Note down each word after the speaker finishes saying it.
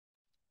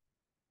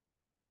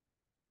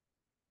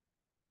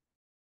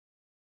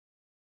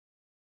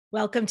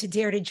Welcome to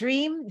Dare to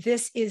Dream.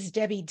 This is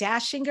Debbi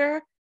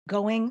Dachinger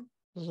going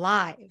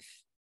live.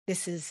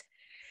 This is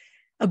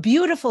a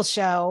beautiful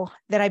show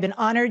that I've been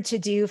honored to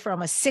do for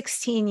almost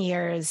 16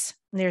 years.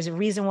 And there's a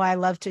reason why I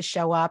love to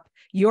show up.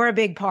 You're a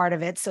big part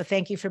of it. So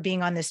thank you for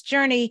being on this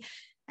journey.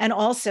 And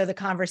also the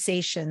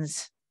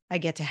conversations I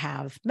get to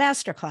have.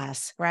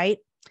 Masterclass, right?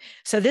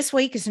 So this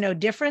week is no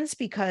difference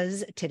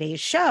because today's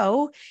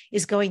show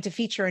is going to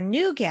feature a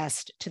new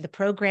guest to the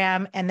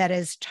program, and that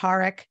is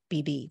TAREK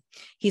BIBI.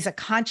 He's a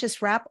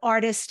conscious rap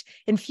artist,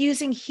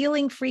 infusing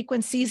healing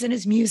frequencies in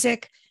his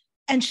music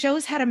and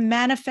shows how to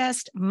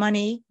manifest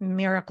money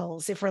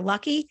miracles. If we're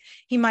lucky,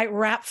 he might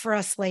rap for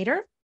us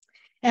later.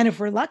 And if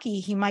we're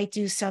lucky, he might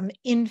do some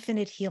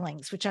infinite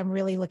healings, which I'm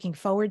really looking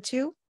forward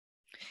to.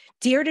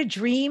 Dare to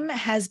Dream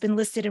has been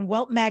listed in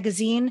Welt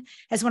Magazine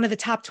as one of the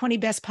top 20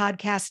 best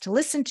podcasts to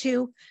listen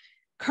to,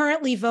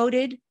 currently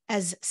voted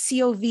as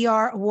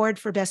COVR Award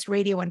for Best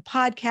Radio and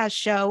Podcast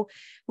Show,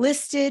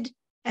 listed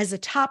as a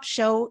top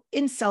show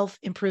in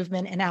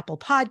self-improvement in Apple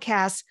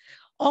Podcasts,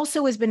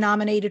 also has been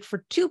nominated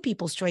for 2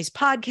 People's Choice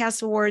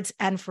Podcast Awards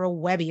and for a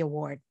Webby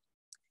Award.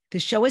 The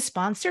show is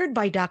sponsored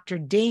by Dr.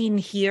 Dane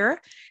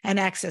here and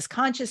Access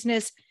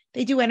Consciousness.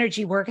 They do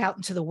energy work out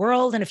into the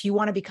world. And if you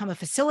want to become a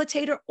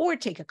facilitator or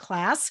take a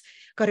class,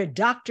 go to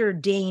Dr.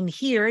 Dane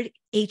here,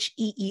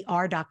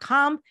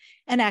 HEER.com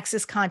and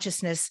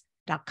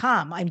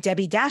accessconsciousness.com. I'm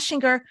Debbi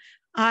Dachinger.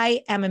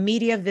 I am a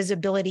media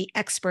visibility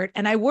expert,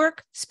 and I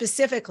work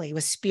specifically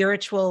with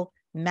spiritual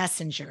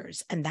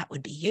messengers, and that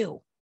would be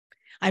you.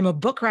 I'm a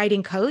book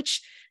writing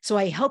coach, so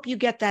I help you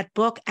get that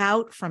book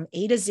out from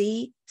A to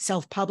Z,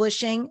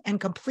 self-publishing, and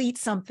complete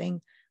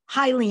something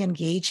highly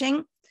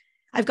engaging.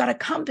 I've got a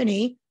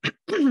company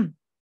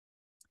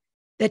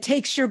that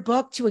takes your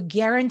book to a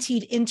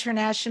guaranteed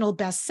international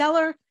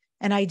bestseller,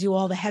 and I do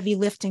all the heavy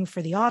lifting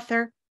for the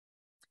author.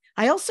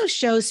 I also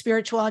show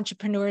spiritual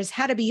entrepreneurs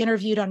how to be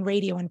interviewed on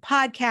radio and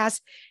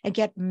podcasts and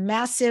get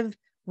massive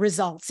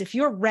results. If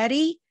you're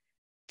ready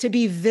to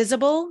be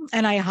visible,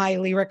 and I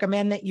highly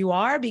recommend that you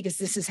are, because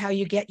this is how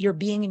you get your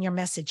being and your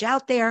message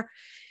out there,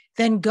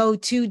 then go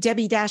to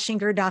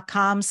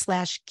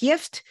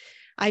debbidachinger.com/gift.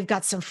 I've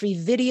got some free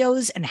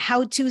videos and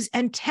how-tos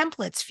and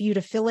templates for you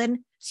to fill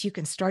in so you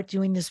can start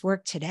doing this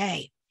work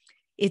today.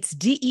 It's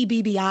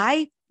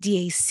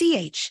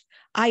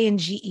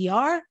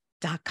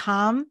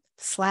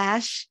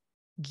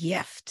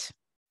DEBBIDACHINGER.com/gift.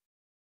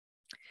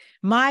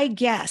 My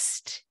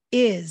guest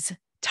is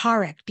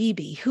TAREK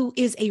BIBI, who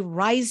is a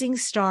rising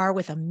star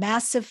with a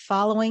massive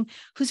following,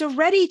 who's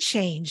already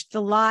changed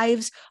the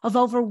lives of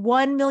over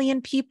 1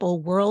 million people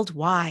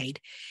worldwide.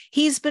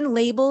 He's been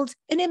labeled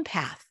an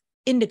empath,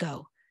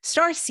 indigo,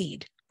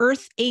 starseed,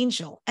 earth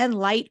angel, and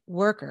light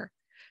worker.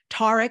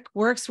 TAREK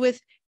works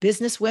with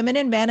business women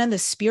and men on the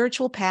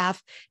spiritual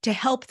path to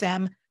help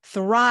them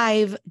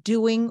thrive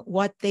doing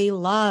what they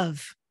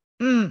love.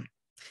 Through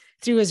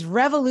his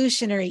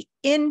revolutionary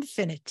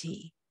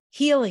infinity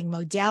healing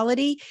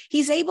modality,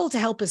 he's able to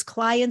help his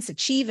clients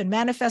achieve and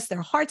manifest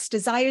their heart's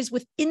desires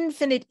with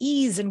infinite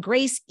ease and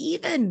grace,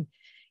 even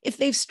if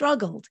they've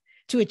struggled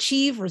to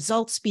achieve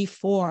results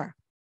before.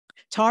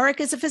 TAREK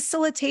is a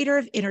facilitator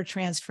of inner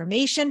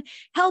transformation,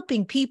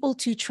 helping people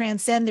to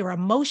transcend their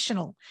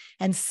emotional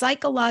and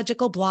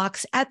psychological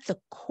blocks at the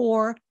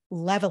core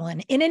level.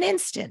 And in an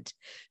instant,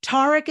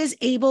 TAREK is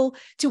able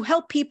to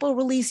help people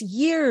release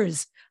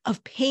years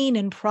of pain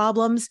and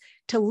problems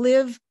to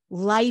live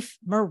life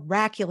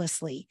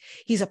miraculously.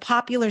 He's a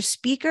popular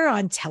speaker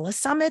on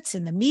telesummits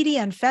in the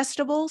media and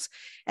festivals,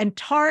 and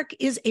TAREK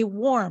is a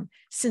warm,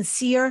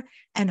 sincere,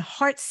 and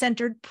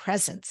heart-centered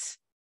presence,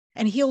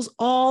 and heals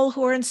all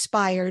who are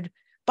inspired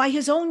by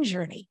his own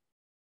journey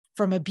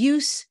from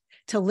abuse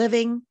to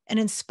living an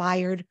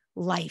inspired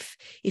life.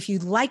 If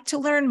you'd like to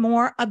learn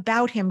more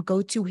about him,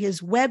 go to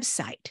his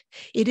website.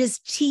 It is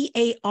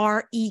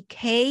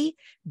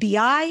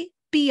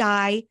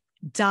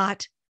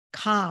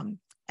TAREKBIBI.com.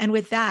 And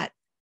with that,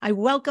 I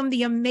welcome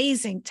the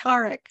amazing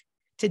TAREK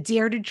to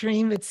Dare to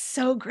Dream. It's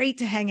so great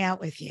to hang out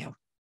with you.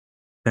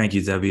 Thank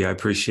you, Debbi. I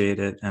appreciate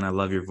it. And I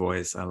love your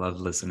voice. I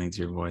love listening to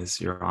your voice.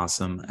 You're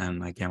awesome.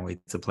 And I can't wait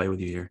to play with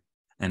you here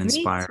and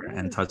inspire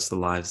and touch the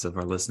lives of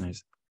our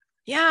listeners.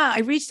 Yeah,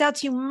 I reached out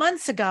to you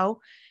months ago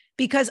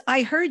because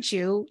I heard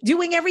you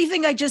doing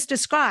everything I just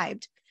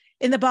described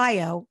in the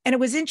bio. And it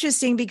was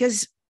interesting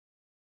because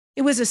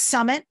it was a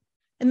summit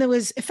and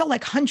it felt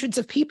like hundreds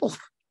of people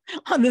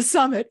on the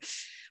summit,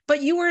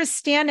 but you were a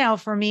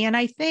standout for me. And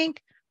I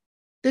think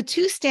the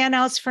 2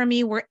 standouts for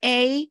me were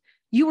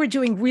you were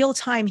doing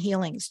real-time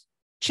healings,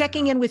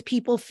 checking in with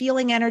people,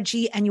 feeling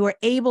energy, and you were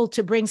able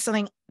to bring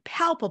something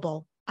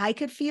palpable I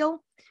could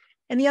feel.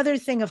 And the other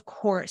thing, of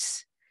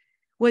course,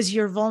 was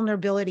your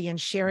vulnerability and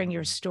sharing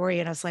your story.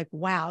 And I was like,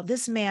 wow,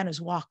 this man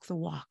has walked the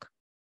walk,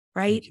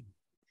 right?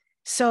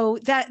 So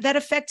that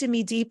affected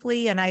me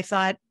deeply. And I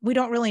thought, we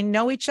don't really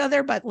know each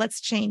other, but let's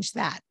change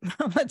that.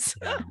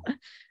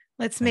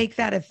 let's make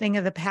that a thing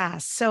of the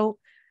past. So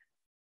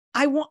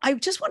I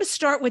just want to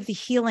start with the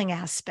healing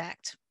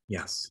aspect.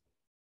 Yes.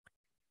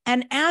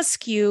 And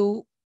ask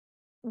you,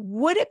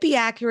 would it be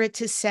accurate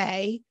to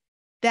say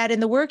that in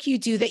the work you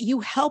do, that you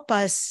help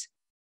us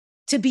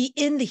to be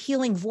in the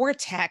healing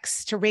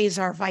vortex to raise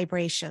our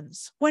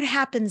vibrations? What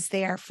happens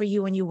there for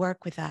you when you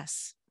work with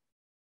us?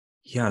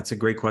 Yeah, it's a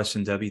great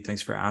question, Debbie.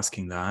 Thanks for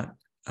asking that.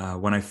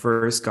 When I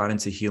first got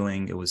into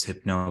healing, it was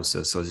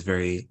hypnosis. So it was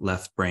very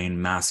left brain,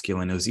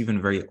 masculine. It was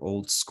even very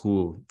old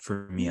school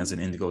for me as an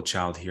indigo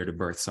child, here to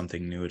birth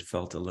something new. It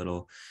felt a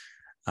little,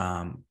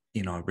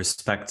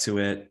 respect to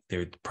it. They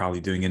were probably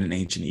doing it in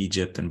ancient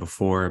Egypt and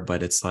before,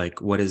 but it's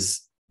like, what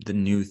is the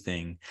new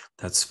thing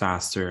that's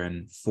faster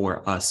and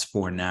for us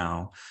for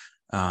now?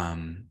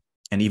 And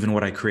even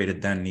what I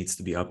created then needs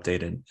to be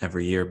updated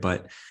every year.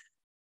 But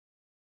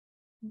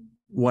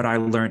what I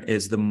learned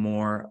is the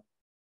more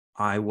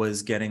I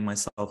was getting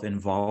myself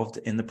involved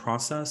in the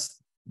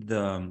process,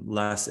 the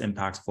less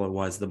impactful it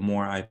was. The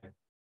more I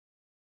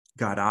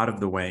got out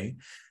of the way,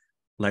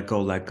 let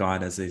go, let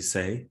God, as they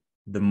say,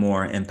 the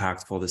more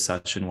impactful the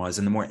session was,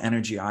 and the more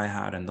energy I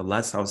had, and the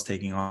less I was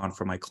taking on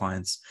for my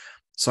clients.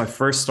 So I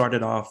first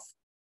started off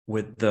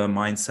with the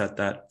mindset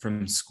that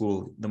from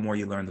school, the more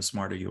you learn, the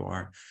smarter you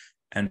are.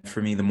 And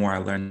for me, the more I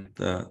learned,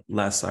 the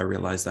less I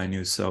realized I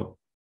knew. So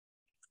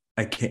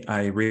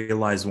I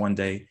realized one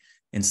day,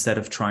 instead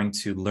of trying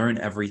to learn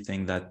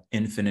everything that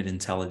infinite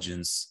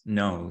intelligence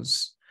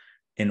knows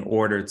in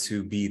order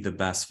to be the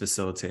best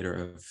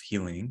facilitator of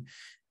healing,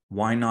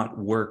 why not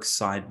work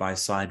side by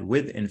side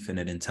with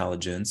infinite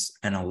intelligence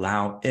and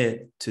allow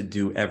it to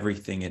do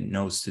everything it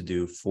knows to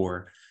do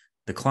for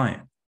the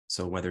client?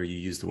 So whether you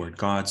use the word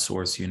God,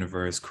 source,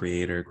 universe,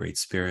 creator, great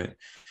spirit,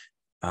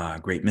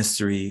 great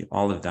mystery,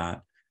 all of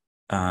that.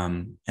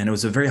 And it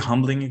was a very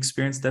humbling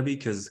experience, Debbie,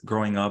 because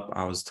growing up,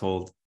 I was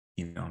told,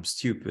 I'm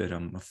stupid,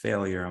 I'm a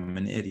failure, I'm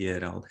an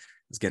idiot, I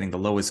was getting the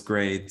lowest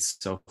grades.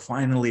 So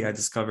finally, I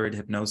discovered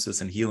hypnosis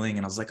and healing,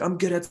 and I was like, I'm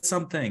good at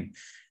something.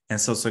 And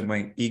so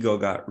my ego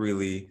got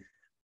really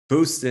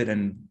boosted,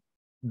 and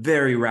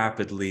very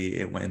rapidly,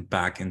 it went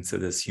back into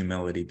this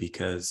humility,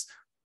 because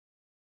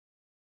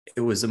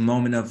it was a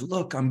moment of,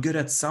 look, I'm good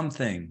at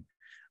something.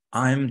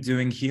 I'm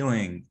doing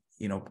healing.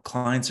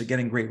 Clients are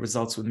getting great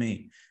results with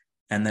me.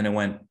 And then it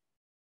went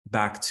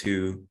back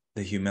to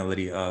the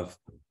humility of,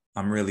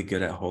 I'm really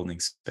good at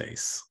holding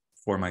space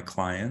for my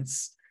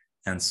clients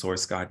and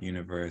source, God,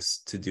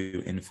 universe, to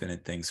do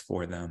infinite things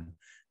for them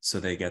so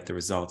they get the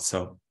results.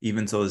 So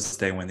even till this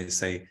day, when they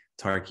say,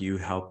 Tarek,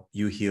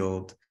 you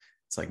healed,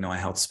 it's like, no, I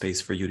held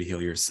space for you to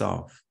heal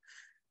yourself.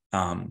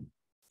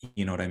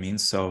 You know what I mean?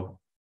 So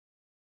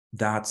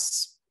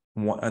that's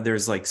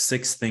there's like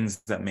 6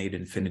 things that made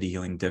infinity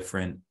healing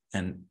different,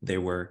 and they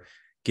were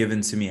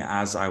given to me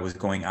as I was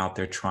going out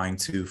there trying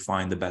to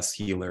find the best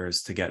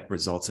healers to get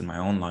results in my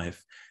own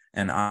life.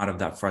 And out of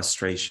that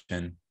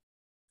frustration,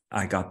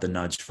 I got the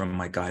nudge from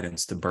my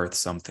guidance to birth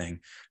something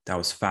that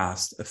was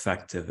fast,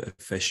 effective,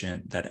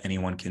 efficient, that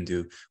anyone can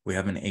do. We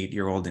have an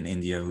 8-year-old in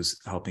India who's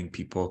helping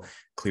people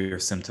clear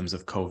symptoms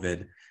of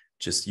COVID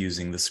just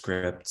using the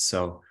script.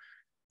 So,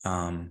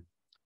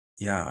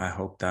 I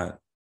hope that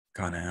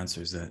kind of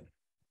answers it.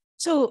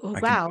 So,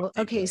 wow.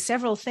 Okay.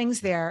 Several things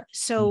there.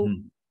 So,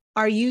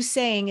 are you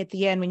saying at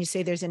the end, when you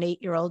say there's an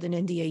 8-year-old in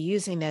India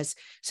using this,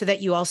 so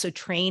that you also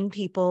train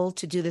people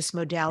to do this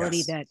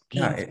modality?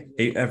 Yes.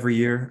 Every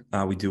year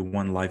we do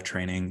one live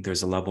training.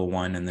 There's a level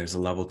 1 and there's a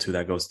level 2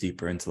 that goes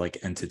deeper into like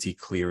entity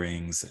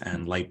clearings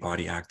and light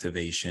body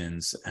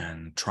activations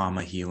and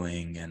trauma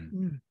healing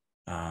and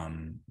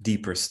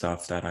deeper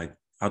stuff that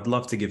I'd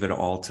love to give it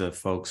all to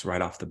folks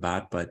right off the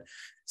bat, but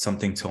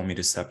something told me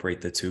to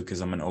separate the two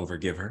because I'm an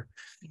overgiver.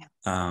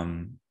 Yeah.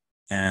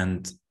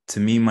 And to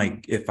me,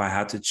 if I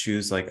had to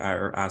choose, like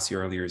I asked you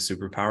earlier,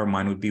 superpower,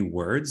 mine would be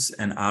words.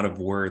 And out of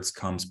words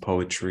comes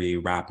poetry,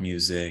 rap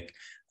music,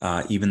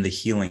 even the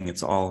healing.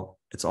 It's all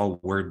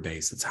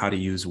word-based. It's how to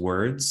use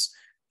words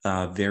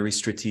very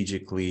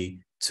strategically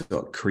to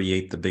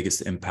create the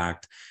biggest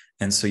impact.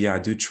 And so, I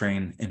do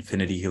train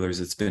infinity healers.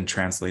 It's been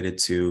translated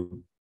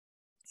to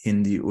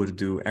Hindi,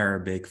 Urdu,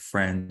 Arabic,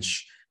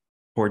 French,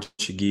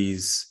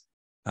 Portuguese,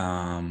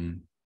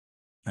 German.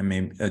 I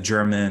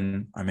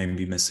may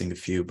be missing a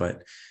few,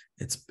 but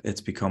it's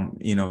become,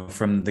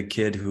 from the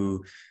kid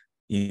who,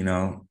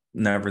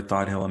 never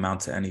thought he'll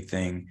amount to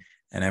anything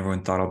and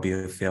everyone thought I'll be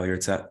a failure,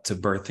 to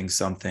birthing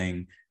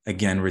something,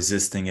 again,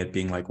 resisting it,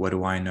 being like, what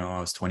do I know?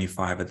 I was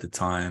 25 at the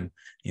time,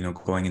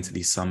 going into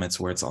these summits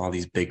where it's all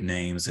these big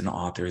names and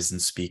authors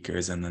and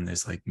speakers. And then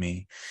there's like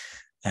me.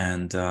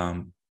 And,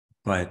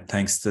 but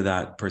thanks to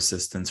that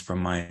persistence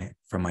from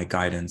my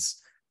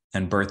guidance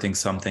and birthing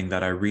something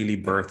that I really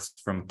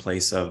birthed from a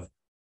place of,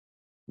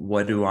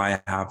 what do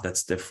I have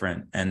that's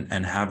different?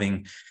 And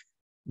having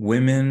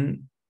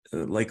women,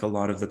 like a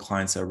lot of the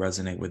clients that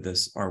resonate with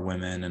this are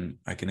women. And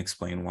I can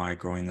explain why.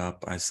 Growing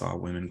up, I saw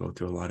women go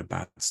through a lot of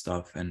bad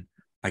stuff and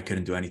I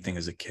couldn't do anything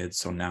as a kid.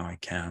 So now I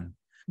can.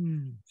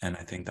 And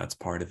I think that's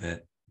part of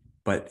it.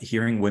 But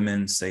hearing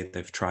women say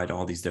they've tried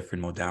all these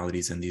different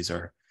modalities, and these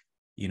are,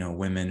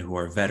 women who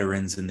are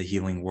veterans in the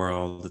healing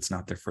world. It's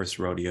not their first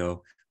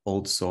rodeo,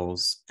 old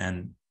souls.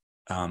 And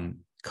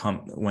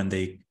when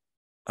they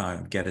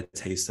get a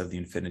taste of the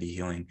infinity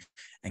healing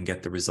and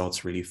get the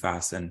results really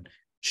fast and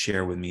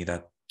share with me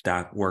that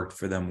that worked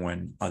for them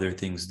when other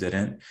things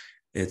didn't.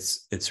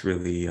 It's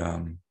really,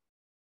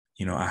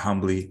 I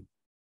humbly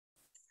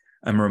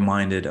am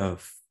reminded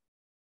of,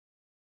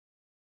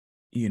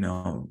 you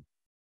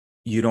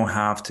don't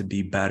have to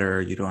be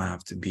better. You don't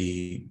have to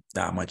be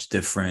that much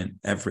different.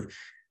 Every,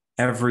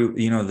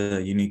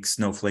 the unique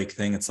snowflake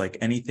thing. It's like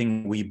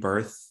anything we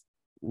birth,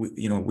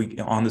 we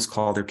on this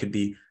call, there could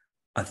be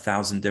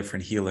 1,000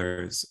 different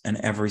healers, and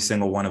every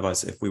single one of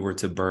us, if we were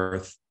to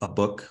birth a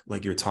book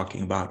like you're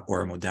talking about,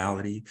 or a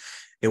modality,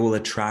 it will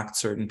attract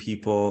certain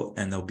people,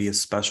 and there'll be a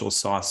special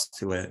sauce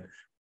to it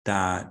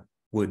that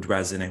would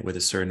resonate with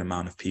a certain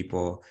amount of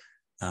people.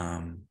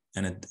 And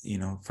it,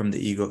 from the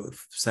ego,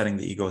 setting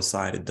the ego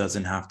aside, it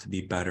doesn't have to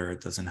be better.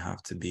 It doesn't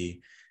have to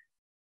be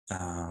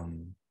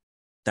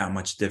that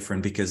much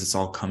different, because it's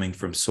all coming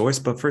from source.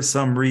 But for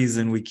some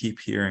reason, we keep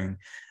hearing,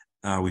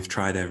 we've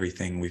tried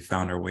everything. We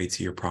found our way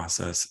to your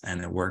process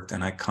and it worked.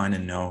 And I kind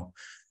of know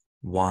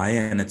why.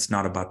 And it's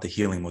not about the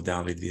healing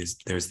modality.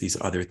 There's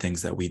these other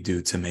things that we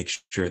do to make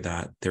sure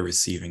that they're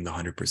receiving the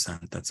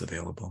 100% that's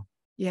available.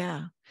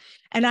 Yeah.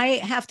 And I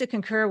have to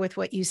concur with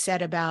what you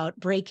said about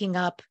breaking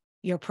up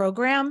your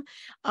program.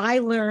 I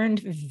learned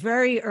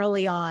very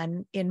early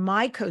on in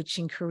my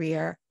coaching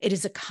career, it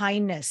is a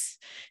kindness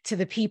to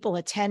the people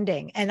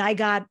attending. And I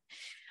got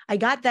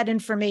that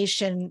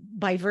information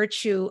by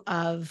virtue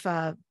of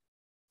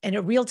in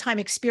a real-time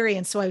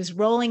experience. So I was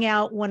rolling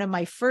out one of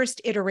my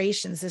first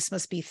iterations, this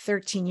must be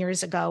 13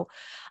 years ago,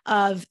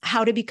 of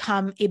how to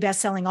become a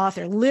best-selling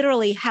author,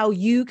 literally how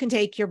you can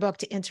take your book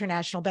to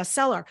international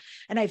bestseller.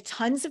 And I have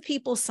tons of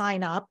people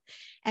sign up.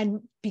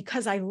 And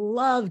because I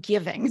love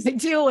giving, I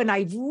do, and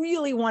I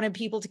really wanted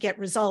people to get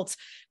results,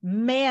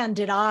 man,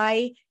 did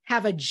I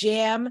have a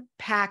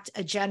jam-packed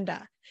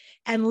agenda.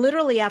 And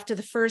literally after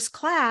the first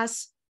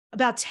class,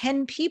 about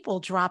 10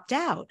 people dropped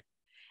out.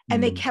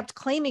 And they kept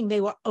claiming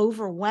they were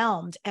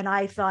overwhelmed. And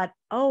I thought,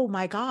 oh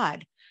my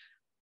God,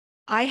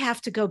 I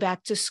have to go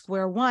back to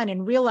square one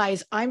and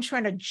realize I'm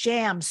trying to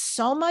jam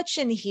so much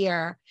in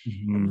here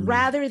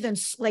rather than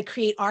like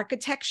create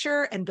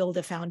architecture and build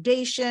a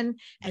foundation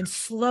and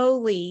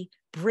slowly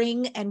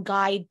bring and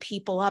guide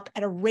people up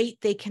at a rate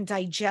they can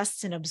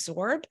digest and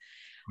absorb.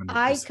 100%.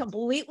 I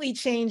completely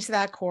changed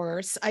that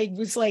course. I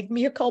was like,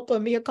 mea culpa,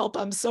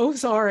 I'm so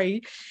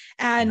sorry.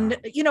 And,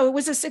 it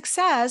was a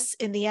success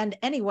in the end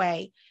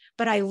anyway.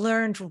 But I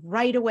learned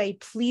right away,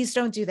 please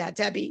don't do that,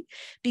 Debbi,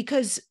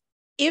 because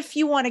if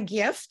you want to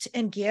gift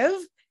and give,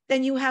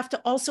 then you have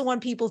to also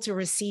want people to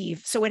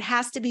receive. So it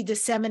has to be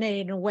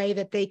disseminated in a way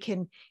that they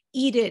can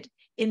eat it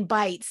in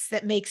bites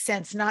that make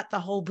sense, not the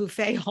whole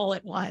buffet all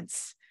at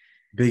once.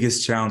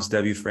 Biggest challenge,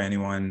 Debbi, for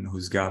anyone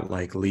who's got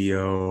like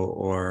Leo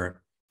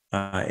or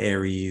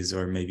Aries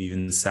or maybe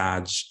even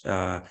Sag,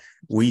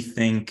 we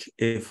think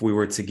if we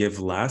were to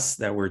give less,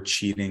 that we're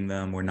cheating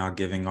them. We're not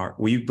giving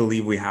we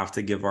believe we have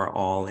to give our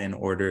all in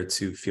order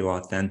to feel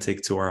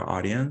authentic to our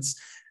audience.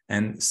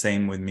 And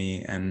same with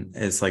me. And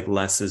it's like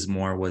less is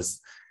more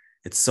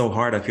it's so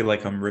hard. I feel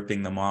like I'm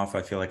ripping them off.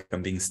 I feel like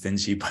I'm being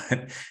stingy,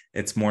 but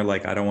it's more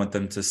like, I don't want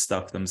them to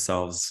stuff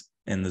themselves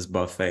in this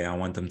buffet. I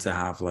want them to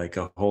have like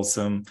a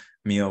wholesome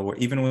meal, where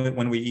even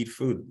when we eat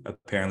food,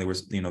 apparently we're,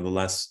 the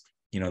less,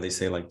 they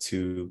say like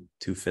two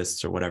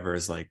fists or whatever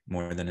is like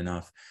more than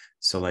enough.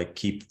 So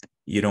like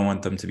you don't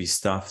want them to be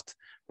stuffed,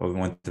 but we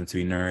want them to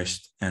be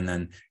nourished and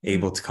then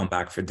able to come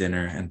back for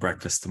dinner and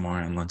breakfast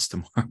tomorrow and lunch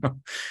tomorrow.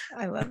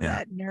 I love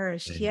that.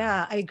 Nourished.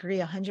 Yeah, I agree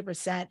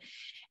 100%.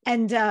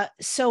 And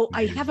so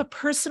I have a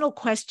personal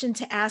question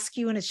to ask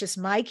you, and it's just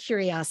my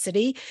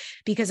curiosity,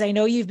 because I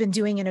know you've been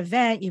doing an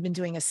event, you've been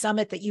doing a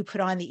summit that you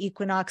put on, the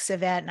Equinox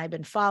event, and I've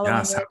been following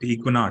it. Happy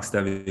Equinox,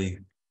 Debbi.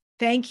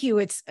 Thank you.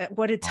 It's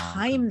what a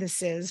time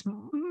this is.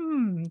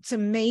 It's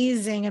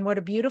amazing. And what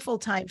a beautiful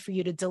time for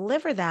you to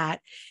deliver that.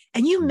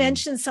 And you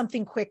mentioned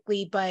something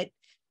quickly, but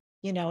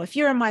if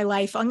you're in my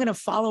life, I'm going to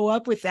follow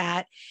up with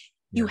that.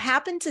 You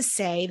happen to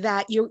say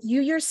that you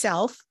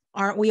yourself,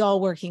 aren't we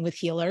all working with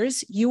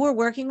healers? You were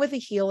working with a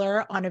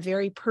healer on a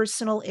very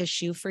personal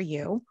issue for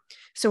you.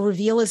 So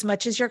reveal as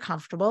much as you're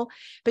comfortable.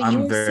 But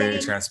I'm very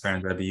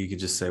transparent, Debbi. You could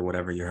just say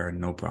whatever you heard,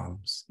 no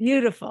problems.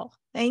 Beautiful.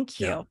 Thank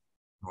you. Yeah.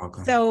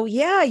 Welcome. So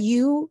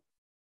you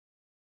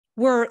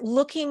were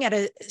looking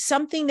at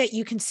something that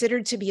you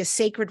considered to be a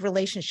sacred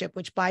relationship,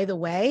 which, by the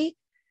way,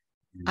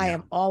 I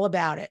am all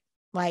about it.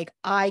 Like,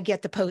 I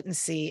get the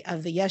potency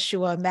of the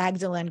Yeshua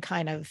Magdalene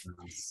kind of,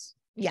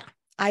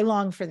 I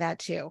long for that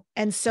too.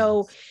 And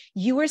so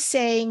you were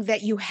saying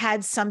that you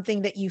had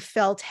something that you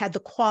felt had the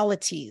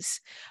qualities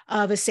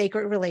of a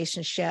sacred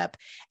relationship,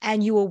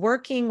 and you were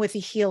working with a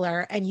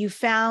healer, and you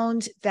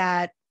found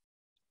that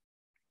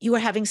you were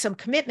having some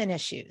commitment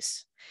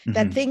issues,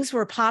 that things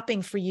were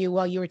popping for you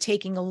while you were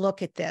taking a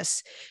look at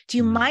this. Do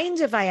you mind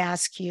if I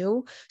ask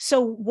you, so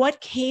what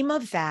came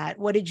of that?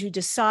 What did you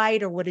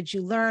decide, or what did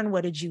you learn?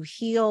 What did you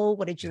heal?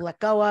 What did you let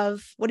go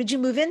of? What did you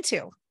move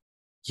into?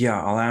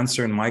 Yeah, I'll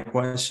answer in my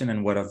question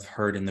and what I've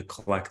heard in the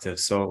collective.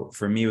 So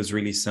for me, it was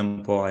really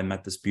simple. I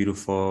met this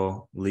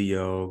beautiful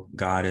Leo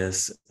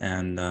goddess,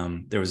 and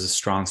there was a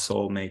strong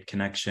soulmate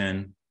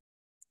connection.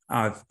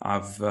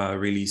 I've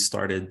really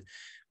started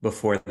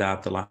before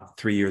that, the last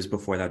 3 years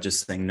before that,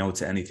 just saying no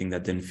to anything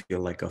that didn't feel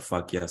like a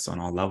fuck yes on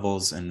all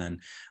levels. And then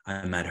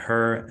I met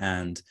her,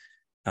 and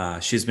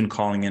she's been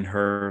calling in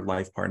her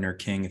life partner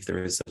king, if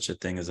there is such a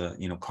thing as a,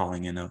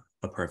 calling in a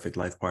perfect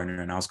life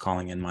partner. And I was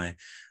calling in my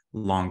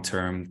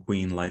long-term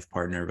queen life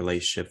partner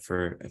relationship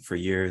for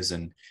years.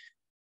 And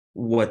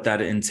what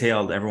that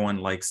entailed, everyone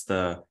likes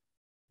the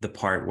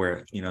part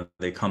where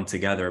they come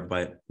together,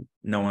 but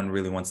no one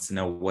really wants to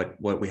know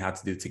what we had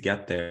to do to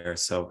get there.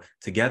 So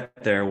to get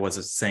there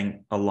was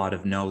saying a lot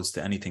of no's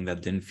to anything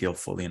that didn't feel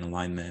fully in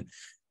alignment.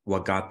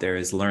 What got there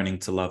is learning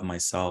to love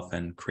myself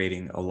and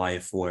creating a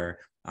life where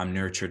I'm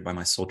nurtured by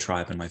my soul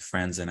tribe and my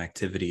friends and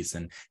activities,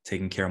 and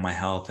taking care of my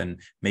health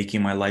and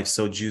making my life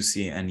so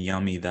juicy and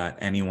yummy that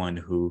anyone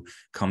who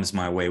comes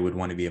my way would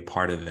want to be a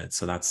part of it.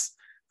 So that's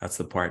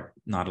the part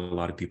not a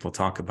lot of people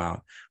talk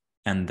about.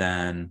 And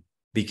then,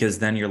 because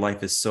then your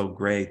life is so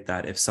great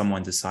that if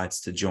someone decides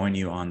to join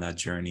you on that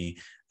journey,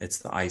 it's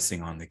the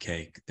icing on the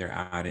cake. They're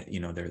added,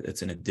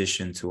 it's an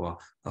addition to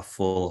a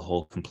full,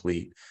 whole,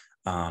 complete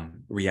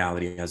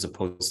reality, as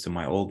opposed to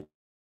my old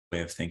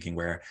way of thinking,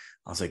 where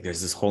I was like,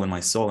 there's this hole in my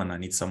soul and I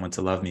need someone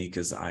to love me,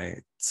 because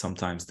I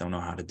sometimes don't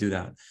know how to do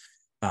that.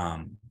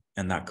 And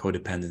that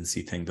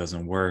codependency thing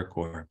doesn't work,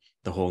 or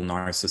the whole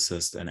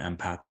narcissist and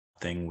empath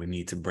thing. We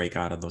need to break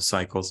out of those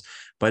cycles.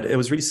 But it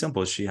was really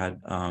simple. She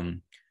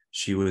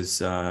was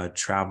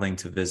traveling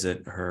to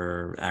visit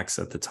her ex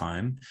at the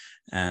time,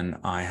 and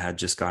I had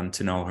just gotten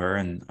to know her,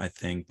 and I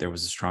think there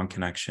was a strong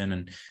connection.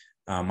 And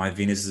my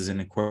Venus is in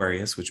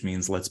Aquarius, which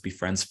means let's be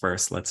friends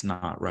first. Let's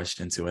not rush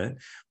into it.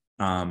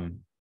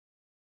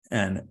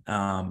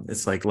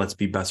 It's like, let's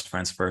be best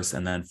friends first,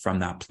 and then from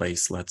that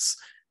place, let's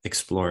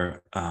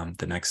explore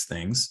the next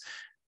things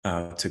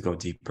to go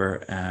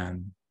deeper.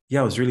 And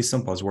yeah, it was really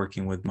simple. I was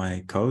working with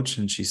my coach,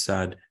 and she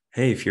said,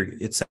 hey,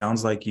 it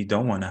sounds like you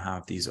don't want to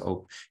have you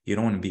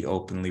don't want to be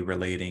openly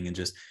relating. And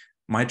just,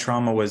 my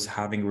trauma was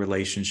having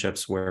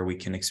relationships where we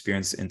can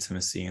experience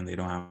intimacy, and they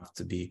don't have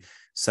to be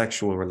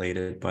sexual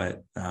related,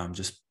 but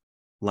just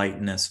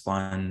lightness,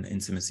 fun,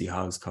 intimacy,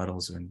 hugs,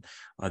 cuddles, and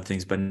other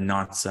things, but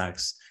not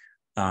sex.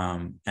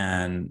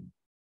 And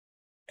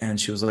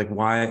she was like,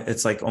 why?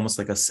 It's like almost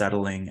like a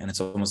settling, and it's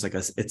almost like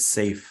it's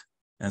safe.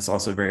 And it's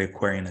also very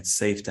Aquarian. It's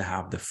safe to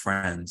have the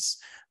friends,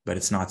 but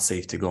it's not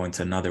safe to go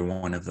into another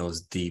one of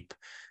those deep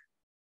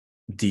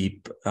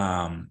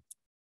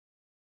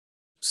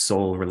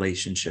soul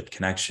relationship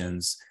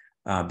connections,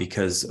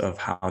 because of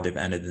how they've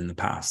ended in the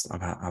past.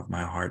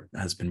 My heart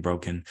has been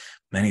broken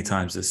many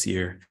times this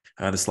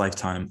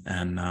lifetime,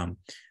 and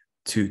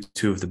two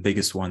of the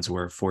biggest ones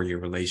were 4-year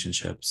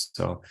relationships.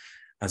 So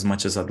as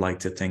much as I'd like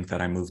to think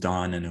that I moved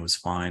on and it was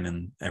fine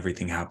and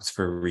everything happens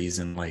for a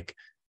reason, like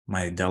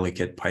my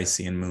delicate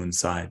Piscean moon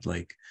side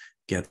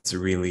gets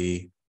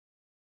really,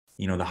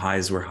 the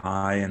highs were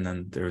high, and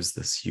then there's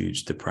this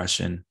huge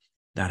depression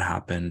that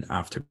happened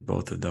after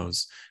both of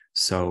those.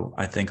 So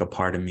I think a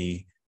part of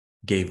me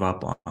gave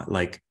up on,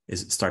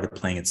 started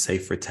playing it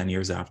safe for 10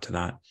 years after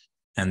that.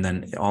 And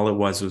then all it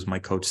was my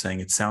coach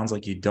saying, it sounds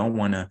like you don't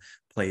want to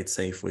play it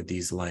safe with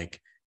these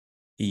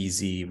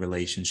easy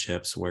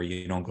relationships where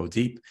you don't go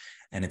deep.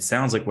 And it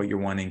sounds like what you're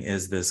wanting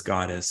is this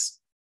goddess.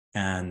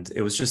 And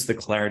it was just the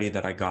clarity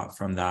that I got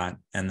from that.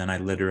 And then I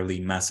literally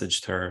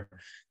messaged her,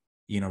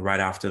 right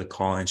after the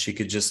call, and she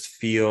could just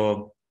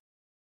feel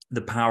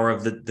the power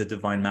of the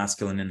divine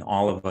masculine in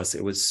all of us.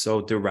 It was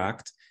so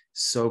direct,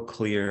 so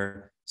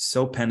clear,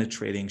 so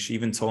penetrating. She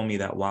even told me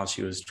that while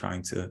she was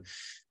trying to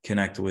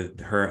connect with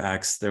her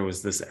ex, there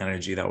was this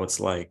energy that was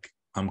like,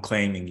 I'm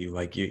claiming you,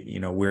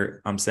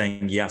 I'm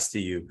saying yes to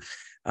you.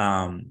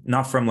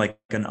 Not from an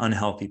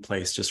unhealthy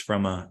place, just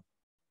from a,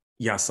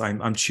 yes,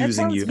 I'm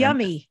choosing you.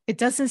 Yummy. It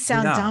doesn't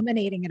sound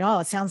dominating at all.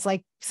 It sounds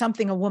like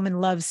something a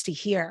woman loves to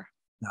hear.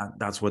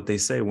 That's what they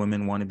say.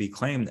 Women want to be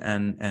claimed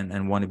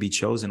and want to be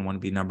chosen, want to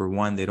be number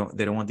one. They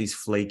don't want these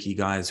flaky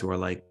guys who are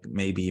like,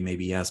 maybe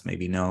yes,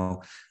 maybe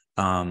no.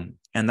 And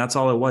that's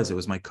all it was. It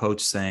was my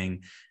coach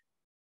saying,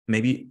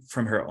 maybe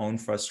from her own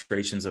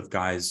frustrations of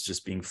guys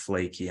just being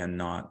flaky and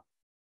not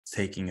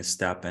taking a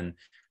step. And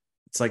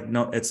it's like,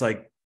 no, it's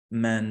like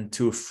men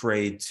too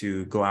afraid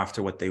to go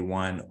after what they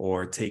want,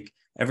 or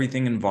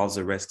everything involves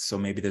a risk. So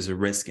maybe there's a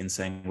risk in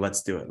saying,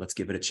 let's do it. Let's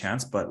give it a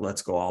chance, but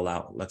let's go all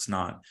out. Let's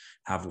not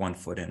have 1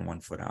 foot in, 1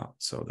 foot out.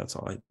 So that's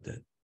all I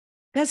did.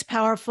 That's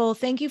powerful.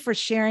 Thank you for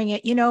sharing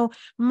it.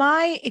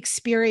 My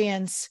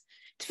experience,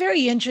 it's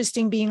very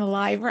interesting being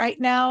alive right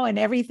now and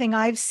everything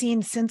I've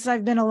seen since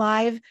I've been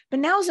alive. But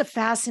now is a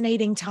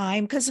fascinating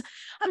time because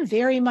I'm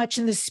very much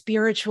in the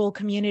spiritual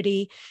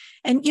community.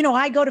 And,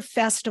 I go to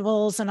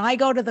festivals, and I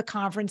go to the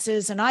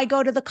conferences, and I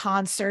go to the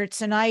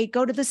concerts, and I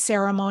go to the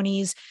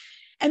ceremonies.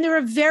 And there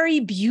are very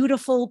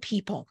beautiful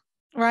people.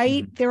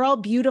 right? They're all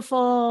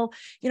beautiful,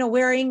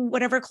 wearing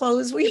whatever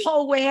clothes we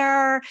all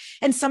wear.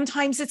 And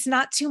sometimes it's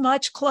not too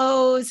much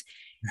clothes.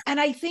 And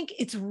I think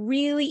it's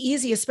really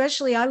easy,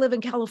 especially I live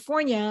in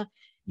California,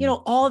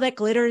 all that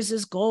glitters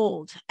is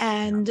gold.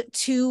 And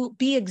to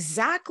be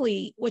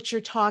exactly what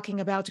you're talking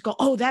about, to go,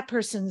 oh, that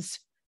person's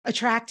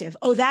attractive.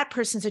 Oh, that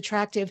person's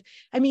attractive.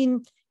 I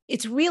mean,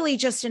 it's really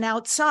just an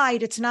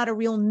outside. It's not a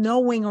real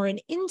knowing or an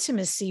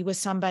intimacy with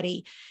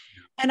somebody.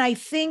 And I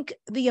think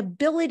the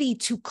ability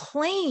to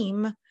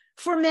claim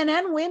for men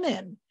and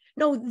women,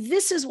 no,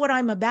 this is what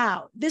I'm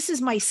about. This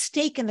is my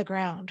stake in the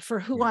ground for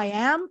who I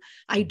am.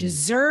 I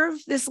deserve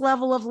this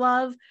level of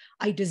love.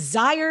 I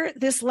desire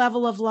this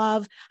level of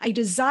love. I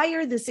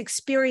desire this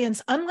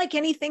experience, unlike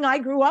anything I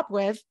grew up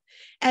with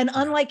and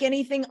unlike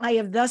anything I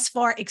have thus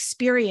far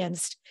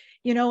experienced,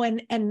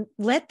 and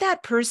let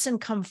that person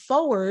come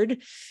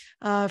forward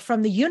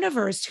from the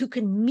universe who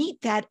can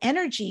meet that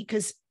energy,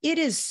 because it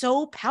is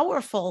so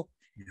powerful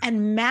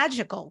and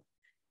magical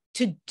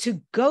to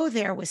go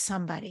there with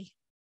somebody.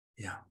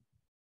 Yeah.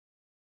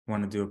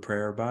 Want to do a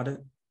prayer about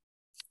it?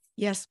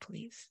 Yes,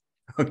 please.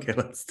 Okay,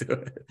 let's do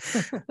it.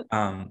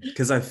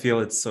 Because I feel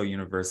it's so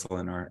universal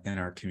in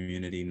our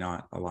community,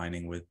 not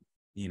aligning with,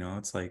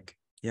 it's like,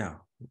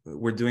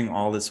 we're doing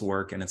all this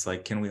work, and it's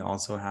like, can we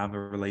also have a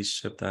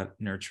relationship that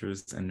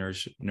nurtures and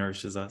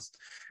nourishes us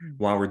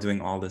while we're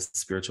doing all this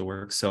spiritual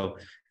work? So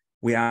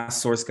we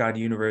ask Source, God,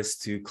 Universe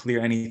to clear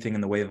anything in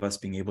the way of us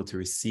being able to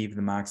receive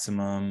the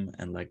maximum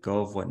and let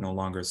go of what no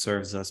longer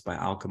serves us by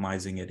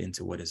alchemizing it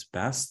into what is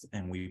best.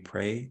 And we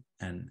pray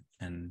and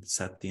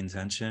set the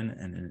intention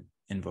and an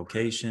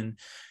invocation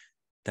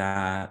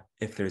that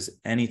if there's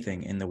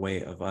anything in the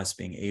way of us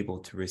being able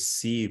to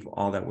receive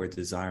all that we're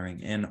desiring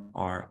in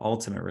our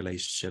ultimate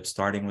relationship,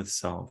 starting with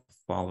self,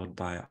 followed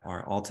by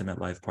our ultimate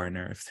life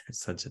partner, if there's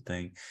such a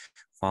thing,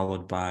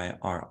 followed by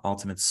our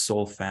ultimate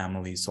soul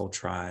family, soul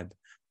tribe,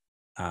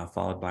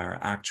 followed by our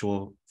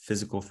actual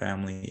physical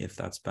family, if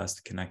that's best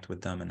to connect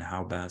with them and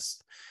how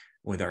best,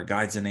 with our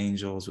guides and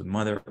angels, with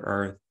Mother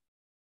Earth,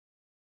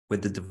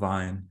 with the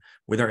divine,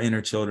 with our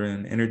inner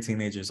children, inner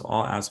teenagers,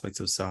 all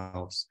aspects of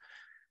selves.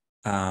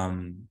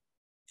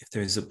 If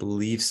there's a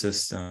belief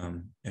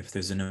system, if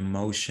there's an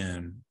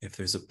emotion, if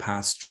there's a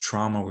past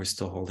trauma we're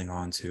still holding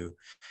on to,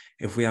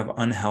 if we have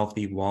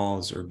unhealthy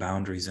walls or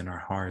boundaries in our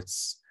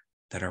hearts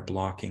that are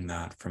blocking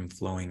that from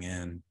flowing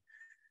in,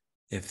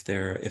 if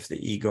the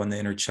ego and the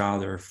inner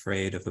child are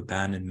afraid of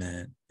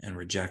abandonment and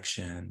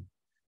rejection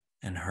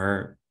and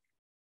hurt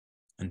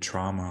and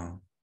trauma,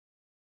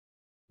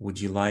 would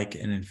you like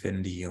an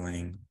infinity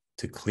healing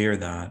to clear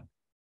that,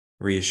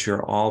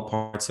 reassure all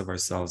parts of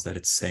ourselves that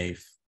it's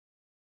safe,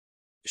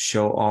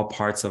 show all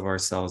parts of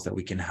ourselves that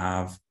we can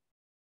have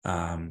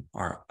to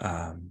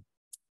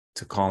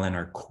call in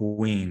our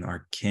queen,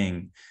 our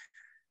king,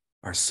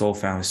 our soul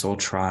family, soul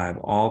tribe,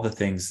 all the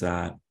things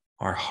that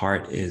our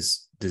heart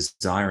is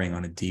desiring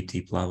on a deep,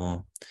 deep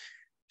level,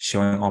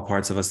 showing all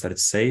parts of us that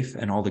it's safe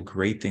and all the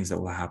great things that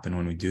will happen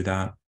when we do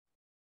that.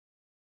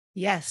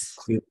 Yes.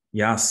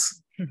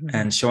 Yes.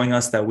 And showing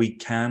us that we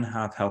can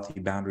have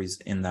healthy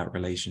boundaries in that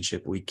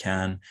relationship. We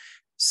can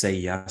say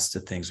yes to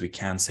things. We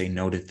can say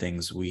no to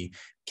things. We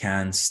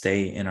can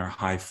stay in our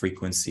high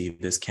frequency.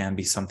 This can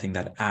be something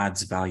that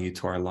adds value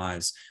to our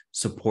lives,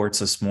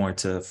 supports us more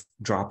to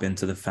drop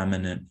into the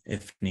feminine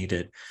if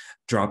needed,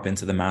 drop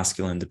into the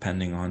masculine,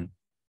 depending on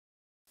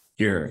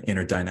your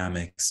inner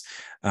dynamics,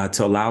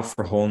 to allow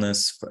for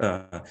wholeness,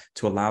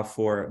 to allow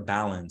for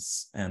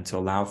balance, and to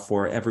allow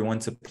for everyone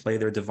to play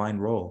their divine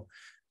role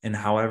in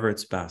however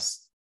it's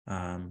best.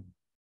 And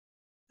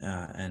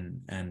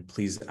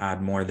please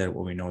add more than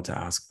what we know to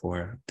ask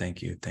for.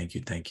 Thank you, thank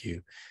you, thank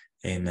you.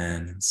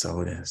 Amen.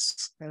 So it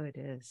is. So it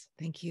is.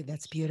 Thank you.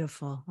 That's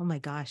beautiful. Oh my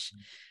gosh.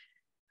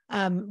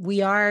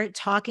 We are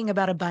talking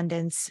about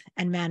abundance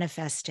and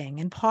manifesting,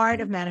 and part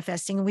of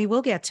manifesting, and we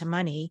will get to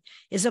money,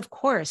 is of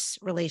course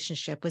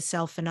relationship with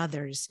self and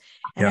others.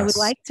 And I would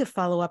like to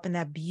follow up in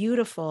that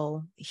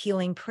beautiful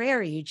healing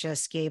prayer you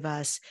just gave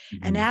us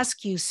and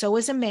ask you, so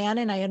as a man,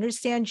 and I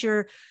understand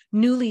you're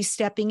newly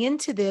stepping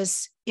into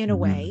this in a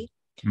way,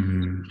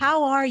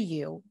 how are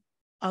you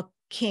a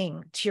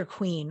king to your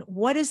queen?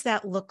 What does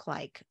that look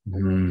like?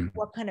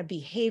 What kind of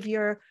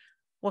behavior,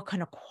 what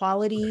kind of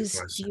qualities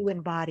do you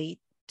embody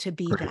to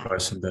be Great that?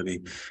 question,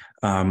 Debbi.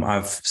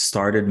 I've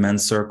started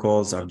men's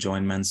circles. I've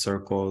joined men's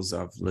circles.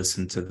 I've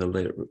listened to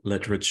the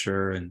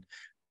literature and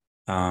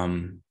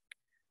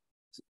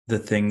the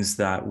things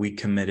that we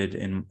committed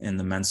in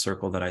the men's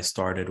circle that I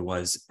started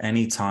was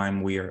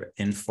anytime we are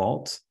in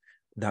fault,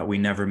 that we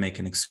never make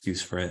an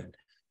excuse for it.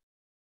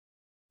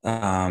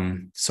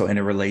 So in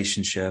a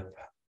relationship,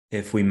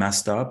 if we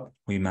messed up,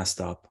 we messed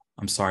up.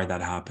 I'm sorry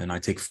that happened. I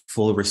take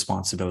full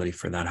responsibility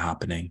for that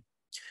happening.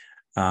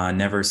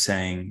 Never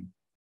saying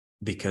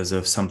because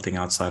of something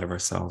outside of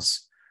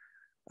ourselves,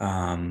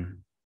 to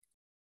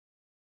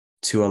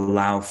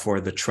allow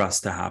for the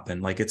trust to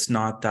happen. Like, it's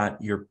not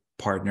that your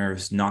partner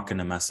is not going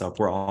to mess up.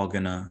 We're all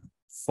going to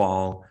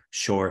fall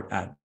short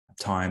at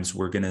times.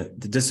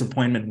 The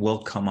disappointment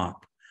will come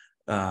up.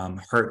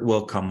 hurt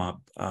will come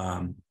up,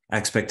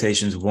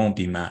 expectations won't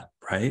be met,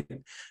 right?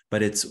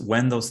 But it's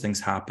when those things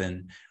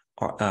happen,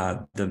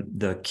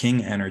 the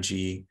king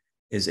energy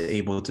is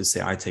able to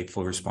say, I take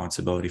full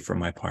responsibility for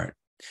my part.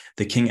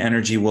 The king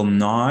energy will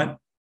not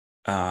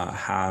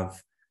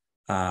have,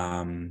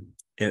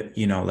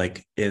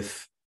 like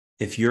if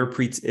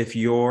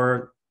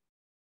you're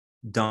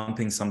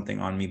dumping something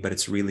on me, but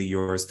it's really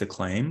yours to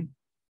claim.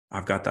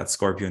 I've got that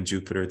Scorpio and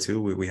Jupiter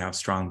too. We have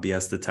strong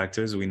BS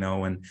detectors. We know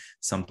when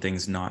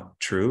something's not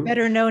true.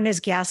 Better known as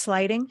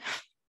gaslighting.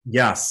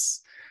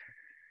 Yes.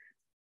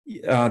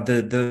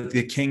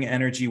 The king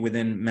energy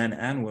within men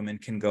and women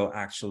can go,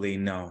 actually,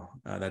 no,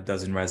 that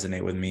doesn't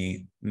resonate with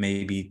me.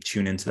 Maybe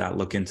tune into that,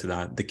 look into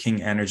that. The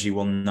king energy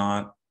will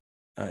not,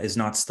 is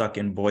not stuck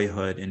in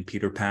boyhood in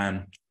Peter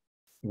Pan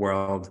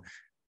world.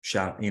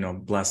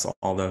 Bless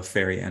all the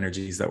fairy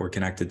energies that we're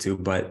connected to,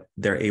 but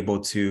they're able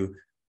to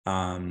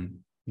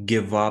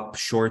give up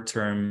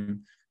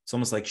short-term, it's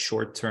almost like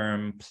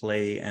short-term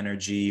play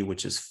energy,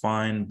 which is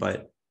fine,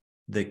 but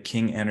the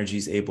king energy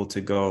is able to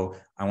go,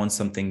 I want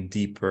something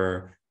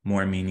deeper,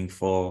 more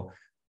meaningful.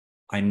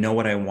 I know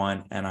what I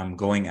want and I'm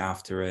going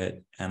after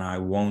it, and I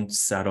won't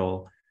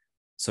settle.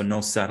 So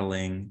no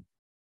settling,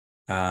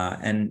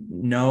 and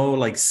no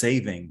like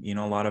saving.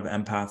 A lot of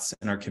empaths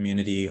in our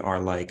community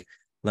are like,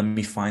 let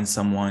me find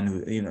someone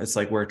who, it's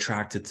like we're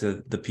attracted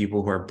to the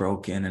people who are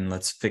broken and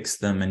let's fix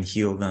them and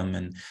heal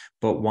them.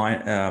 But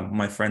why?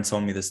 My friend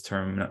told me this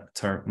term.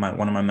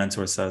 One of my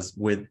mentors says,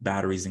 with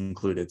batteries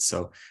included.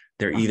 So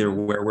they're either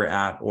where we're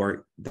at,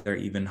 or they're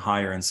even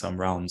higher in some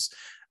realms,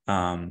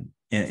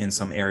 in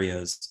some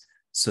areas,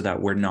 so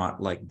that we're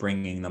not like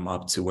bringing them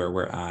up to where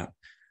we're at.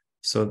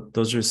 So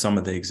those are some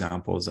of the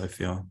examples, I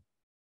feel.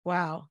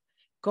 Wow.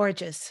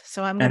 Gorgeous.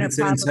 So I'm going to it's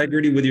an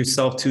integrity with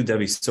yourself too,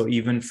 Debbie. So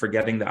even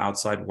forgetting the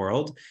outside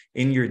world,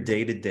 in your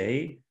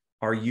day-to-day,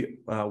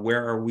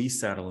 where are we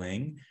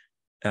settling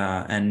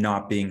and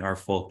not being our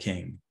full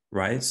king,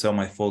 right? So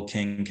my full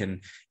king can,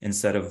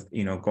 instead of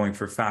going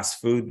for fast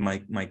food,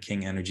 my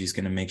king energy is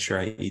going to make sure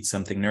I eat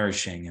something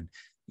nourishing, and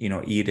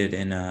eat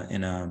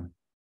it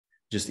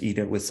just eat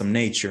it with some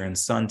nature and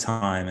sun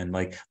time, and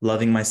like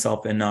loving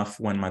myself enough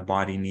when my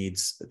body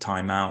needs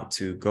time out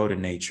to go to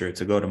nature,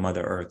 to go to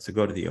Mother Earth, to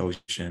go to the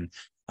ocean.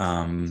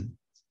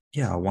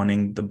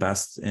 Wanting the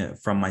best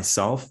from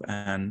myself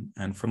and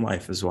from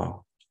life as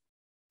well.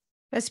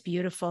 That's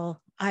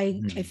beautiful. I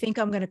think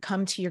I'm going to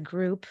come to your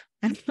group.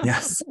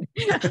 Yes.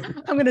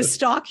 I'm going to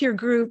stalk your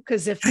group,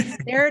 because if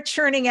they're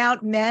churning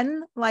out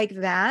men like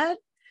that,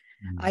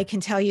 I can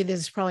tell you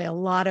there's probably a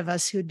lot of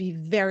us who'd be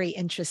very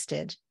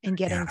interested in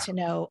getting to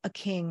know a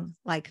king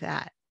like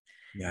that.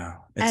 Yeah.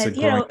 And,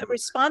 the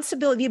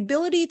responsibility, the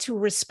ability to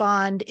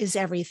respond is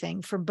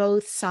everything for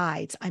both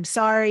sides. I'm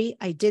sorry,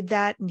 I did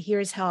that, and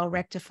here's how I'll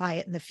rectify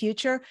it in the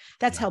future.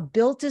 That's how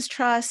built is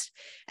trust.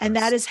 And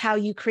that is how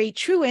you create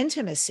true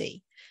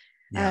intimacy.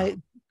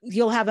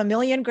 You'll have a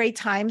million great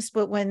times,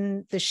 but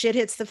when the shit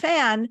hits the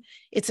fan,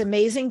 it's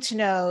amazing to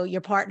know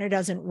your partner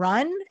doesn't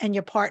run and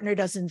your partner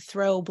doesn't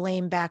throw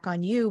blame back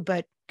on you,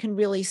 but can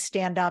really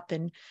stand up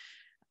and,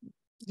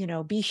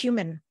 be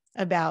human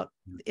about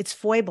its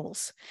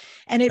foibles.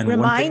 And it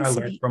reminds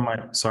me.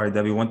 Sorry,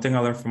 Debbie, one thing I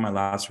learned from my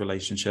last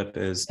relationship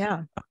is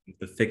the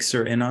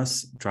fixer in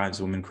us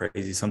drives women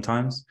crazy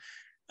sometimes.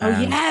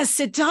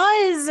 Yes, it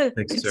does.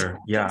 Fixer.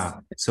 Yeah.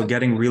 So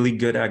getting really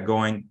good at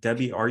going,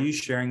 Debbie, are you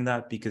sharing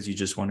that because you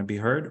just want to be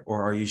heard?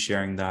 Or are you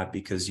sharing that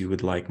because you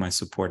would like my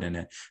support in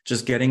it?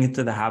 Just getting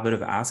into the habit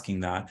of asking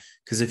that.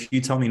 Because if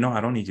you tell me, no,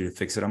 I don't need you to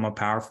fix it, I'm a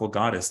powerful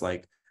goddess,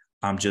 like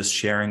I'm just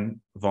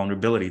sharing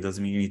vulnerability,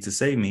 doesn't mean you need to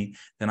save me.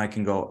 Then I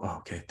can go, oh,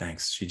 okay,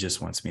 thanks. She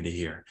just wants me to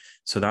hear.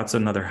 So that's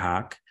another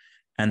hack.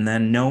 And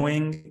then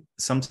knowing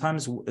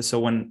sometimes, so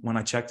when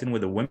I checked in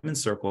with a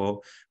women's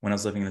circle, when I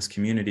was living in this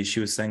community, she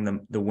was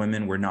saying the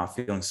women were not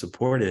feeling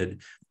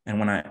supported. And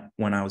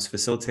when I was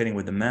facilitating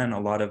with the men, a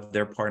lot of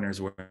their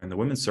partners were in the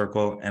women's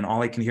circle, and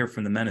all I can hear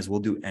from the men is,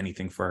 we'll do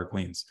anything for our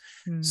queens.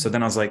 So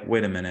then I was like,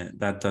 wait a minute,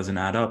 that doesn't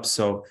add up.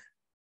 So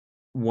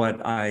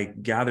what I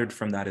gathered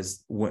from that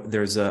is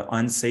there's an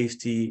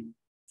unsafety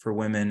for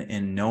women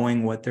in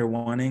knowing what they're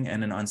wanting,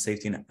 and an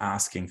unsafety in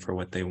asking for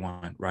what they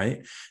want,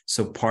 right?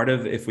 So part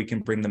of, if we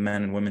can bring the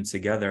men and women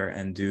together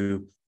and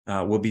do,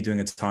 we'll be doing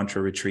a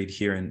Tantra retreat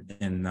here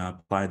in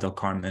Playa del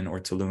Carmen or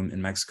Tulum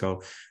in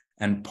Mexico.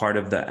 And part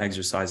of the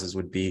exercises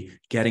would be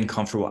getting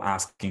comfortable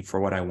asking for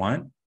what I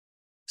want.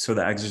 So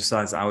the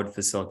exercise I would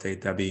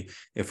facilitate, Debbie,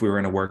 if we were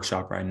in a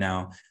workshop right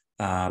now,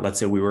 let's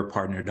say we were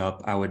partnered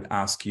up, I would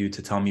ask you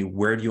to tell me,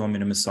 where do you want me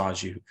to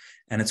massage you?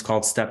 And it's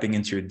called stepping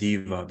into your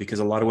diva, because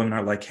a lot of women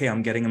are like, hey,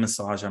 I'm getting a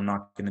massage, I'm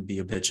not going to be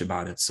a bitch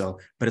about it. So,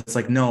 but it's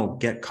like, no,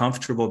 get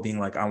comfortable being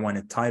like, I want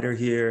it tighter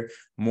here,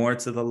 more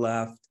to the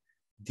left,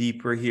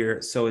 deeper here.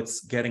 So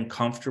it's getting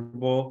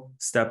comfortable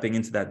stepping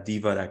into that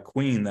diva, that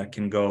queen that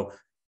can go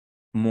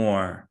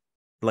more.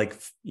 Like,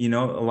 a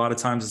lot of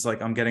times it's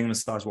like, I'm getting a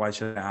massage, why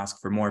should I ask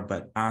for more?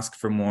 But ask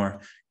for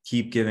more,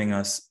 keep giving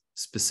us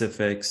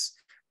specifics.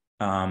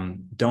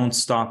 Don't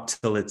stop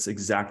till it's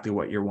exactly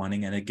what you're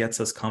wanting. And it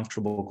gets us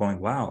comfortable going,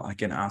 wow, I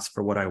can ask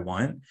for what I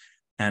want.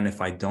 And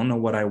if I don't know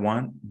what I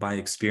want, by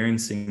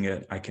experiencing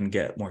it, I can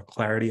get more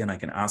clarity and I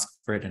can ask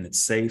for it and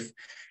it's safe.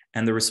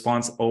 And the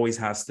response always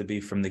has to be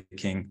from the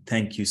king.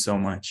 Thank you so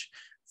much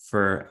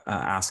for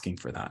asking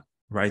for that,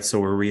 right? So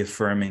we're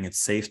reaffirming it's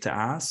safe to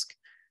ask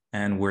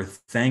and we're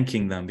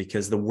thanking them,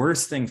 because the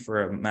worst thing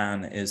for a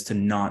man is to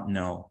not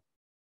know.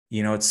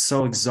 You know, it's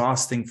so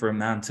exhausting for a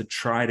man to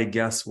try to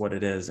guess what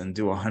it is and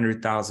do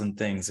 100,000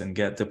 things and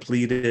get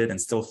depleted and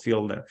still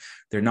feel that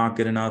they're not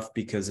good enough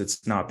because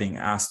it's not being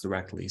asked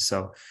directly.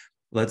 So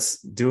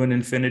let's do an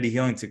infinity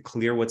healing to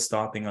clear what's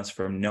stopping us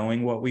from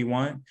knowing what we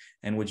want.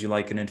 And would you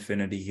like an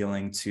infinity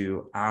healing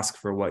to ask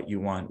for what you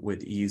want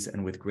with ease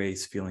and with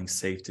grace, feeling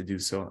safe to do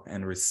so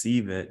and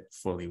receive it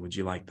fully? Would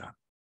you like that?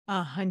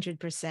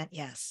 100%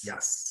 yes.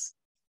 Yes.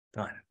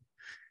 Done.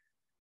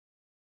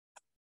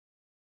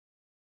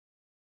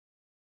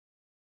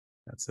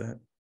 That's it.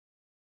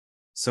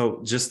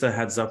 So just a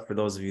heads up for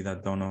those of you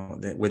that don't know,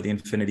 that with the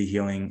infinity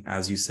healing,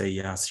 as you say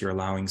yes, you're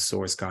allowing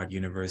source, God,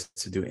 universe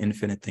to do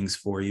infinite things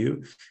for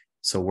you.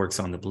 So it works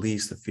on the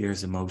beliefs, the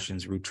fears,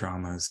 emotions, root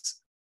traumas,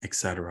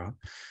 etc.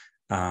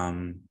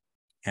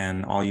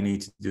 And all you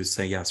need to do is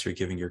say yes. You're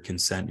giving your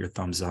consent, your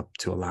thumbs up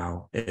to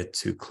allow it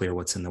to clear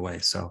what's in the way.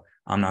 So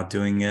I'm not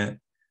doing it.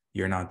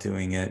 You're not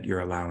doing it.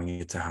 You're allowing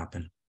it to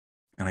happen.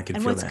 And I can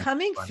feel what's that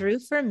coming through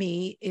for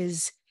me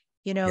is,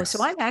 you know,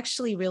 so I'm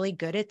actually really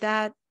good at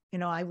that. You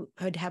know, I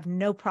would have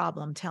no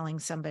problem telling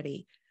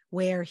somebody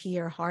where,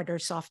 here, harder,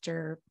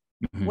 softer,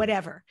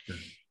 whatever.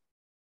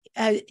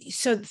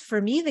 So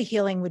for me, the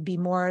healing would be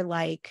more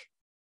like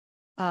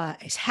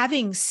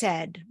having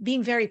said,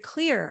 being very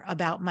clear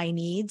about my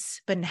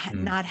needs, but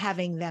not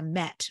having them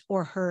met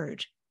or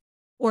heard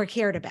or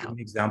cared about. Give an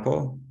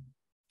example.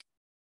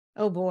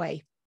 Oh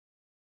boy.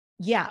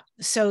 Yeah.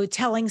 So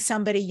telling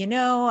somebody, you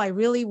know, I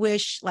really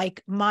wish,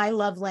 like, my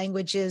love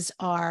languages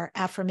are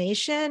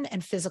affirmation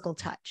and physical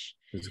touch.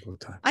 Physical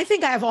touch. I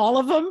think I have all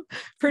of them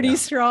pretty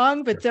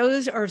strong, but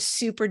those are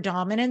super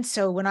dominant.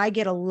 So when I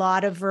get a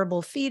lot of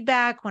verbal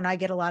feedback, when I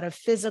get a lot of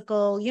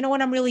physical, you know,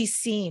 when I'm really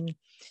seen,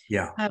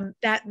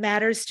 that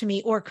matters to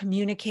me. Or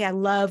communicate. I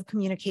love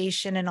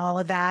communication and all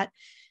of that.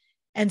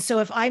 And so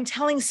if I'm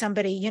telling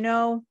somebody, you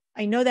know,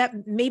 I know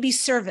that maybe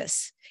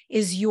service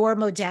is your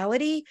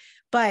modality,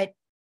 but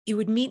it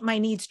would meet my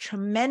needs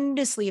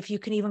tremendously if you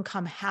can even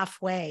come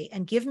halfway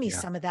and give me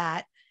some of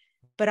that.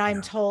 But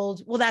I'm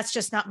told, well, that's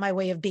just not my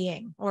way of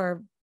being,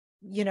 or,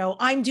 you know,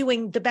 I'm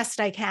doing the best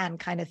I can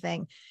kind of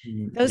thing.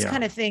 Those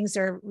kind of things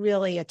are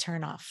really a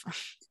turnoff.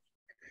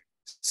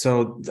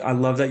 So I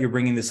love that you're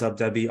bringing this up,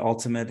 Debbie.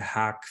 Ultimate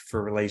hack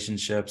for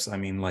relationships. I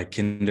mean, like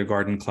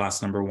kindergarten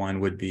class number 1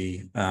 would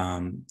be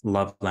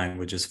love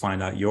languages.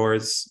 Find out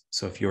yours.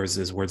 So if yours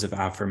is words of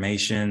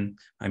affirmation,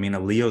 I mean, a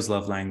Leo's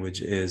love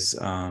language is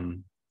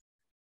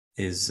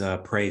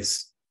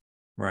praise,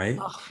 right?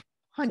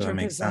 100%. So that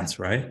makes sense,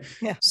 right?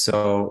 Yeah.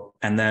 So,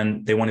 and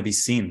then they want to be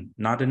seen,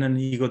 not in an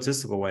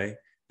egotistical way,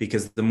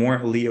 because the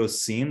more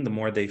Leo's seen, the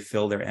more they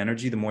fill their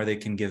energy, the more they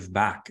can give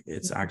back.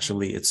 It's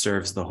actually, it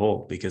serves the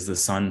whole, because the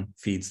sun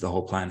feeds the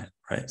whole planet,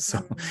 right?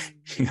 So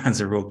you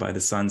guys are ruled by the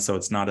sun. So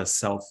it's not a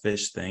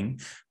selfish thing,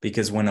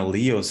 because when a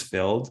Leo's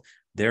filled,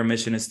 their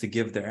mission is to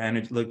give their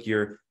energy. Look,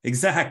 you're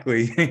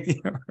exactly.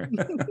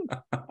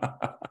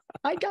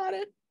 I got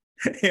it.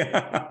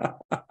 Yeah.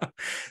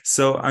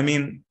 So, I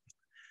mean,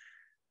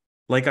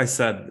 like I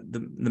said,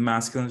 the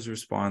masculine's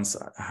response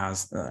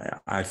has,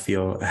 I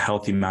feel, a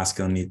healthy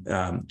masculine.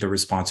 The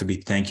response would be,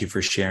 thank you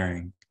for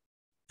sharing,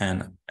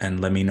 and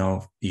let me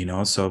know, you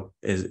know. So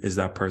is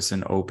that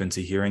person open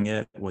to hearing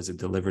it? Was it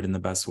delivered in the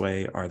best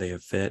way? Are they a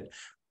fit?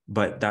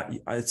 But that,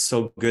 it's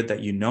so good that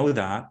you know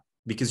that,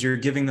 because you're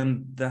giving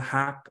them the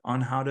hack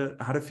on how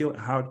to feel,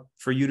 how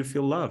for you to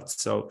feel loved.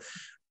 So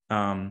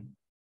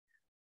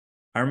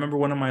I remember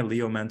one of my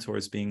Leo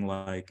mentors being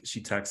like,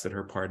 she texted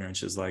her partner and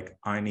she's like,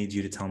 I need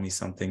you to tell me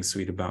something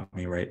sweet about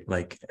me, right?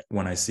 Like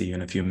when I see you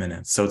in a few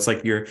minutes. So it's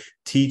like you're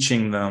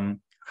teaching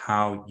them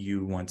how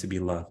you want to be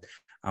loved.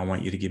 I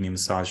want you to give me a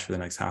massage for the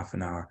next half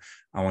an hour.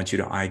 I want you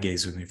to eye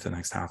gaze with me for the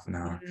next half an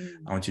hour.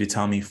 I want you to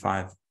tell me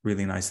 5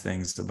 really nice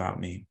things about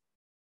me.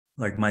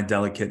 Like my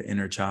delicate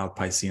inner child,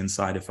 Piscean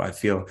side, if I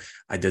feel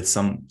I did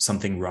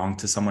something wrong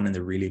to someone and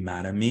they're really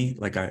mad at me,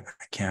 like I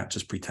can't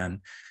just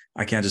pretend.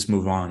 I can't just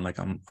move on. Like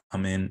I'm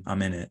in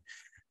it.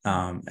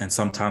 And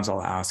sometimes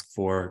I'll ask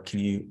for, can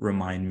you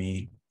remind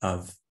me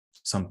of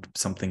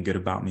something good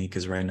about me?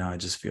 Because right now I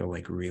just feel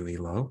like really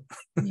low.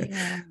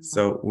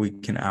 So we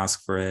can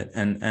ask for it.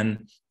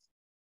 And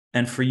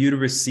for you to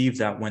receive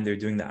that when they're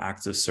doing the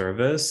acts of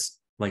service,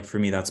 like for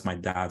me, that's my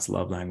dad's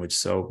love language.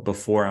 So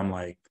before I'm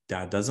like,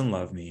 dad doesn't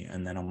love me.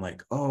 And then I'm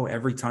like, oh,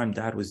 every time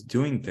dad was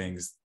doing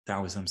things,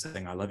 that was him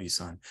saying, I love you,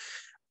 son.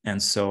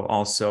 And so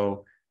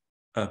also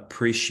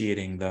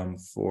appreciating them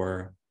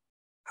for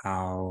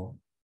how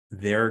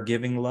they're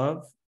giving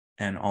love,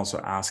 and also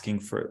asking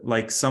for,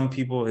 like, some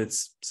people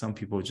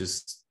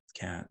just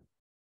can't.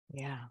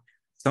 Yeah.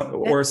 So,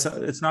 or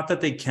so, it's not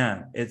that they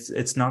can't,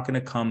 it's not going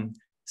to come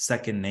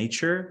second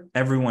nature,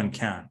 everyone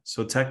can.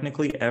 So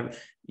technically,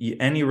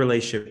 any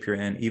relationship you're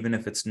in, even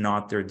if it's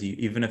not their,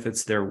 even if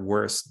it's their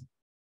worst,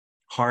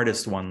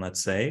 hardest one,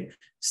 let's say,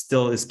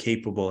 still is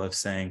capable of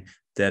saying,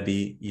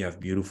 Debbi, you have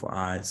beautiful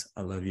eyes.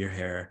 I love your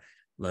hair,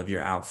 love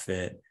your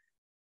outfit,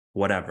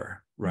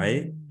 whatever,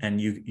 right?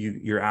 And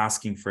you're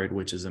asking for it,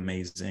 which is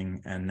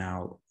amazing. And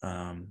now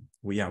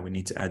we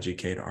need to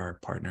educate our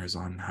partners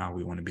on how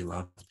we want to be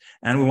loved,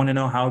 and we want to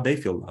know how they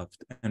feel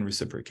loved and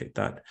reciprocate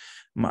that.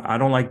 I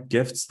don't like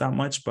gifts that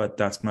much, but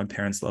that's my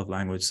parents' love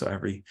language. So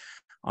every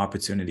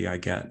opportunity I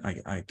get,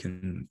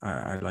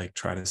 I like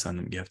try to send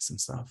them gifts and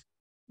stuff.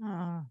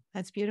 Oh,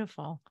 that's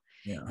beautiful.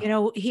 Yeah. You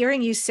know,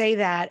 hearing you say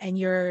that and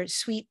your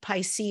sweet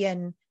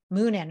Piscean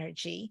moon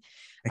energy.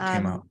 It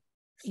came out.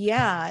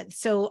 Yeah.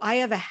 So I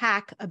have a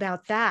hack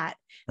about that.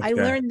 Okay. I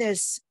learned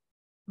this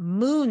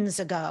moons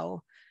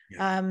ago.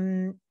 Yeah.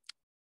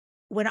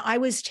 When I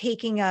was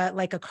taking a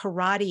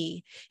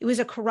karate, it was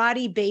a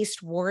karate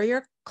based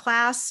warrior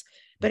class,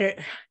 but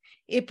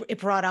it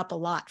brought up a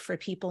lot for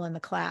people in the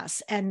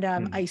class. And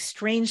I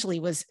strangely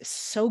was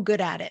so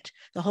good at it,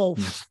 the whole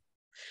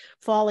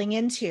falling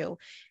into.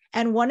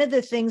 And one of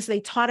the things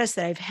they taught us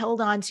that I've held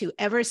on to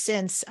ever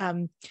since,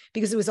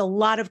 because there was a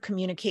lot of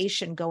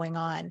communication going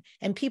on,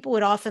 and people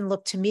would often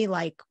look to me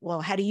like,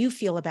 well, how do you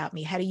feel about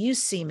me? How do you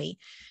see me?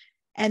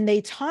 And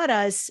they taught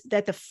us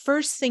that the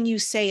first thing you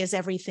say is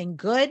everything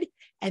good,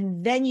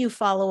 and then you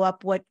follow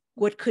up what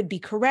could be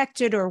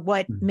corrected or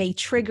what may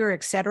trigger,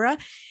 et cetera.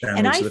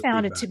 And I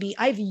found it to be,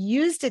 I've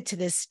used it to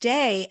this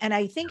day, and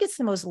I think it's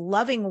the most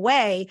loving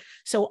way.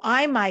 So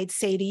I might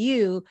say to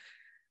you,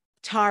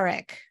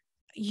 Tarek,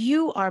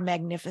 you are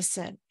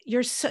magnificent.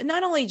 You're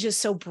not only just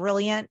so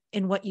brilliant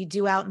in what you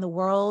do out in the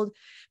world,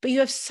 but you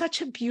have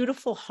such a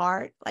beautiful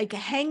heart. Like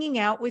hanging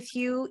out with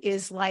you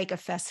is like a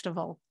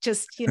festival,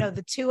 just,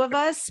 the two of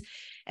us.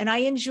 And I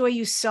enjoy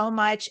you so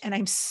much. And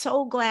I'm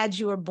so glad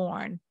you were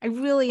born. I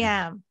really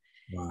am.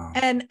 Wow.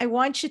 And I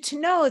want you to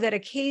know that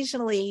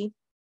occasionally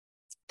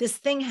this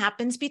thing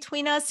happens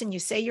between us and you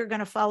say you're going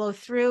to follow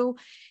through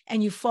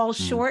and you fall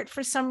short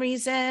for some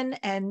reason.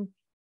 And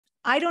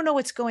I don't know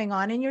what's going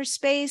on in your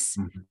space,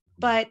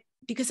 but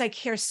because I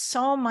care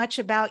so much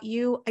about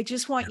you, I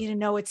just want you to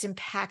know it's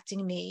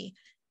impacting me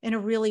in a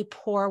really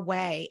poor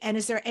way. And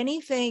is there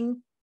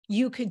anything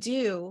you could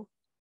do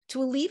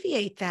to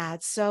alleviate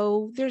that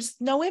so there's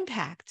no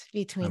impact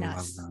between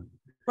us?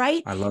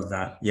 Right? I love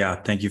that. Yeah.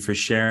 Thank you for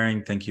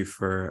sharing. Thank you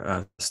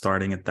for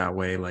starting it that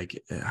way. Like,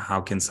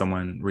 how can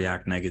someone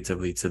react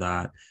negatively to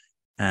that?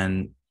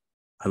 And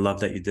I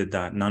love that you did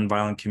that.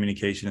 Nonviolent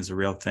communication is a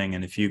real thing.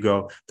 And if you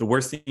go, the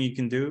worst thing you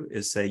can do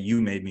is say,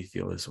 you made me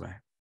feel this way.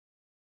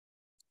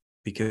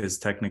 Because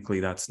technically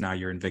that's now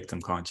you're in victim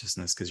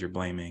consciousness because you're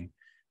blaming.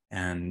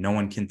 And no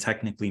one can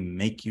technically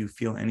make you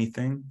feel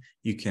anything.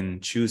 You can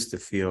choose to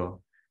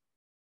feel.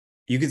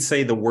 You could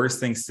say the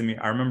worst things to me.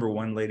 I remember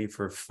one lady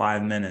for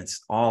 5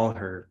 minutes, all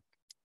her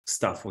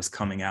stuff was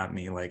coming at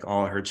me, like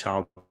all her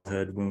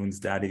childhood wounds,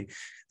 daddy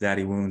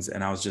wounds.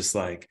 And I was just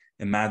like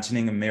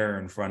imagining a mirror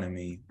in front of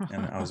me.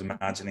 And I was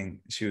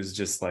imagining she was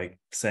just like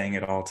saying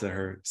it all to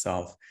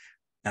herself.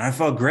 And I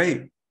felt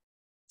great.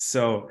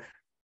 So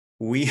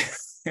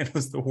it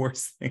was the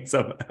worst things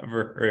I've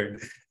ever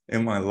heard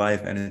in my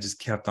life. And it just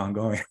kept on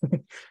going.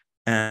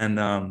 And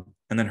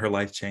then her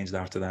life changed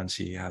after that. And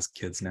she has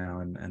kids now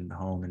and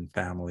home and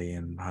family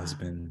and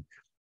husband.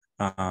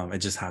 It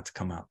just had to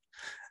come out.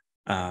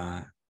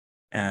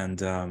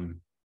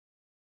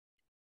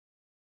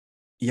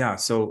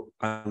 So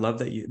I love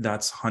that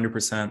that's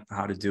 100%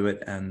 how to do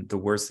it. And the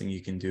worst thing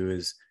you can do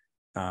is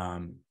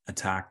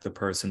attack the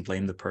person,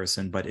 blame the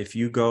person. But if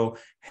you go,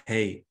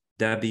 hey,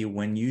 Debbi,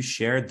 when you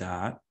shared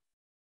that,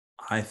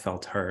 I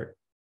felt hurt.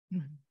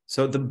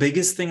 So the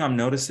biggest thing I'm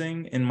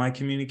noticing in my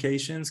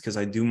communications, because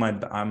I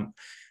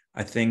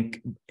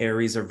think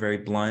Aries are very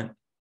blunt,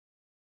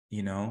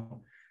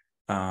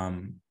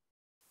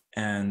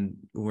 and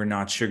we're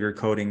not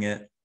sugarcoating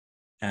it.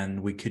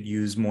 And we could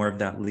use more of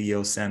that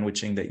Leo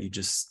sandwiching that you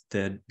just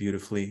did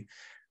beautifully,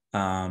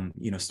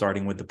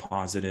 starting with the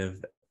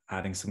positive,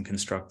 adding some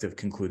constructive,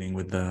 concluding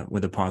with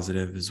the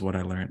positive is what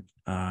I learned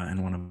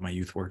in one of my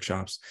youth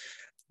workshops.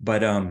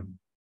 But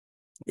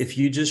if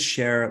you just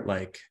share,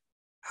 like,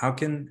 how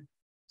can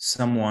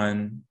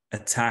someone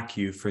attack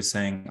you for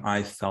saying,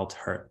 I felt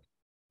hurt?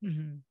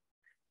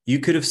 You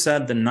could have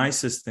said the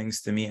nicest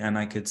things to me and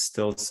I could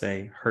still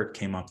say hurt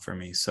came up for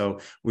me. So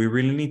we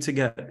really need to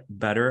get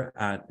better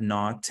at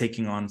not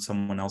taking on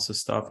someone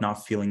else's stuff,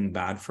 not feeling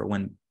bad for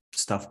when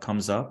stuff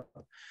comes up.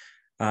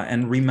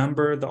 And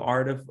remember the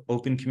art of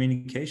open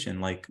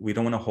communication. Like, we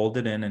don't want to hold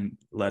it in and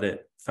let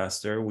it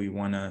fester. We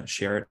want to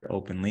share it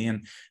openly.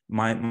 And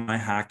my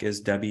hack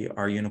is, Debbi,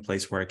 are you in a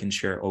place where I can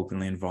share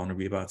openly and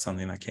vulnerably about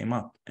something that came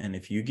up? And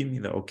if you give me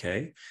the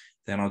okay,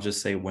 then I'll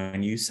just say,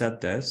 when you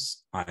said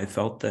this, I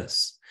felt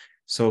this.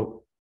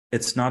 So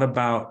it's not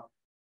about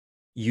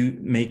you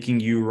making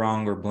you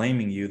wrong or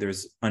blaming you,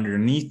 there's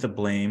underneath the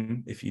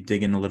blame, if you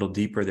dig in a little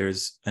deeper,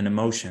 there's an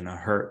emotion, a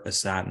hurt, a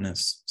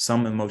sadness,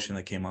 some emotion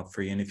that came up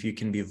for you. And if you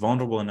can be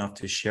vulnerable enough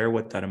to share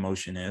what that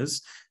emotion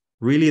is,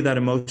 really that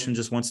emotion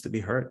just wants to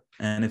be heard.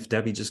 And if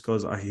Debbie just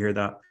goes, I hear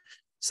that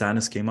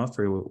sadness came up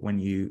for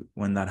you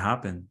when that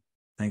happened,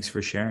 thanks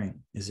for sharing,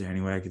 is there any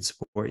way I could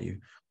support you?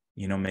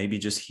 You know, maybe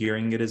just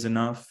hearing it is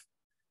enough,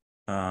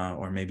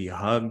 or maybe a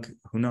hug,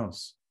 who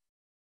knows?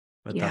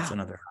 But that's Yeah.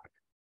 another.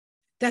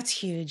 That's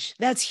huge.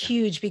 That's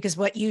huge, because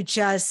what you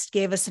just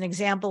gave us an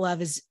example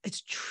of is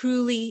it's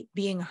truly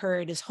being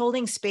heard, is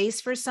holding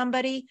space for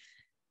somebody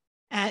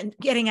and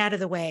getting out of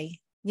the way,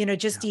 you know,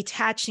 just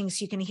detaching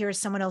so you can hear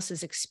someone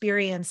else's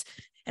experience.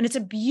 And it's a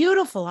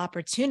beautiful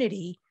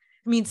opportunity.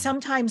 I mean,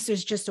 sometimes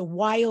there's just a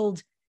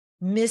wild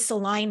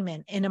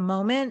misalignment in a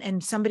moment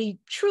and somebody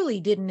truly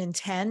didn't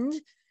intend,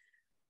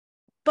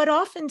 but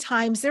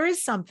oftentimes there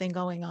is something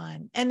going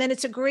on. And then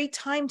it's a great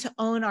time to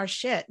own our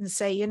shit and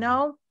say, you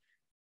know,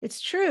 it's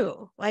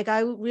true. Like, I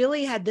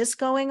really had this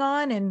going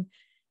on,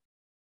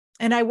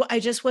 and I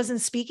just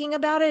wasn't speaking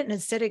about it. And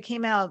instead it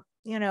came out,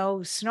 you know,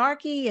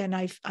 snarky, and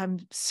I'm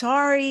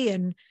sorry.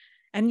 And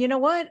you know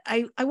what?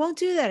 I won't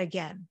do that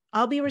again.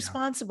 I'll be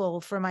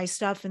responsible for my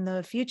stuff in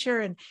the future.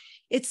 And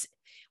it's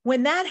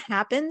when that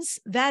happens,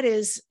 that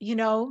is, you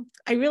know,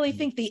 I really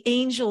think the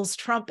angels'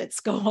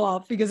 trumpets go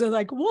off, because they're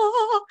like,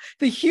 whoa,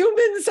 the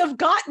humans have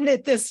gotten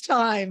it this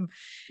time.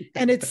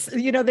 And it's,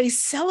 you know, they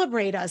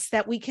celebrate us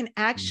that we can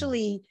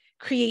actually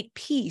create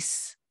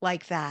peace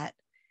like that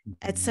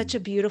at such a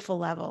beautiful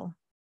level.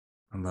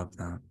 I love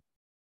that.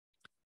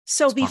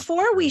 So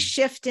before we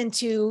shift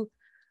into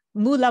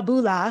mula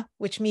bula,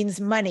 which means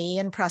money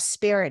and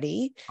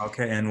prosperity.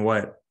 Okay, and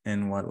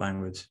in what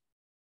language?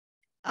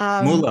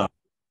 Um,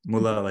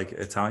 Mula, like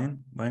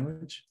Italian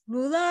language?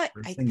 Mula,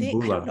 I think, I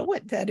don't know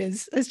what that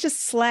is. It's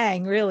just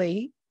slang,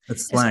 really.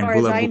 It's As slang. far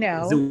as I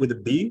know. Is it with a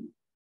B?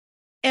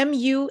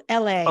 Mula.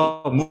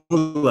 Oh,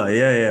 mula.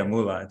 Yeah,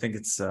 mula. I think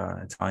it's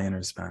Italian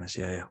or Spanish.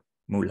 Yeah.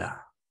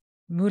 Mula.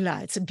 Mula.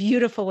 It's a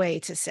beautiful way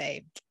to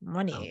say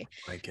money.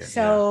 I like it.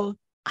 So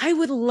I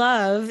would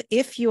love,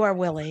 if you are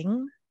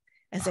willing,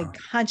 as a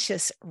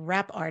conscious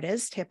rap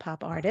artist, hip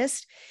hop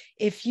artist,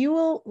 if you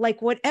will,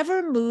 like,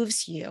 whatever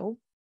moves you,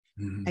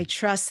 I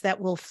trust that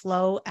will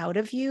flow out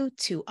of you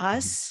to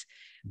us.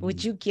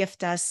 Would you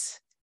gift us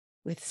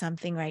with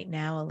something right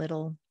now, a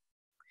little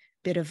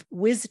bit of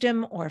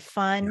wisdom or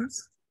fun?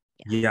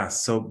 Yeah.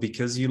 So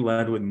because you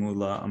led with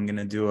Mula, I'm going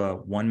to do a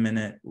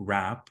 1-minute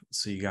rap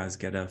so you guys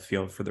get a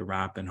feel for the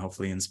rap and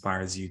hopefully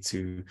inspires you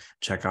to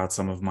check out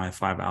some of my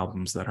 5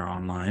 albums that are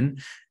online.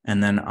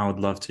 And then I would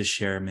love to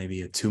share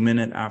maybe a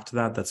 2-minute after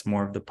that. That's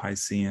more of the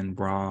Piscean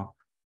raw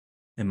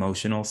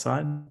emotional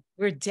side.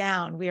 We're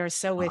down. We are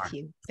so with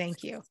you.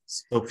 Thank you.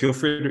 So feel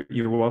free to,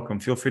 you're welcome.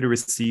 Feel free to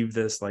receive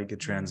this like a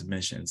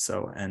transmission.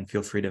 So, and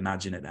feel free to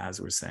imagine it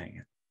as we're saying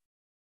it.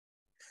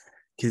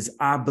 Because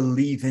I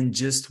believe in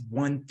just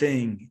one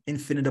thing,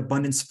 infinite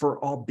abundance for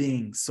all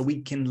beings, so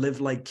we can live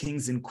like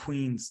kings and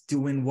queens,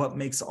 doing what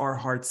makes our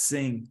hearts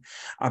sing.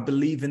 I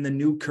believe in the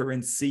new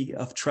currency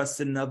of trust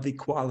and of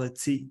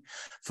equality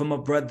for my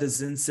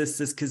brothers and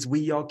sisters, because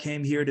we all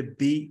came here to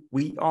be.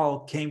 We all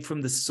came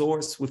from the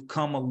source. We've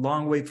come a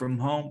long way from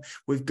home.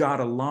 We've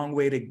got a long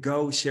way to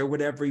go. Share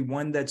with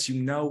everyone that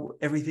you know.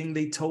 Everything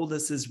they told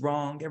us is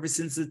wrong. Ever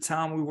since the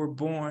time we were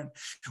born,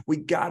 we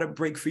got to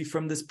break free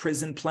from this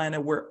prison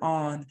planet we're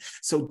on.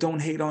 So don't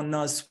hate on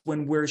us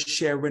when we're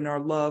sharing our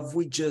love.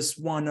 We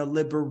just want to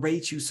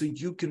liberate you so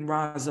you can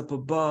rise up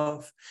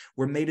above.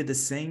 We're made of the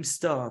same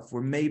stuff. We're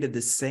made of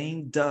the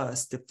same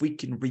dust. If we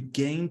can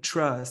regain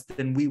trust,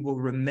 then we will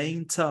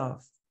remain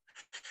tough.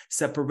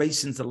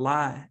 Separation's a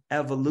lie.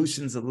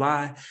 Evolution's a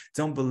lie.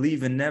 Don't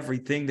believe in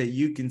everything that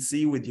you can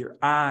see with your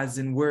eyes.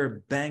 And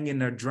we're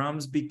banging our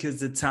drums because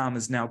the time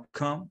has now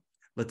come.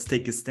 Let's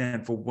take a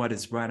stand for what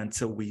is right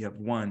until we have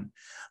won.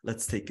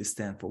 Let's take a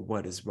stand for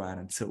what is right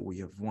until we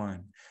have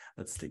won.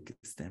 Let's take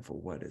a stand for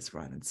what is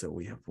right until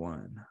we have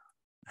won.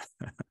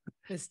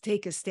 Let's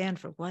take a stand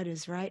for what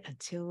is right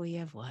until we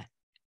have won.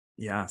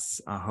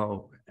 Yes, I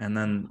hope. And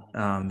then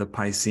the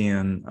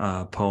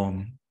Piscean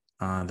poem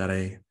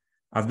that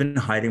I've been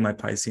hiding my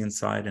Piscean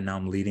side, and now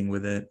I'm leading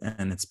with it.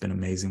 And it's been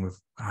amazing. We've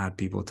had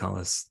people tell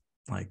us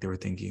like they were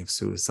thinking of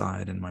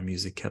suicide, and my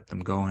music kept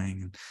them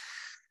going. And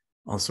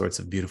all sorts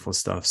of beautiful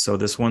stuff. So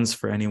this one's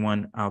for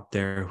anyone out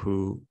there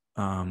who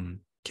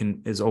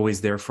is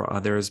always there for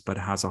others, but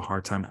has a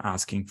hard time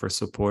asking for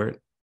support.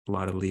 A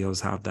lot of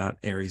Leos have that,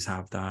 Aries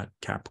have that,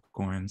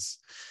 Capricorns,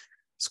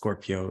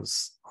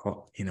 Scorpios,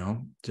 you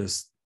know,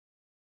 just,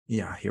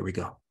 yeah, here we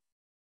go.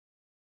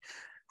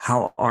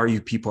 How are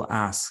you, people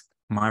ask?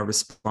 My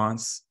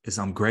response is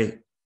I'm great,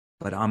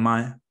 but am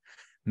I?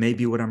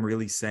 Maybe what I'm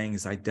really saying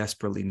is I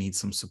desperately need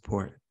some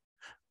support.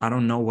 I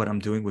don't know what I'm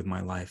doing with my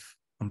life.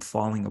 I'm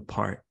falling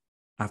apart.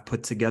 I've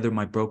put together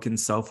my broken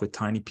self with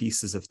tiny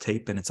pieces of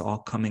tape, and it's all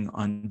coming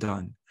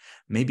undone.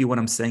 Maybe what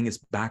I'm saying is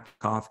back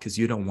off because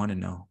you don't want to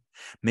know.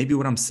 Maybe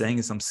what I'm saying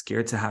is I'm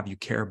scared to have you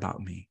care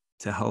about me,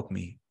 to help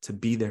me, to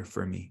be there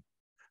for me.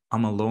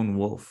 I'm a lone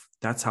wolf.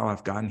 That's how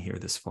I've gotten here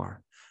this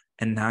far.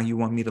 And now you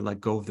want me to let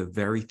go of the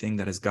very thing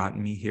that has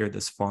gotten me here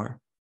this far,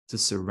 to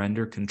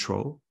surrender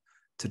control,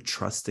 to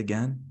trust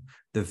again,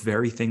 the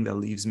very thing that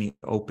leaves me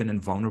open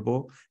and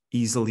vulnerable,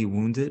 easily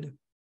wounded.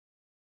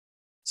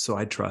 So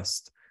I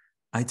trust.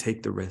 I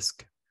take the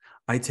risk.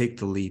 I take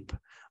the leap.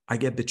 I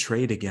get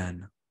betrayed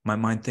again. My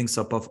mind thinks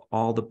up of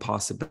all the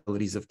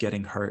possibilities of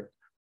getting hurt.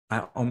 I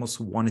almost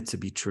want it to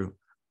be true.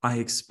 I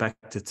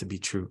expect it to be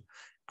true.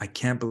 I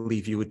can't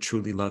believe you would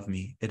truly love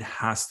me. It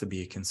has to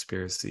be a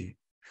conspiracy.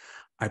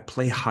 I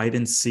play hide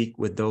and seek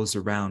with those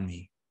around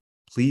me.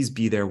 Please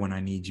be there when I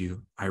need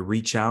you. I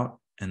reach out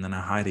and then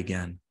I hide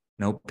again.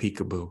 No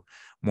peekaboo.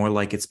 More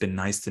like it's been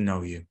nice to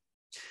know you.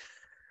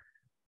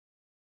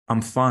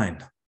 I'm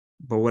fine.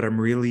 But what I'm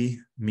really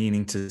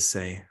meaning to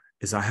say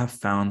is I have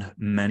found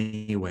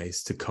many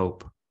ways to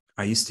cope.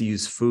 I used to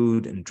use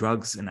food and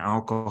drugs and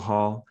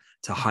alcohol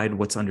to hide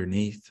what's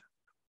underneath,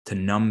 to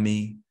numb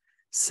me,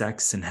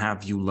 sex and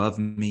have you love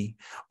me,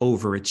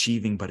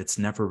 overachieving, but it's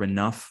never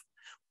enough.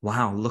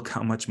 Wow, look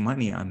how much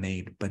money I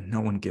made, but no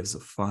one gives a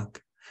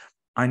fuck.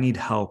 I need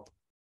help.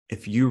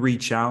 If you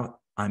reach out,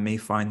 I may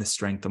find the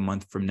strength a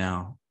month from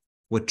now.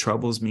 What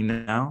troubles me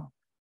now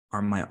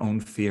are my own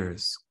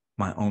fears,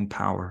 my own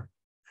power.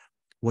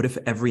 What if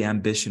every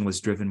ambition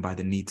was driven by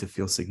the need to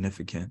feel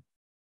significant?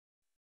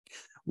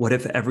 What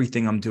if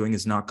everything I'm doing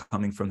is not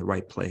coming from the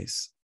right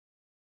place?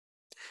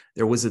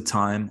 There was a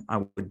time I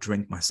would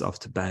drink myself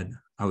to bed.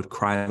 I would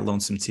cry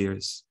lonesome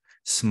tears,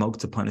 smoke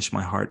to punish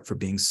my heart for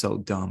being so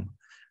dumb,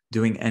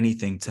 doing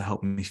anything to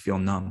help me feel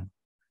numb.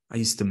 I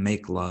used to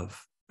make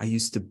love. I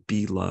used to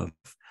be love.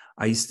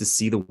 I used to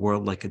see the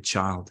world like a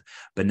child,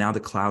 but now the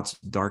clouds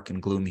are dark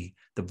and gloomy.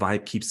 The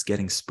vibe keeps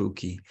getting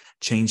spooky.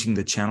 Changing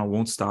the channel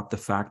won't stop the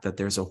fact that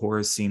there's a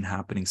horror scene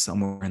happening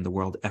somewhere in the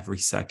world every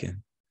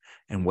second.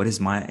 And what is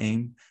my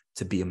aim?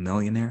 To be a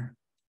millionaire?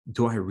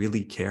 Do I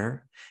really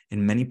care?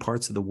 In many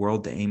parts of the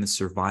world, the aim is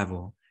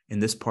survival. In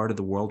this part of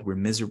the world, we're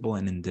miserable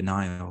and in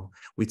denial.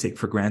 We take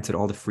for granted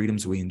all the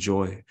freedoms we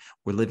enjoy.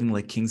 We're living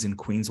like kings and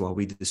queens while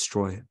we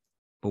destroy.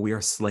 But we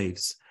are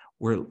slaves.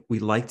 We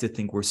like to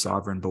think we're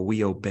sovereign, but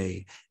we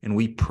obey and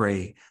we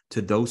pray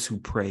to those who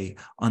prey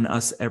on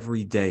us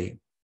every day.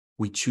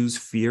 We choose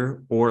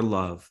fear or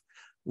love.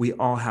 We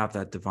all have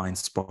that divine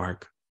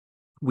spark.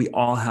 We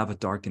all have a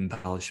dark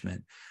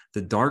embellishment.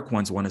 The dark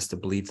ones want us to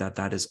believe that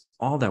that is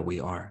all that we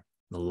are.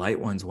 The light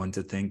ones want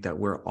to think that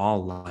we're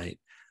all light.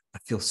 I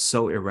feel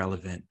so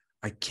irrelevant.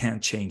 I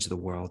can't change the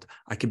world.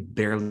 I could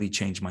barely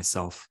change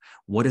myself.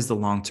 What is the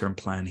long-term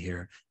plan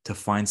here? To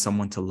find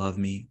someone to love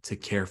me, to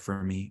care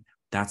for me.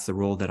 That's the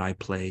role that I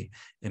play.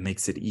 It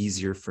makes it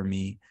easier for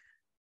me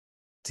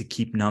to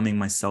keep numbing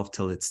myself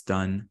till it's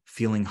done,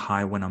 feeling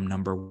high when I'm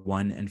number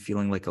one and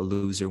feeling like a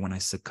loser when I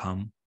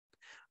succumb.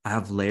 I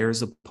have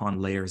layers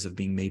upon layers of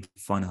being made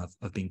fun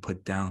of being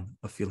put down,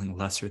 of feeling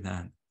lesser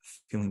than,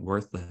 feeling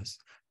worthless,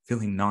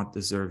 feeling not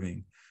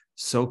deserving,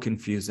 so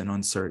confused and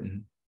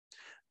uncertain.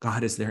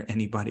 God, is there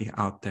anybody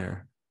out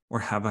there? Or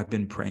have I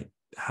been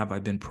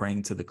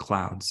praying to the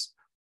clouds?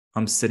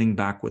 I'm sitting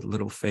back with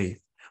little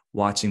faith,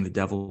 watching the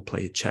devil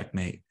play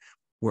checkmate.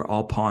 We're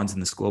all pawns in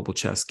this global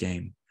chess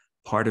game.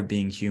 Part of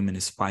being human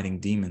is fighting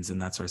demons,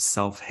 and that's our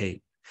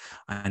self-hate.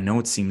 I know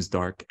it seems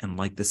dark, and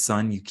like the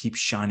sun, you keep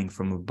shining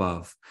from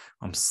above.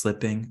 I'm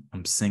slipping,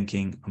 I'm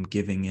sinking, I'm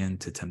giving in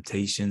to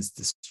temptations,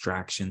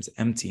 distractions,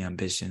 empty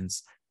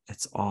ambitions.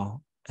 It's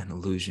all an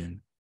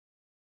illusion.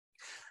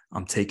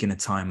 I'm taking a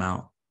time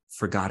out,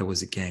 forgot it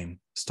was a game,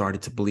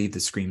 started to believe the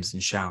screams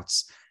and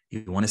shouts.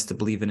 You want us to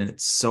believe in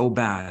it so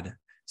bad,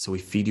 so we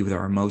feed you with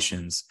our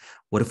emotions.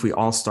 What if we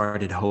all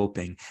started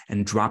hoping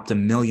and dropped a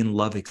million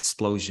love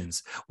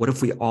explosions? What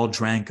if we all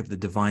drank of the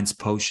divine's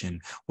potion?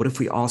 What if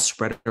we all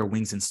spread our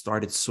wings and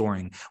started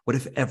soaring? What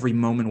if every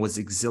moment was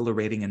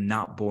exhilarating and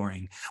not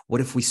boring?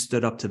 What if we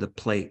stood up to the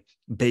plate,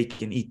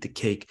 bake and eat the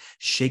cake,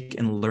 shake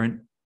and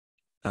learn,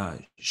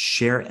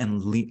 share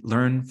and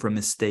learn from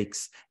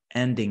mistakes,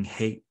 ending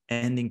hate,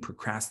 ending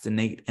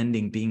procrastinate,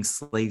 ending being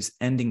slaves,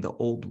 ending the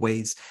old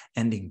ways,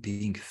 ending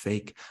being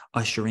fake,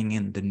 ushering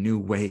in the new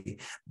way,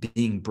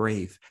 being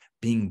brave,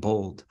 being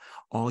bold.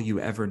 All you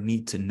ever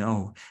need to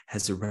know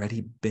has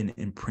already been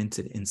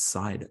imprinted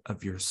inside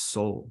of your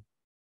soul.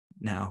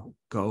 Now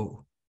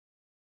go.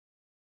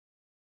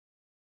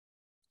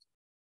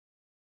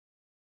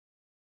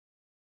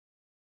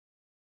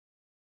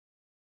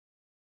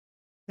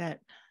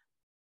 That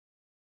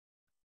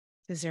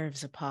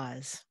deserves a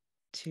pause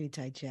to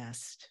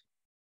digest.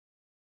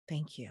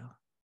 Thank you.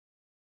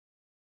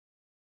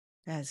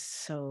 That's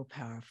so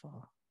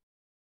powerful.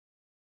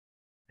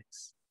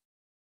 Thanks.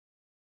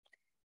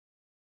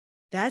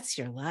 That's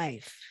your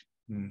life.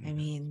 Mm-hmm. I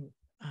mean,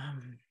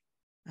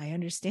 I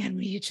understand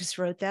where you just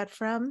wrote that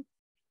from.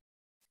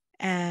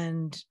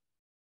 And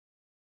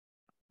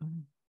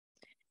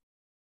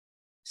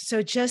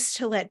so just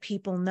to let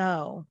people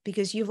know,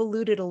 because you've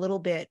alluded a little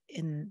bit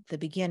in the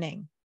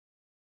beginning,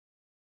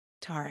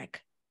 Tarek,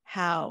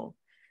 how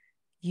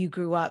you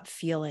grew up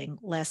feeling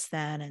less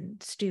than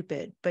and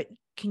stupid. But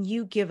can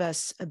you give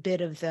us a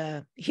bit of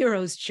the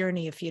hero's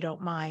journey, if you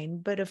don't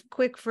mind, but a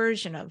quick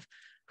version of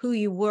who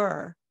you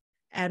were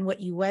and what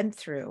you went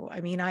through?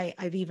 I mean,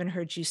 I've even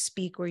heard you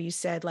speak where you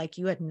said like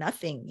you had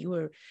nothing. You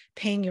were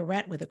paying your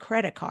rent with a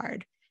credit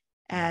card,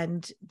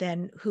 and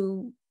then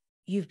who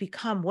you've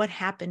become, what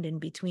happened in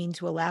between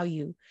to allow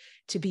you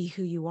to be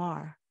who you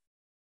are?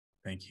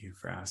 Thank you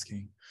for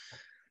asking.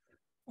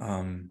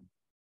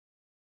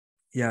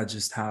 Yeah,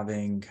 just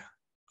having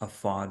a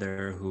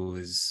father who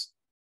is,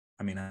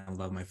 I mean, I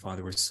love my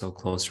father. We're so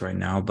close right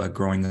now, but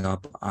growing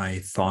up, I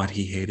thought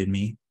he hated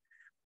me.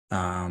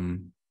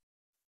 I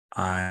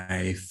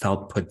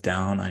felt put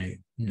down. I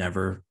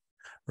never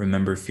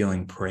remember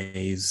feeling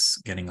praise,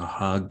 getting a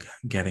hug,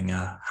 getting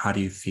a, how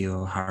do you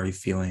feel? How are you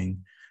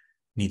feeling?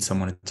 Need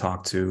someone to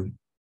talk to.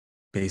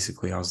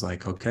 Basically, I was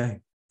like, okay,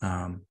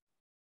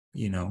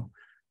 you know,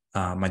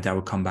 my dad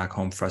would come back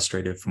home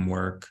frustrated from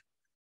work.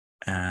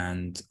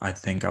 And I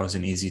think I was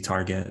an easy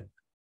target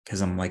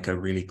because I'm like a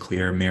really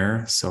clear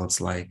mirror. So it's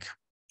like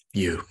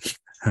you.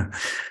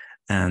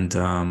 And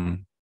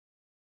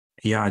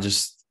yeah,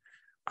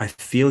 I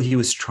feel he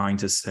was trying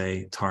to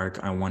say, Tarek,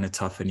 I want to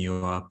toughen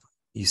you up.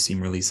 You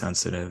seem really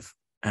sensitive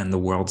and the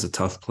world's a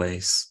tough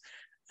place.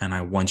 And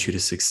I want you to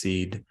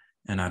succeed.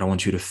 And I don't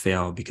want you to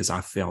fail because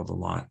I failed a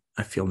lot.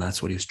 I feel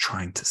that's what he was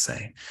trying to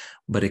say.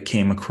 But it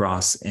came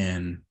across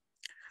in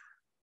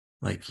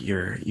like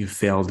you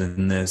failed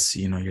in this,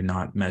 you're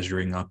not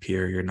measuring up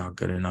here, you're not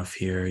good enough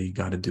here, you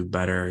got to do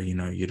better, you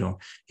don't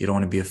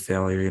want to be a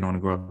failure, you don't want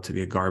to grow up to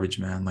be a garbage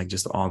man, like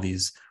just all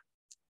these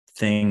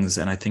things.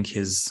 And I think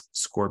his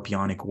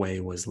scorpionic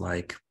way was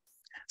like,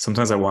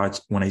 sometimes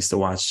when I used to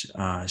watch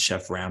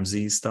Chef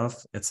Ramsay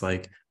stuff, it's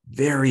like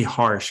very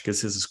harsh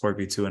because he's a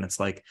Scorpio too, and it's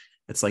like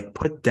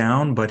put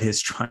down, but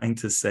he's trying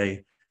to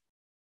say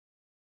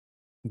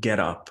get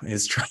up,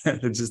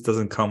 it just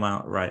doesn't come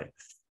out right.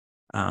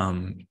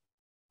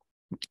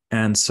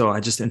 And so I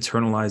just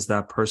internalized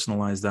that,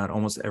 personalized that.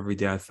 Almost every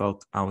day I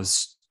felt I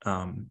was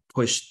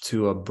pushed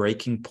to a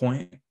breaking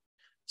point.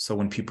 So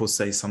when people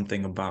say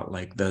something about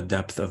like the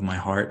depth of my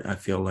heart, I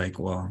feel like,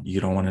 well,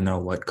 you don't want to know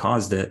what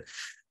caused it,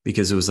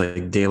 because it was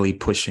like daily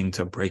pushing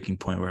to a breaking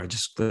point where I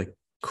just like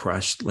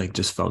crushed, like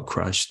just felt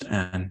crushed.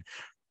 And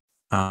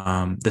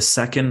the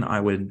second I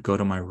would go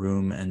to my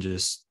room and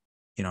just,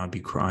 I'd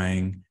be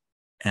crying.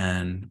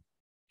 And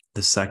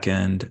the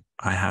second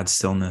I had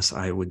stillness,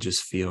 I would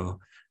just feel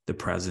the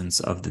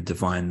presence of the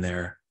divine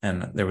there.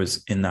 And there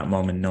was in that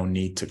moment no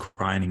need to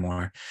cry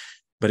anymore.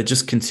 But it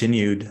just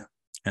continued.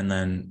 And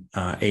then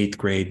 8th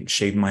grade,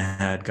 shaved my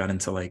head, got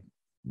into like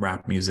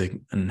rap music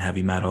and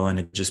heavy metal, and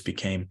it just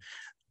became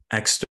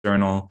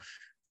external.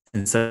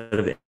 Instead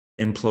of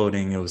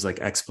imploding, it was like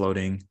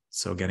exploding.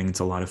 So getting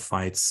into a lot of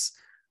fights,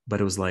 but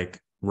it was like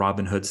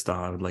Robin Hood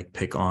style. I would like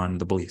pick on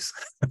the bullies.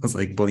 I was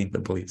like bullying the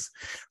bullies,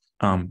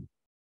 and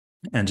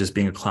just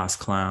being a class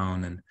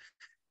clown.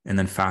 And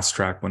then fast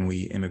track, when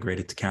we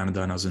immigrated to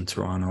Canada and I was in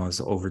Toronto, I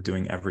was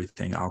overdoing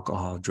everything,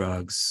 alcohol,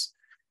 drugs.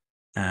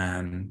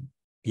 And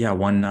yeah,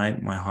 one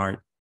night my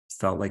heart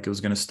felt like it was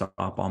going to stop.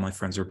 All my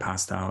friends were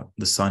passed out.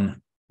 The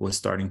sun was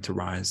starting to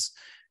rise.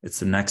 It's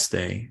the next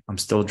day. I'm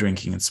still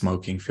drinking and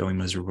smoking, feeling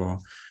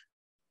miserable.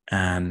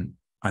 And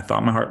I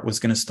thought my heart was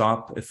going to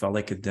stop. It felt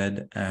like it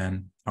did.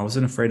 And I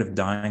wasn't afraid of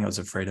dying. I was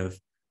afraid of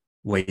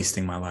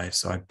wasting my life.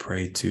 So I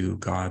prayed to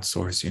God,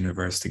 source,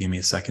 universe, to give me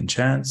a second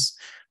chance.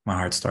 My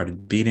heart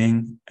started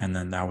beating. And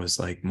then that was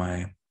like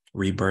my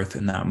rebirth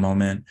in that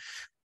moment.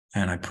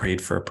 And I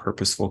prayed for a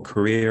purposeful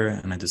career,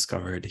 and I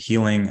discovered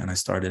healing, and I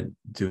started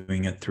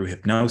doing it through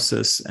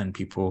hypnosis, and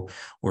people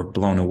were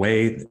blown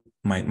away.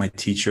 My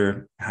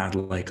teacher had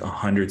like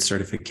 100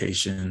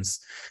 certifications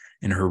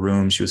in her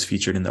room. She was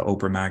featured in the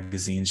Oprah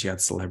magazine. She had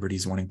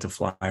celebrities wanting to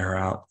fly her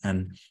out.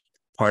 And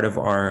part of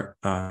our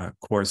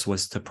course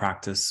was to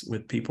practice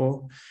with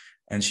people.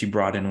 And she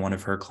brought in one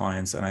of her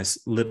clients, and I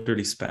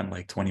literally spent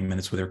like 20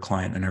 minutes with her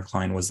client. And her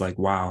client was like,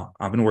 wow,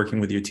 I've been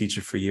working with your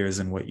teacher for years,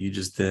 and what you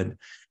just did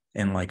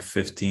in like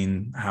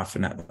 15, half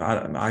an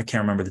hour, I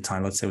can't remember the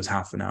time, let's say it was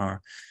half an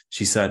hour,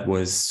 she said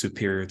was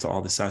superior to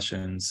all the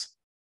sessions.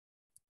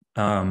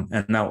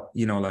 And now,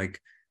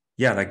 like,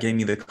 yeah, that gave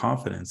me the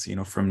confidence,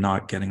 from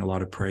not getting a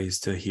lot of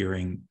praise to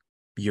hearing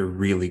you're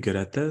really good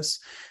at this,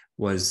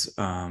 was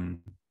a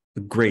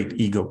great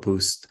ego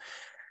boost.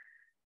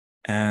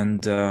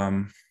 And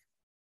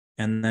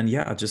then,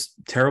 yeah, just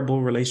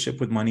terrible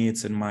relationship with money.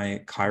 It's in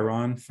my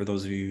Chiron. For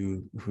those of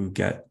you who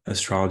get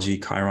astrology,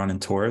 Chiron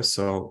and Taurus.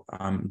 So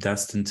I'm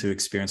destined to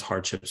experience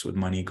hardships with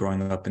money.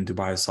 Growing up in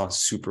Dubai, I saw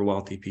super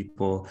wealthy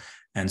people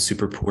and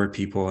super poor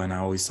people, and I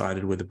always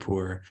sided with the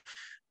poor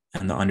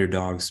and the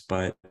underdogs.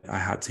 But I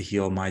had to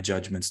heal my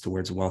judgments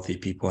towards wealthy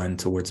people and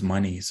towards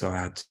money. So I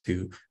had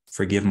to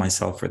forgive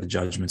myself for the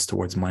judgments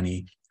towards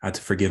money. I had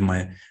to forgive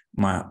my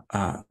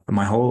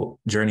whole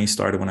journey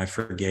started when I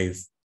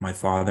forgave my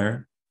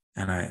father.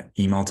 And I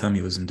emailed him.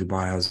 He was in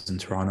Dubai. I was in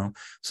Toronto.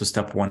 So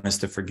step one is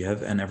to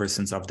forgive. And ever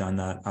since I've done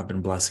that, I've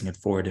been blessing it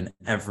forward in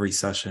every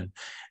session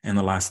in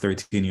the last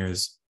 13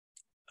 years.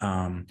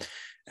 And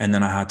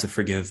then I had to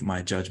forgive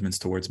my judgments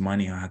towards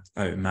money. I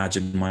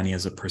imagined money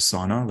as a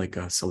persona, like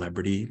a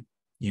celebrity,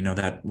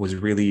 that was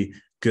really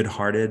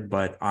good-hearted,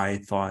 but I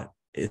thought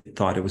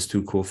it was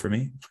too cool for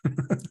me.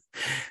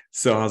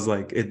 So I was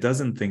like, it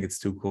doesn't think it's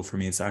too cool for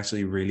me. It's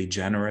actually really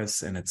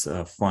generous, and it's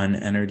a fun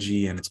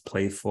energy, and it's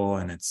playful,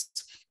 and it's,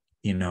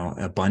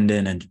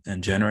 abundant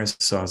and generous.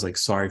 So I was like,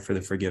 sorry for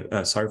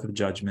the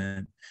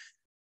judgment.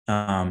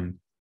 And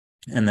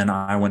then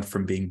I went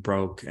from being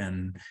broke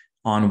and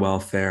on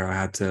welfare. I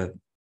had to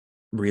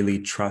really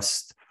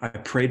trust. I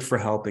prayed for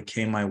help. It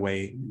came my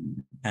way.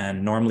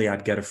 And normally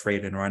I'd get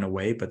afraid and run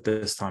away. But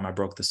this time I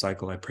broke the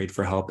cycle. I prayed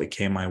for help. It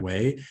came my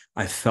way.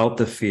 I felt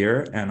the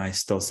fear and I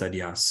still said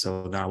yes.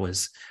 So that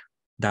was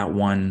that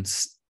one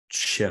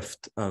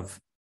shift of,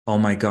 oh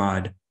my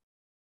God,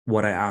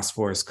 what I asked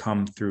for has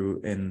come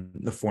through in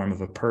the form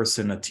of a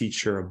person, a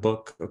teacher, a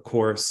book, a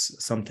course,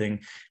 something.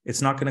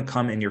 It's not going to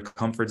come in your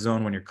comfort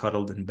zone when you're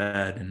cuddled in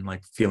bed and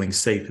like feeling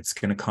safe. It's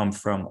going to come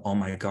from, oh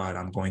my God,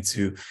 I'm going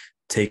to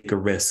take a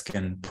risk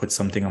and put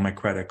something on my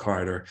credit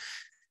card, or,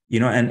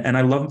 and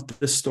I love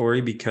this story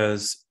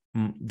because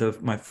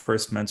my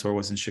first mentor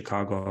was in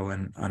Chicago,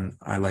 and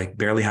I like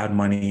barely had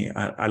money.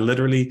 I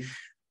literally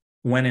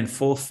went in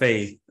full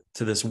faith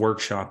to this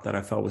workshop that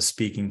I felt was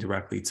speaking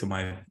directly to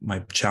my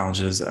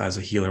challenges as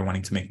a healer,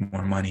 wanting to make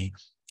more money.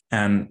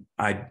 And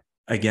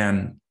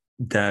again,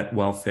 debt,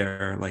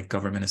 welfare, like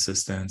government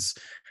assistance.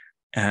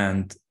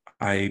 And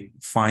I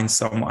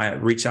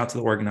reach out to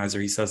the organizer.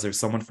 He says there's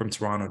someone from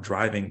Toronto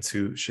driving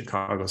to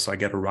Chicago. So I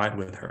get a ride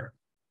with her.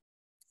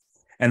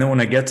 And then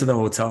when I get to the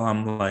hotel,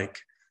 I'm like,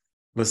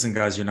 listen,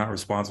 guys, you're not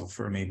responsible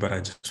for me, but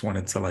I just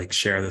wanted to like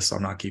share this. So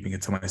I'm not keeping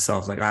it to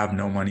myself. Like, I have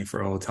no money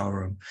for a hotel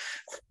room.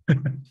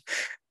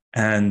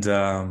 And,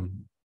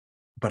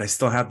 but I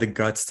still had the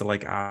guts to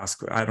like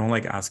ask. I don't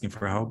like asking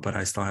for help, but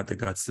I still had the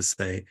guts to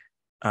say,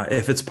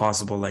 if it's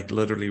possible, like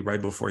literally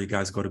right before you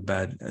guys go to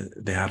bed,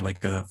 they had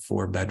like a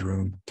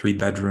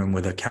 3-bedroom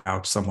with a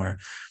couch somewhere.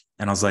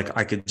 And I was like,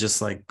 I could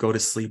just like go to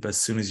sleep as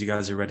soon as you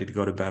guys are ready to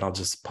go to bed. I'll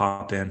just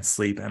pop in,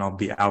 sleep, and I'll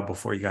be out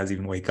before you guys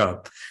even wake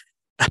up.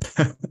 I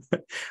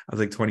was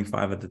like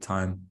 25 at the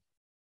time,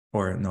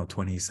 or no,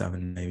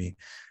 27 maybe.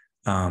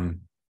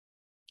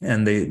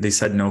 And they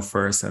said no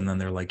first, and then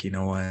they're like, you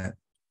know what,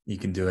 you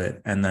can do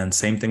it. And then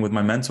same thing with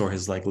my mentor.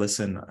 He's like,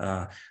 listen,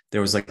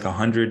 there was like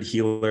 100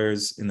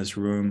 healers in this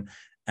room,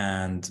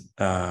 and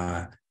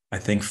I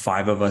think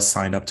 5 of us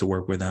signed up to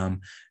work with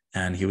him.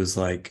 And he was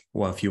like,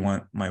 well, if you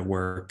want my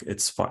work,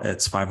 it's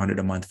 $500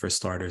 a month for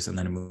starters, and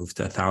then it moved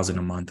to $1,000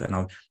 a month.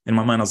 And in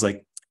my mind, I was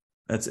like,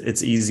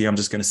 it's easy. I'm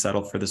just going to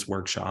settle for this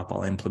workshop.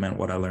 I'll implement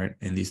what I learned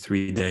in these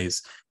 3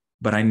 days.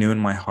 But I knew in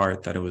my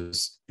heart that it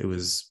was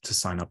to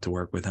sign up to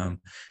work with him.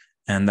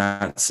 And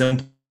that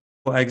simple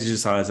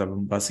exercise, I've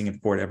been busting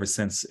it forward ever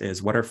since,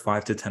 is what are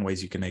 5 to 10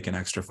 ways you can make an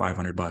extra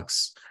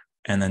 $500?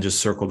 And then just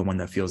circle the one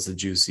that feels the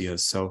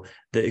juiciest. So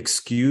the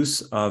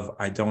excuse of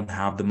I don't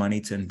have the money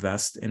to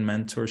invest in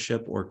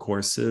mentorship or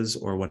courses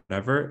or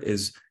whatever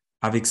is,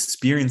 I've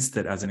experienced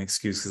it as an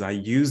excuse because I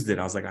used it.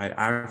 I was like, I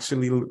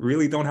actually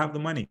really don't have the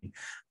money.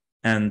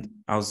 And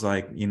I was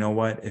like, you know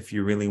what? If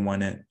you really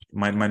want it,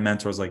 my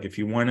mentor was like, if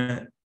you want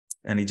it,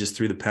 and he just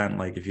threw the pen,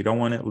 like, if you don't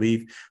want it,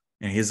 leave.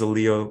 And he's a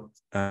Leo.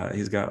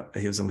 He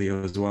was a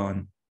Leo as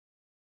well.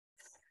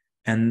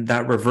 And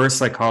that reverse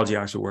psychology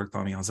actually worked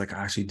on me. I was like, I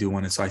actually do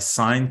want it. So I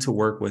signed to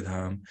work with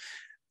him.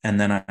 And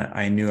then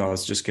I knew I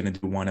was just going to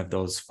do one of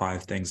those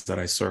 5 things that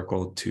I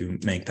circled to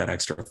make that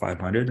extra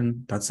 500.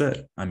 And that's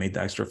it. I made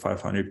the extra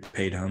 500,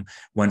 paid him,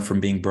 went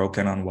from being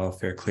broken on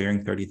welfare,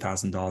 clearing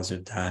 $30,000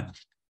 of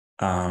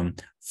debt,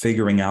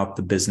 figuring out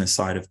the business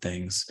side of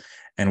things.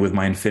 And with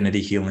my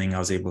infinity healing, I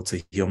was able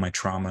to heal my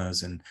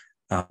traumas and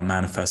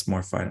manifest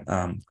more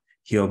fun,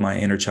 heal my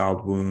inner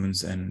child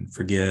wounds and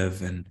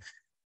forgive and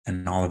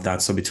all of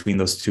that. So between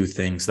those 2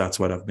 things, that's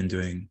what I've been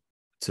doing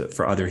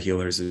for other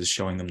healers, is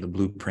showing them the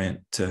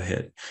blueprint to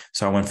hit.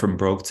 So I went from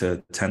broke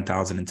to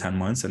 10,000 in 10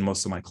 months, and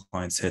most of my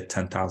clients hit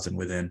 10,000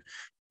 within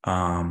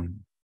the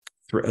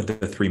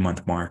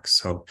 3-month mark.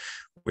 So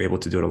we're able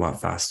to do it a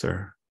lot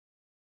faster.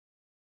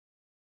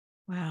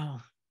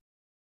 Wow.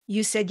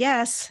 You said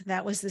yes,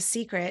 that was the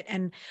secret.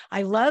 And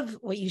I love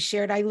what you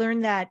shared. I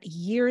learned that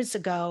years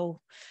ago,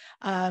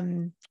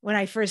 when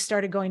I first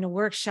started going to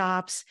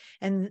workshops,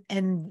 and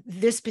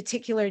this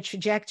particular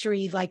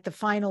trajectory, like the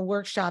final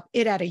workshop,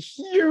 it had a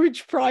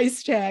huge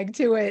price tag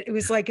to it. It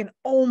was like an,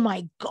 oh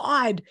my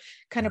God,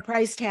 kind of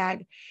price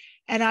tag.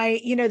 And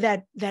I,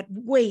 that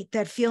weight,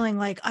 that feeling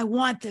like I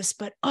want this,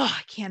 but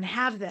I can't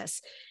have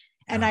this.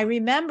 And I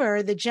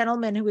remember the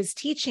gentleman who was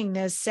teaching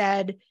this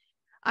said,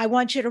 I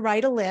want you to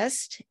write a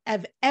list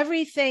of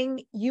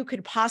everything you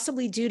could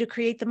possibly do to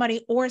create the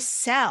money or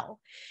sell.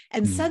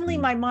 And suddenly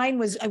my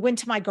mind I went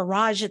to my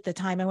garage at the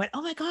time. I went,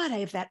 oh my God, I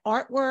have that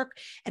artwork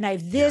and I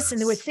have this. Yes. And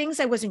there were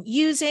things I wasn't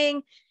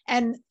using.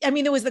 And I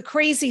mean, there was the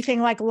crazy thing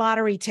like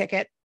lottery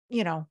ticket,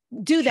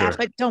 do that,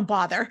 but don't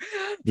bother.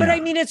 But I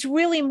mean, it's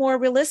really more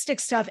realistic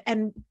stuff.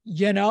 And,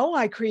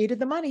 I created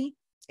the money.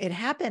 It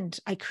happened.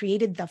 I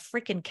created the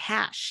freaking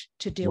cash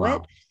to do it.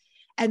 Wow.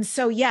 And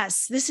so,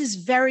 yes, this is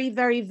very,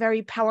 very,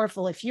 very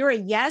powerful. If you're a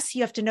yes,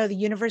 you have to know the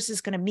universe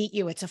is going to meet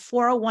you. It's a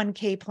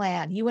 401k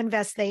plan. You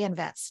invest, they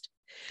invest.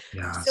 So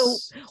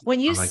Yes. when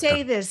you I like that.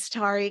 say this,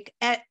 Tarek,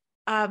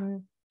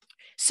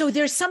 so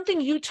there's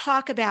something you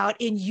talk about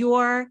in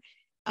your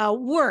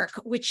work,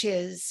 which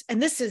is,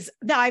 and this is,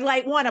 now I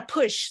like want to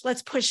push,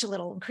 let's push a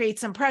little and create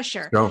some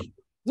pressure. Go.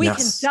 We can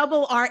Yes.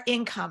 double our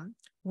income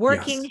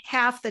working Yes.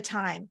 half the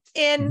time.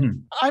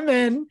 Mhm. I'm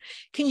in.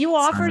 Can you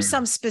offer Sign me up.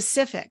 some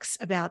specifics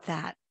about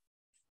that?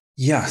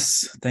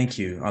 Yes, thank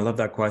you. I love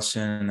that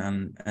question,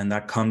 and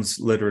that comes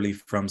literally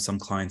from some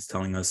clients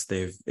telling us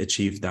they've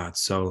achieved that.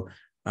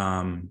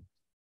 Um,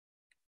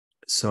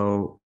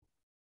 so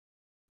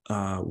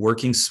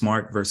working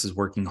smart versus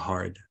working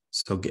hard.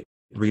 So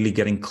really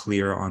getting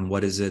clear on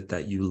what is it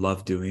that you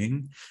love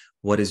doing,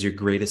 what is your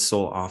greatest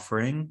soul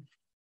offering.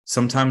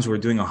 Sometimes we're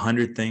doing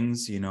 100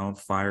 things,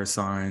 fire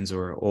signs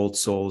or old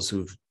souls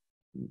who've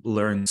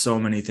learned so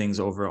many things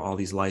over all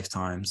these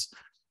lifetimes.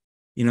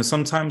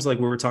 Sometimes, like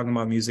we were talking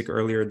about music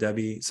earlier,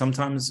 Debbie,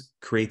 sometimes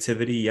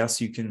creativity,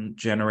 yes, you can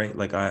generate,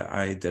 like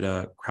I did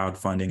a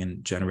crowdfunding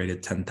and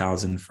generated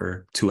 10,000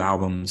 for 2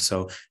 albums.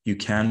 So you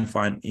can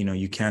find,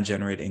 you can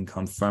generate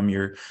income from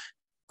your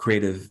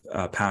creative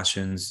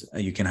passions.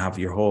 You can have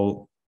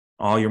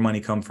all your money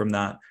come from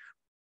that.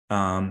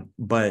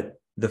 But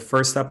the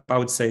first step I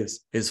would say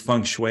is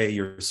feng shui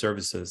your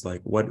services.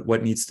 Like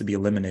what needs to be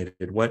eliminated?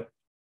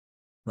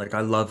 Like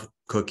I love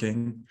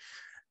cooking.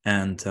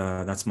 And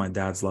that's my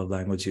dad's love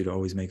language. He'd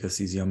always make us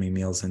these yummy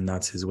meals, and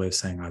that's his way of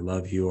saying I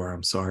love you or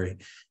I'm sorry.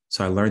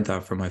 So I learned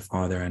that from my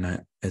father,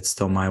 and it's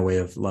still my way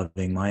of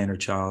loving my inner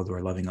child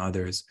or loving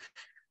others.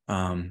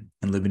 And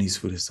Lebanese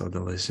food is so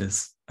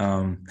delicious.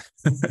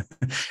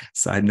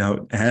 Side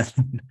note,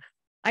 and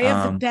I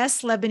have the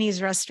best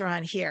Lebanese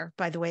restaurant here,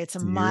 by the way. It's a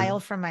do mile you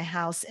from my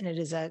house and it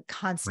is a like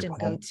constant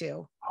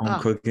go-to. home Oh,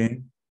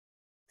 cooking?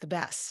 the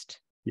best.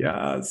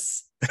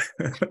 Yes,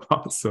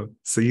 awesome.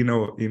 So you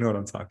know what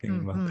I'm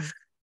talking about,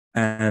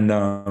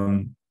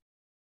 Mm-hmm.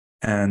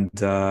 and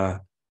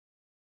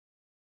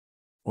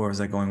where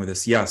was I going with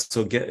this?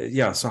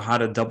 So how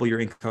to double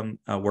your income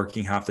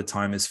working half the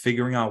time is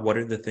figuring out what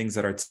are the things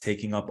that are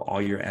taking up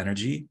all your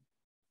energy.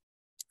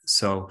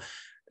 So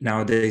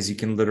nowadays you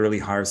can literally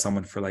hire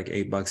someone for like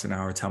 $8 an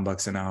hour,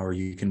 $10 an hour.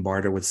 You can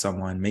barter with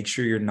someone. Make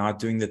sure you're not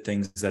doing the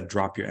things that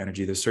drop your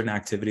energy. There's certain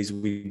activities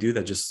we do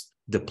that just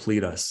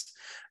deplete us,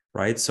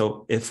 right?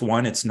 So if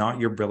one, it's not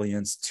your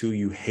brilliance, two,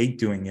 you hate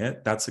doing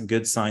it, that's a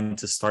good sign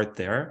to start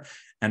there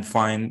and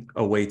find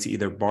a way to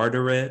either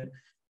barter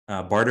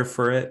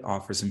for it,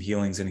 offer some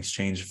healings in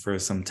exchange for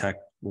some tech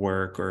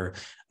work or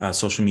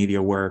social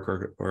media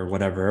work or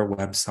whatever,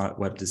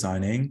 web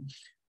designing.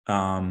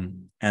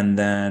 And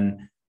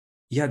then,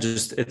 yeah,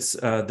 just it's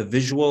the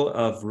visual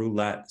of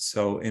roulette.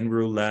 So in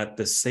roulette,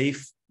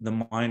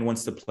 the mind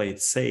wants to play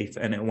it safe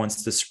and it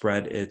wants to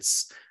spread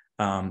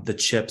the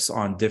chips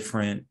on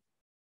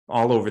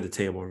all over the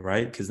table,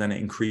 right? Because then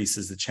it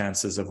increases the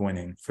chances of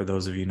winning, for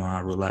those of you who know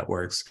how roulette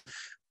works.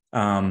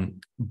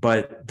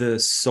 But the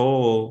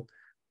soul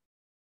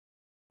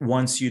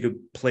wants you to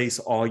place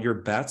all your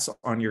bets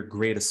on your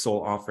greatest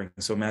soul offering.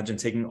 So imagine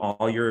taking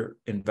all your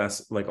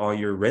all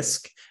your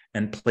risk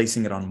and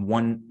placing it on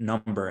one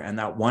number. And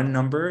that one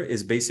number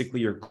is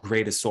basically your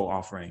greatest soul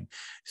offering.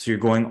 So you're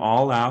going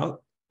all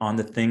out on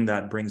the thing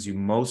that brings you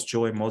most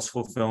joy, most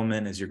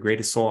fulfillment, is your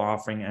greatest soul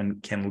offering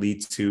and can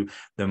lead to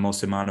the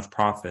most amount of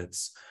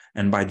profits.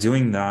 And by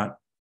doing that,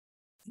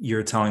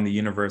 you're telling the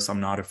universe,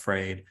 I'm not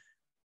afraid.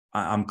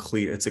 I'm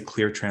clear. It's a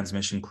clear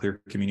transmission, clear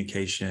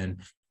communication.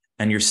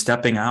 And you're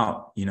stepping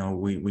out.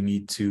 We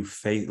need to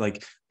face,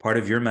 like, part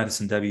of your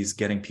medicine, Debbie, is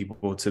getting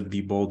people to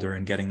be bolder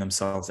and getting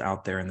themselves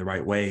out there in the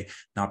right way,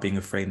 not being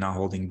afraid, not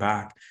holding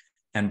back.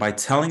 And by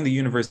telling the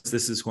universe,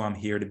 this is who I'm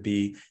here to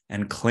be,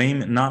 and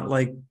claim, not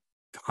like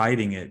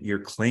hiding it, you're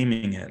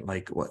claiming it.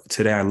 Like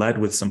today I led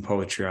with some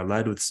poetry, I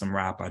led with some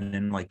rap. I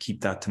didn't like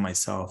keep that to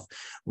myself.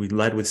 We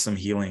led with some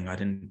healing. I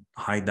didn't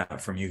hide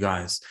that from you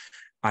guys.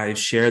 I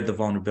shared the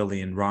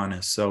vulnerability and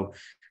rawness. So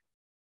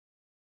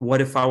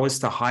what if I was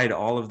to hide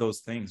all of those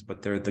things,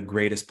 but they're the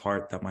greatest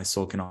part that my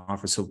soul can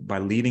offer? So by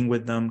leading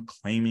with them,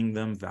 claiming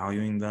them,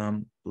 valuing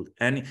them,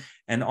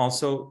 and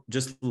also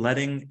just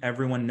letting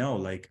everyone know,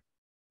 like,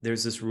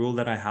 there's this rule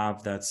that I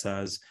have that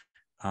says,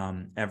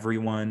 assume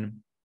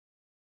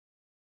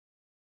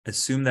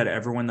that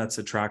everyone that's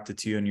attracted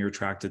to you and you're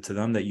attracted to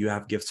them, that you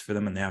have gifts for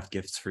them and they have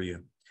gifts for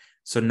you.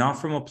 So not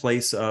from a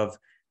place of,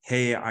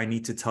 hey, I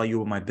need to tell you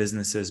what my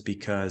business is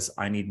because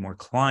I need more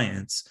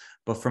clients,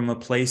 but from a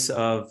place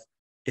of,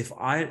 if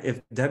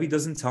Debbie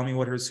doesn't tell me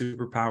what her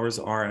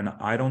superpowers are and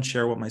I don't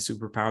share what my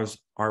superpowers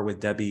are with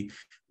Debbie,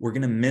 we're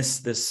going to miss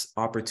this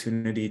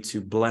opportunity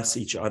to bless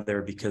each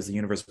other, because the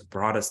universe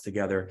brought us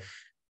together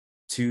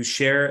to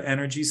share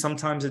energy.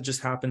 Sometimes it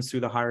just happens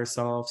through the higher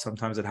self.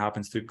 Sometimes it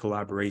happens through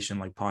collaboration,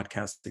 like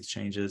podcast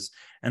exchanges.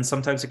 And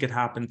sometimes it could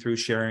happen through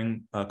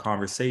sharing a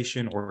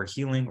conversation or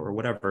healing or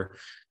whatever.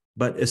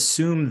 But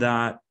assume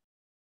that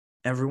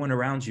everyone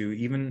around you,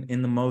 even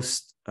in the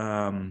most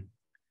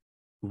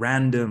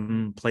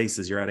random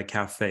places. You're at a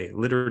cafe,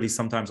 literally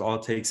sometimes all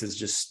it takes is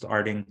just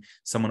starting,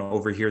 someone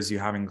overhears you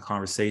having a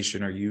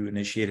conversation, or you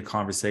initiate a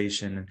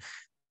conversation. And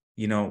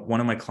you know, one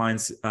of my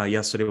clients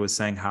yesterday was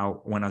saying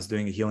how when I was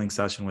doing a healing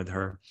session with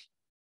her,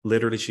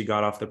 literally she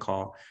got off the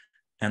call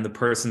and the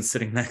person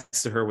sitting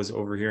next to her was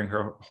overhearing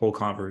her whole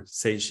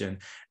conversation,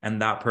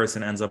 and that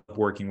person ends up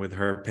working with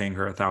her, paying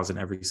her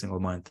 $1,000 every single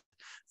month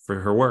for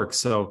her work.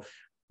 So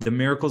the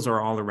miracles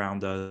are all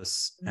around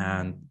us.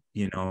 And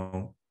you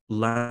know,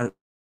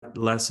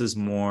 less is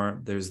more.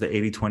 There's the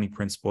 80-20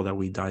 principle that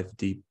we dive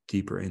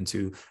deeper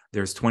into.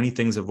 There's 20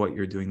 things of what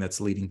you're doing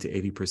that's leading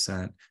to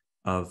 80%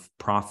 of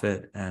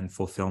profit and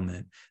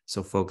fulfillment.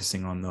 So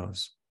focusing on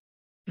those.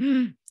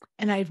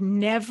 And I've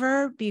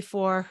never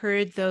before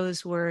heard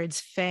those words,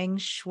 feng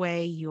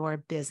shui your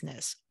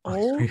business.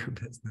 Oh, your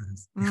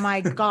business. My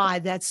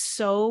God, that's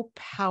so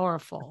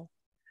powerful.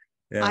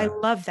 Yeah. I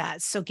love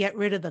that. So get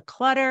rid of the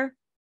clutter.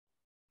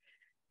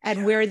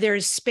 And where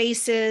there's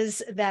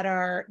spaces that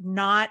are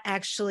not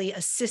actually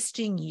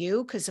assisting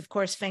you, because of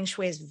course, feng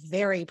shui is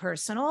very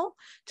personal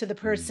to the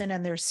person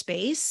and their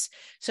space.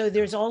 So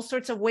there's all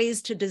sorts of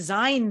ways to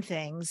design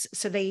things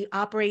so they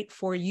operate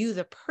for you,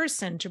 the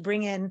person, to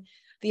bring in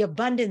the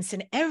abundance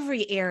in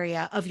every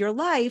area of your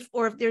life,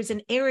 or if there's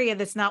an area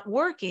that's not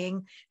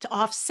working, to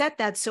offset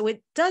that so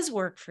it does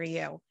work for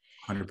you.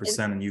 100%.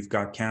 And you've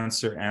got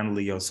Cancer and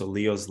Leo. So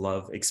Leos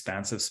love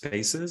expansive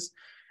spaces.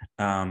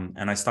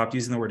 And I stopped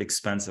using the word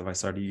expensive. I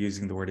started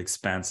using the word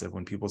expansive.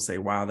 When people say,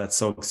 wow, that's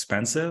so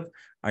expensive,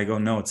 I go,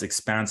 no, it's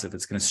expansive.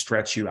 It's going to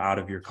stretch you out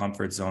of your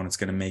comfort zone. It's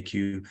going to make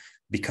you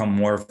become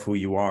more of who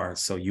you are.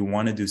 So you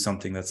want to do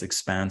something that's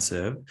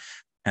expansive.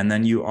 And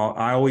then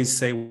I always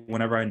say,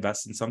 whenever I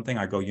invest in something,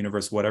 I go,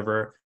 universe,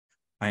 whatever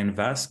I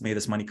invest, may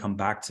this money come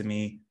back to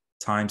me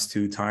times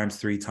 2, times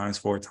 3, times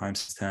 4,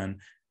 times 10,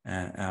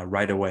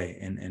 right away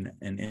in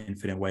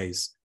infinite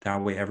ways.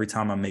 That way, every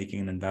time I'm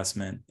making an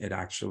investment, it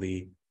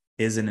actually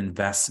is an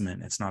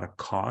investment. It's not a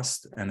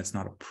cost and it's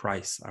not a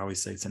price. I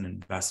always say it's an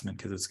investment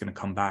because it's going to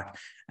come back.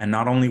 And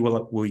not only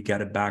will we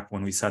get it back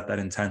when we set that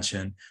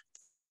intention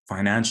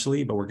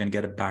financially, but we're going to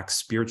get it back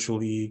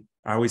spiritually.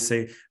 I always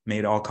say, may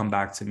it all come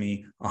back to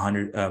me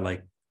 100,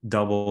 like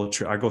double.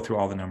 I go through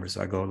all the numbers.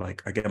 I go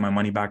like, I get my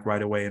money back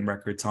right away in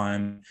record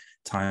time,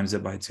 times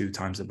it by 2,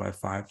 times it by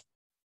 5.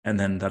 And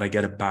then that I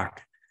get it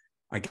back.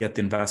 I get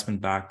the investment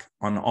back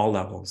on all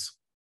levels.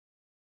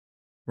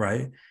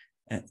 Right.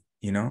 And,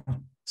 you know,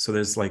 so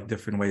there's like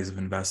different ways of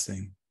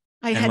investing.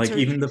 And like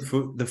even the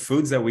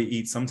foods that we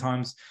eat,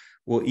 sometimes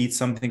we'll eat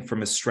something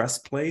from a stress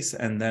place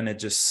and then it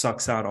just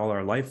sucks out all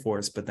our life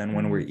force. But then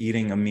when we're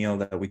eating a meal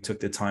that we took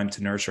the time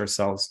to nourish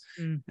ourselves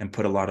and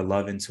put a lot of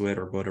love into it,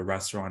 or go to a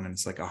restaurant and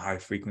it's like a high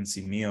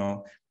frequency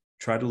meal,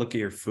 try to look at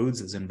your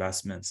foods as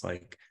investments.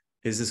 Like,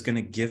 is this going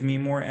to give me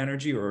more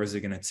energy or is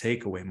it going to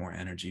take away more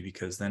energy?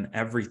 Because then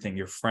everything,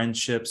 your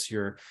friendships,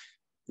 your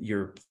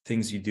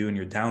things you do in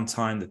your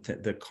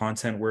downtime, the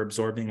content we're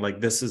absorbing, like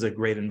this is a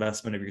great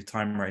investment of your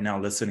time right now,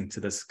 listening to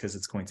this, because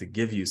it's going to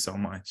give you so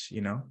much,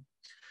 you know?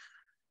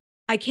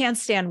 I can't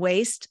stand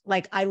waste.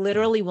 Like I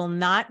literally will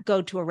not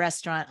go to a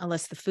restaurant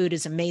unless the food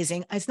is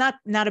amazing. It's not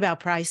about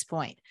price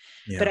point,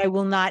 but I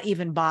will not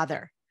even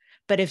bother.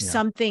 But if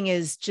something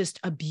is just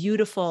a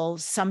beautiful,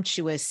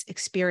 sumptuous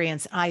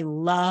experience, I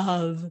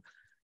love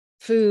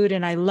food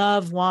and I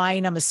love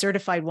wine. I'm a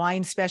certified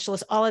wine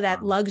specialist. All of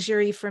that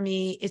luxury for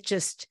me, it's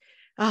just,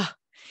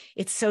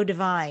 it's so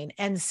divine.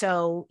 And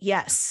so,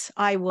 yes,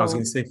 I will. I was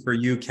going to say, for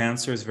you,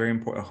 Cancer is very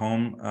important.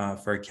 Home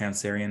for a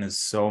Cancerian is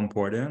so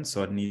important.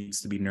 So it needs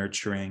to be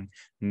nurturing,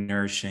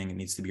 nourishing. It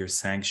needs to be your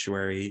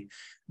sanctuary.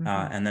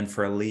 And then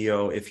for a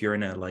Leo, if you're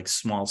in a like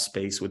small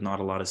space with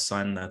not a lot of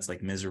sun, that's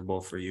like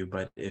miserable for you.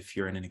 But if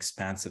you're in an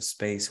expansive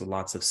space with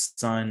lots of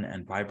sun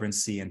and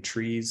vibrancy and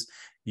trees,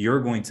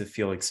 you're going to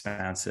feel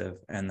expansive,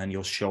 and then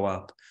you'll show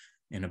up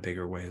in a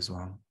bigger way as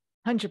well.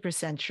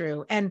 100%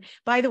 true. And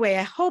by the way,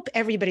 I hope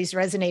everybody's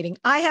resonating.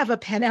 I have a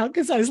pen out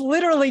because I was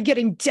literally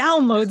getting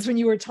downloads when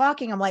you were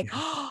talking. I'm like,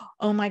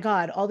 oh my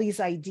God, all these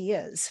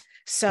ideas.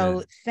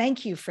 So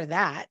thank you for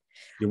that.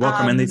 You're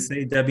welcome. And they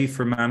say, Debbie,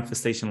 for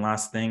manifestation,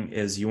 last thing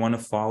is you want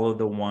to follow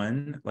the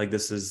one. Like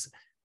this is,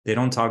 they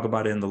don't talk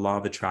about it in the law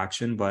of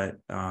attraction, but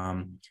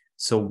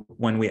so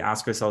when we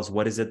ask ourselves,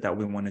 what is it that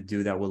we want to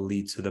do that will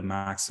lead to the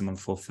maximum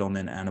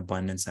fulfillment and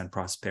abundance and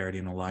prosperity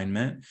and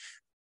alignment,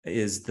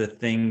 is the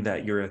thing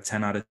that you're a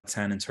 10 out of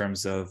 10 in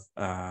terms of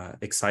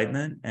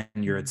excitement,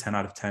 and you're a 10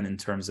 out of 10 in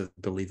terms of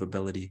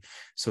believability.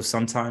 So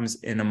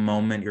sometimes in a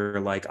moment, you're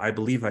like, I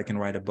believe I can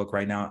write a book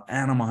right now,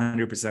 and I'm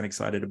 100%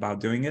 excited about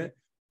doing it.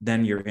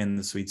 Then you're in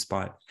the sweet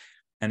spot.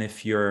 And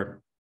if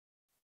you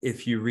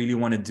really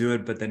want to do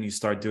it, but then you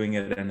start doing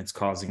it and it's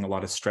causing a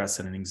lot of stress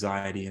and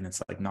anxiety, and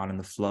it's like not in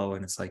the flow,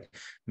 and it's like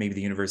maybe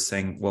the universe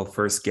saying, well,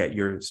 first get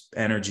your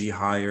energy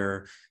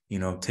higher, you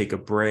know, take a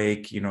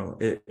break, you know,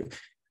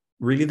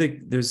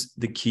 there's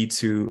the key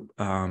to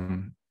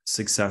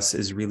success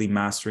is really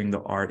mastering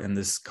the art. And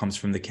this comes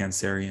from the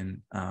Cancerian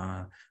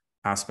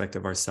aspect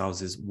of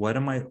ourselves is, what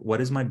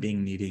is my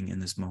being needing in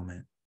this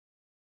moment?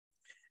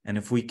 And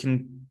if we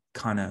can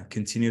kind of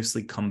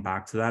continuously come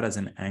back to that as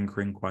an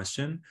anchoring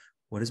question,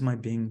 what is my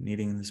being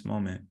needing in this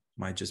moment?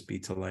 Might just be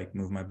to like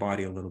move my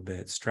body a little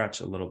bit, stretch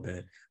a little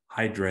bit,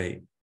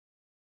 hydrate,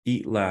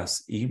 eat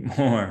less, eat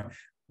more,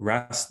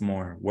 rest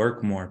more,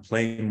 work more,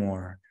 play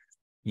more,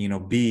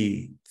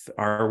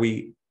 are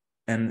we,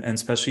 and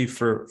especially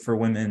for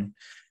women,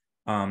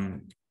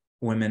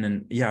 women,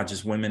 and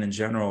just women in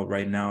general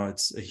right now,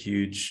 it's a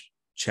huge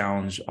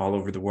challenge all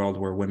over the world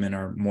where women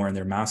are more in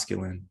their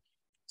masculine.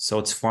 So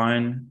it's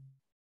fine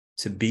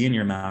to be in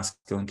your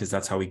masculine because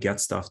that's how we get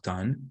stuff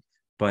done.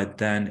 But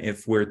then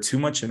if we're too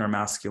much in our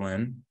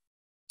masculine,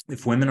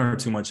 if women are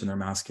too much in their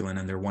masculine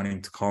and they're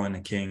wanting to call in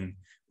a king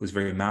who's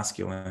very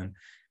masculine,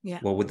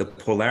 well, with the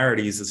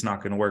polarities, it's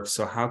not going to work.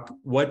 So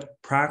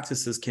what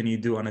practices can you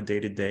do on a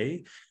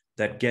day-to-day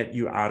that get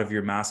you out of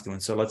your masculine?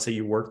 So let's say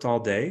you worked all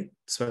day.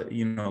 So,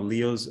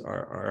 Leos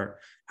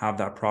have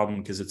that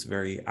problem because it's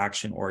very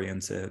action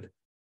oriented.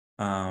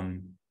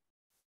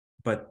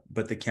 But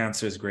the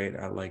Cancer is great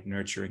at like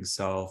nurturing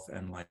self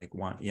and like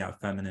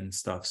feminine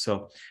stuff.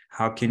 So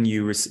how can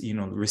you,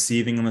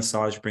 receiving a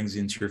massage brings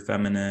you into your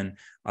feminine.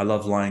 I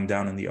love lying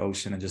down in the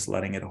ocean and just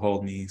letting it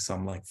hold me. So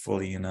I'm like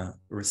fully in a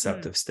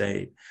receptive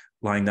state,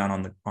 lying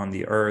down on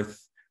the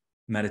earth,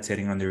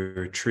 meditating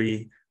under a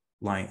tree,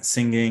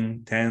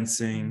 singing,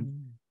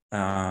 dancing,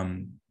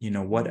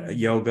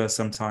 yoga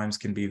sometimes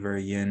can be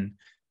very yin,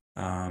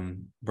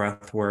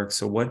 breath work.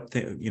 So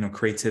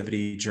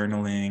creativity,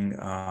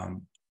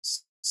 journaling,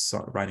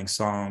 writing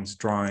songs,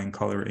 drawing,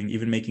 coloring,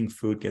 even making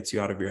food gets you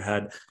out of your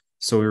head.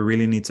 So we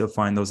really need to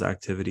find those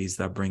activities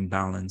that bring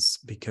balance,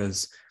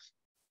 because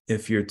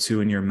if you're too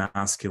in your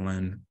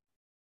masculine,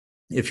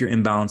 if you're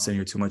imbalanced and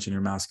you're too much in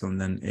your masculine,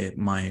 then it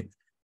might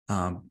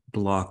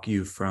block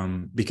you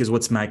from, because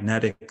what's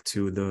magnetic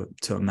to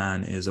a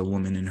man is a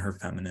woman in her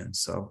feminine.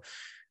 So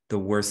the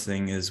worst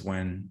thing is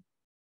when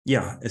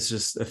it's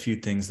just a few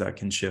things that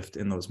can shift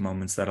in those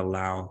moments that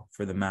allow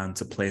for the man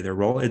to play their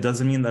role. It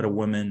doesn't mean that a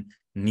woman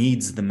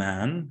needs the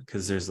man,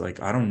 because there's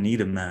like, I don't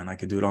need a man, I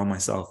could do it all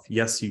myself.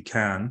 Yes, you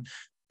can,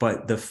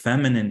 but the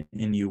feminine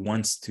in you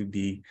wants to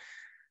be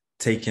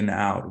taken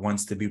out,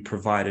 wants to be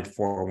provided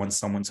for, wants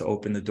someone to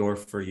open the door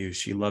for you.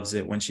 She loves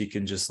it when she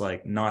can just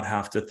like not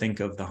have to think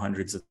of the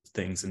hundreds of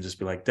things and just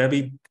be like,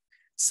 Debbie,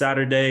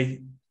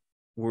 Saturday,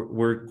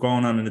 we're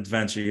going on an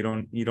adventure. You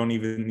don't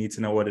even need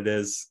to know what it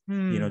is.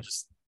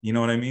 Just, you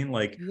know what I mean?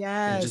 Like,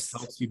 it just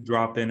helps you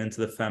drop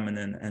into the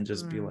feminine and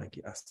just be like,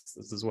 yes,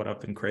 this is what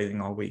I've been craving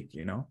all week,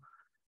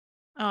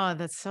 Oh,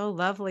 that's so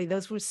lovely.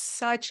 Those were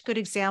such good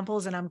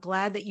examples. And I'm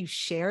glad that you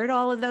shared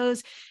all of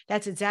those.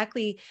 That's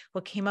exactly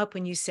what came up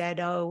when you said,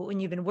 oh,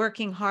 when you've been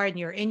working hard and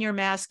you're in your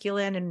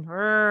masculine and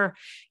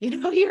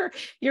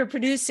you're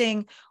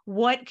producing,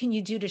 what can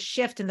you do to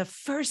shift? And the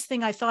first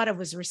thing I thought of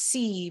was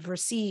receive.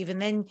 And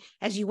then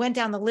as you went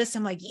down the list,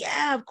 I'm like,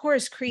 yeah, of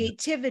course,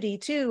 creativity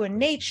too, and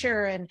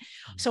nature. And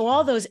so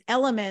all those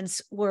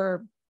elements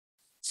were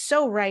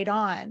so right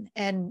on.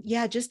 And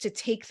just to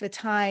take the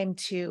time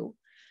to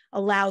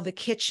allow the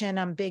kitchen.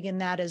 I'm big in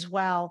that as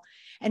well.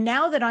 And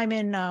now that I'm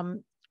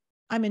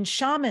in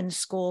shaman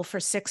school for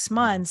 6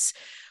 months,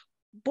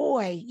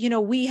 boy,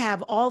 we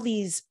have all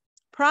these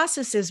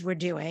processes we're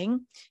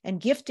doing and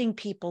gifting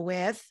people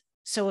with.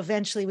 So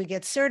eventually we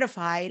get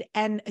certified.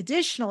 And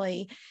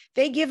additionally,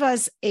 they give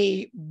us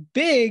a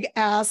big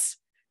ass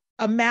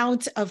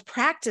amount of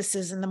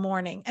practices in the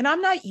morning. And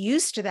I'm not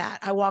used to that.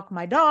 I walk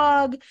my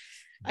dog,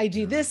 I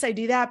do this, I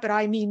do that. But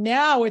I mean,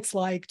 now it's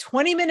like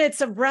 20 minutes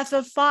of breath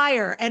of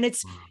fire. And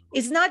it's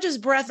not just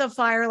breath of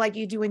fire like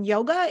you do in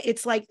yoga.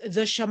 It's like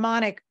the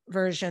shamanic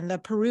version, the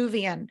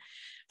Peruvian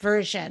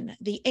version,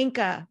 the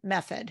Inca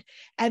method.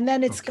 And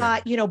then it's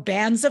got,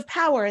 bands of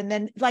power. And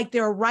then like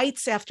there are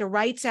rites after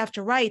rites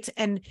after rites.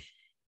 And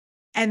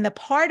the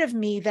part of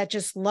me that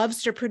just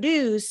loves to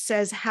produce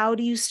says, how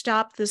do you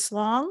stop this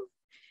long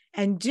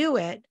and do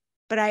it?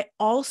 But I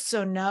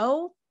also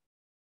know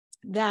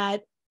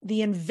that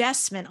the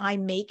investment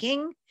I'm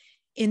making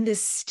in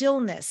this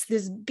stillness,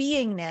 this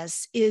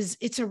beingness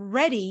it's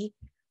already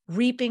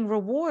reaping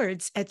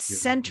rewards at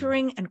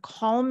centering and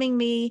calming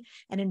me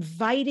and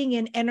inviting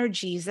in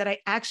energies that I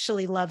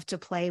actually love to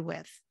play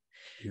with.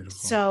 Beautiful.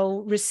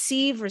 So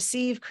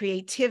receive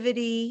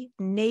creativity,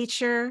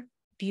 nature,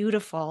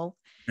 beautiful.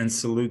 And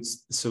salute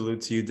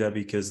to you,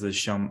 Debbie, because the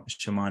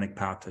shamanic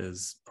path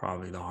is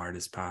probably the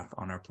hardest path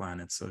on our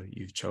planet. So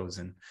you've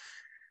chosen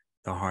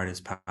the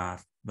hardest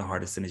path, the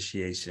hardest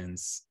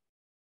initiations.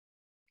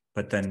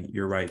 But then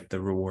you're right, the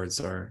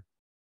rewards are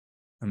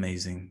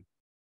amazing.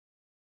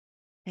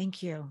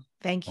 Thank you.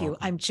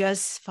 I'm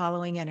just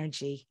following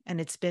energy,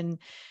 and it's been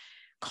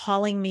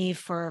calling me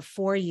for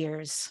 4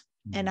 years.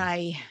 And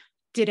I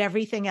did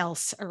everything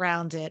else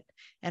around it.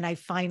 And I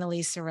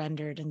finally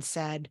surrendered and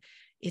said,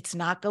 it's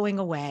not going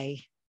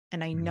away.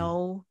 And I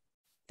know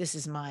this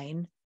is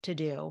mine to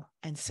do.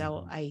 And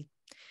so I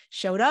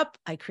showed up,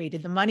 I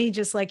created the money,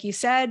 just like you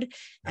said,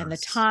 and the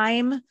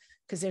time,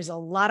 because there's a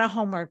lot of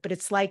homework, but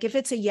it's like, if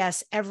it's a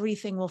yes,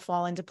 everything will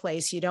fall into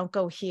place. You don't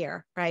go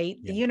here, right?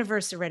 Yeah. The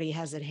universe already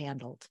has it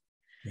handled.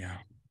 Yeah.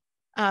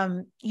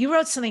 You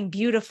wrote something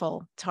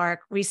beautiful, Tarek,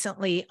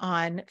 recently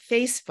on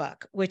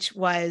Facebook, which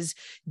was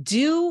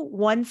do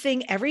one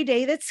thing every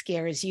day that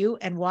scares you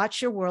and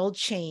watch your world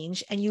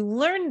change. And you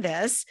learned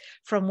this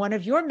from one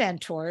of your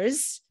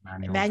mentors,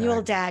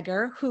 Emmanuel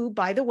Dagger, who,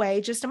 by the way,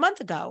 just a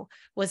month ago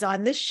was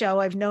on this show.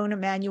 I've known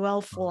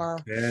Emmanuel for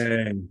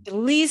at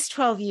least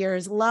 12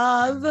 years.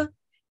 Love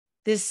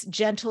this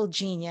gentle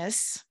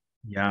genius.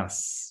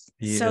 Yes.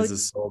 He is a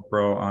soul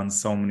bro on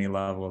so many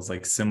levels,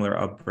 like similar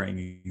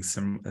upbringing,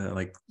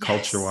 like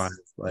culture-wise,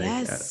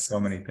 like so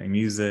many things,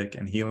 music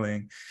and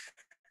healing.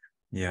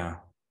 Yeah.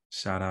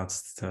 Shout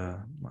outs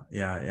to,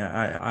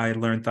 I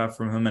learned that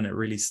from him and it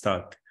really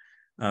stuck.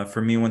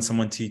 For me, when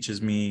someone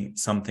teaches me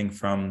something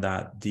from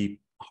that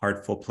deep,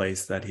 heartful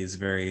place that he's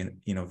very,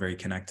 very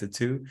connected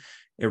to,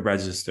 it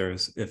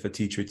registers. If a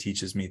teacher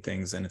teaches me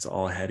things and it's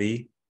all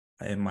heady,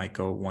 it might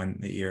go one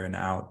ear and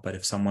out. But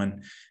if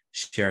someone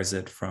shares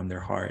it from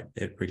their heart,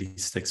 it really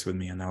sticks with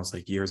me. And that was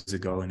like years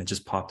ago, and it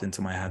just popped into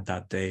my head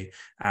that day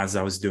as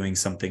I was doing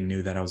something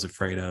new that I was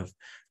afraid of.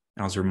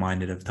 I was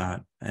reminded of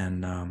that.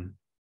 And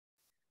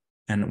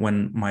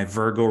when my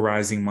Virgo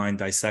rising mind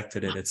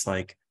dissected it, it's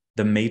like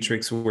the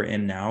matrix we're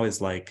in now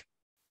is like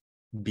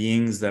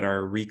beings that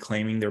are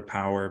reclaiming their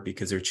power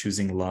because they're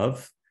choosing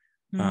love.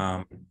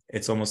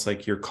 It's almost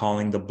like you're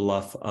calling the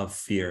bluff of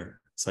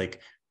fear. It's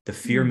like the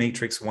fear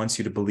matrix wants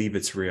you to believe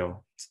it's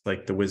real. It's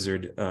like the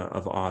Wizard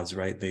of Oz,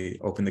 right? They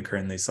opened the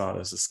curtain, they saw it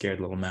was a scared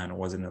little man. It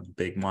wasn't a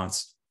big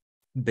monster,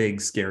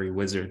 big scary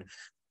wizard.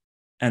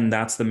 And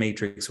that's the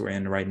matrix we're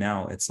in right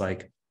now. It's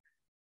like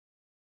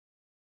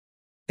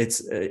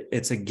it's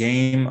a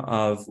game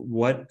of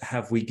what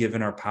have we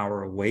given our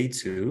power away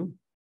to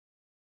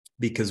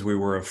because we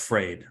were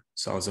afraid.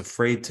 So I was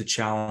afraid to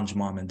challenge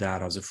mom and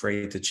dad. I was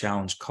afraid to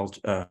challenge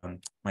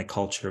my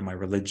culture, my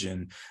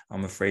religion.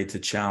 I'm afraid to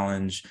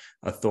challenge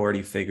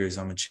authority figures.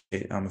 I'm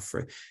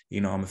afraid,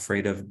 I'm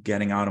afraid of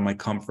getting out of my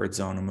comfort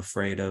zone. I'm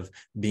afraid of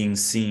being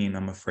seen.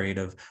 I'm afraid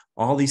of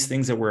all these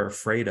things that we're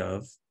afraid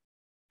of.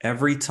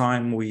 Every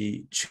time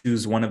we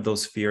choose one of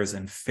those fears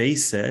and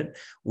face it,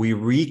 we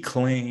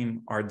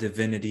reclaim our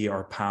divinity,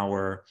 our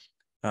power,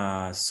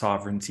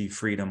 sovereignty,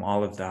 freedom,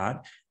 all of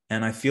that.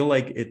 And I feel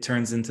like it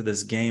turns into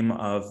this game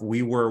of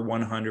we were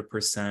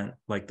 100%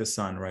 like the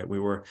sun, right?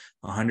 We were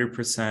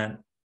 100%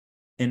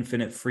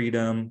 infinite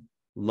freedom,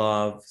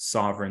 love,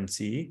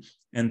 sovereignty.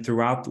 And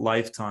throughout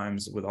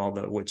lifetimes, with all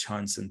the witch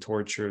hunts and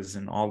tortures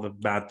and all the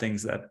bad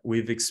things that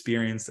we've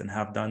experienced and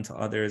have done to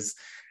others,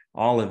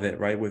 all of it,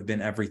 right? We've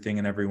been everything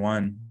and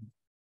everyone.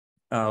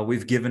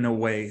 We've given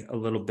away a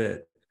little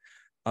bit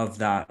of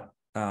that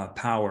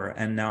power.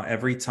 And now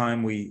every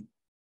time we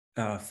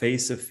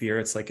face of fear,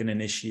 it's like an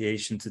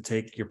initiation to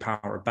take your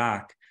power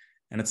back.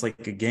 And it's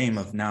like a game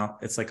of, now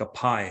it's like a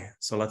pie.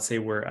 So let's say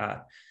we're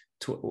at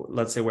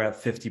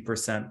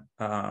 50%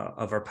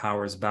 of our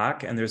powers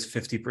back, and there's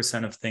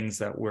 50% of things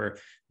that we're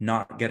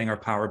not getting our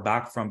power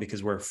back from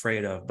because we're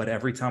afraid of. But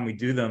every time we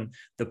do them,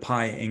 the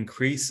pie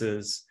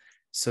increases,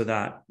 so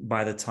that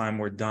by the time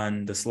we're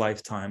done this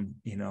lifetime,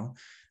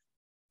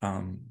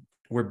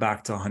 we're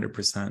back to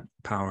 100%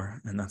 power,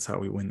 and that's how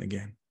we win the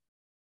game.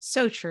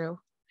 So true.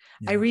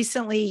 Yeah. I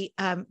recently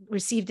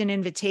received an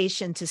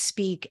invitation to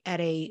speak at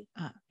a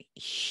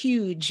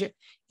huge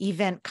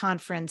event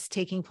conference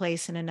taking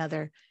place in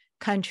another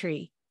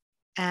country.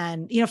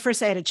 And,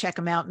 first I had to check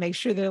them out, make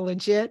sure they're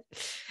legit.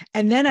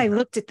 And then I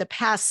looked at the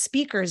past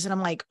speakers and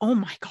I'm like, oh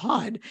my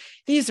God,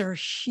 these are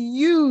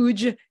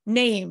huge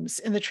names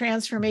in the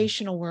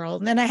transformational world.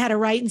 And then I had to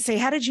write and say,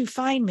 how did you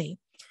find me?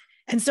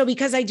 And so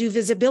because I do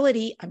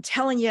visibility, I'm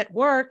telling you it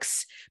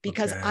works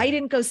because I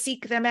didn't go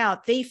seek them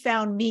out. They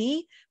found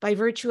me by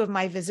virtue of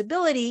my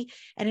visibility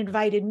and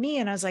invited me.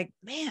 And I was like,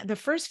 man, the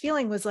first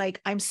feeling was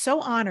like, I'm so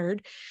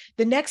honored.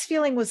 The next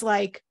feeling was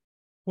like,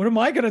 what am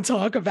I going to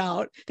talk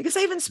about? Because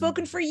I haven't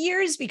spoken for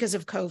years because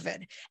of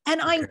COVID.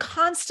 And I'm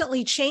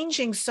constantly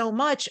changing so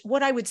much.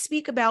 What I would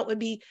speak about would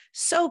be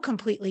so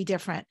completely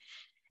different.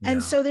 Yeah.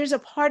 And so there's a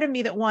part of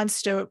me that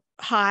wants to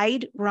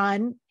hide,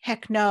 run,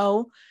 heck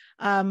no.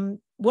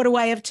 What do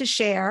I have to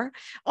share?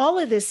 All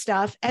of this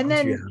stuff. And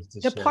then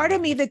the part of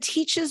me that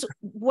teaches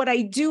what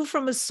I do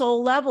from a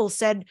soul level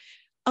said,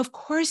 of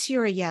course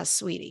you're a yes,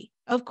 sweetie.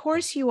 Of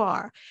course you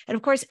are. And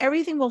of course,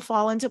 everything will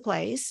fall into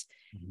place.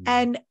 Mm-hmm.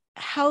 And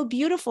how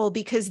beautiful,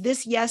 because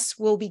this yes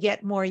will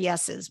beget more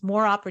yeses,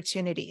 more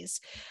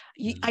opportunities.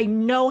 Mm-hmm. I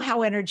know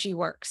how energy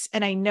works.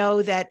 And I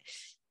know that,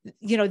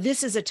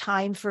 this is a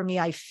time for me.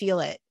 I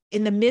feel it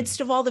in the midst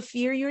of all the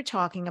fear you're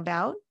talking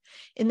about,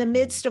 in the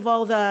midst of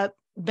all the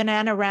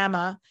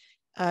Bananarama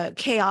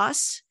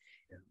chaos.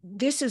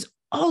 This is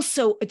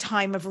also a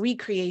time of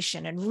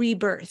recreation and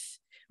rebirth,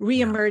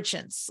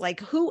 reemergence. Like,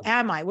 who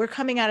am I? We're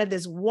coming out of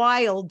this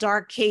wild,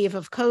 dark cave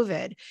of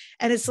COVID.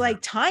 And it's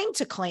like time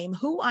to claim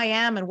who I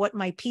am and what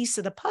my piece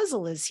of the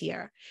puzzle is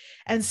here.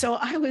 And so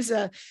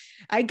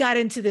I got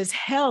into this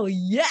hell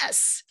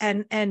yes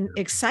and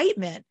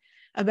excitement.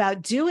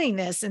 about doing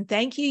this. And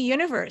thank you,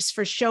 universe,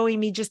 for showing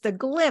me just a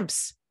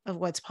glimpse of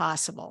what's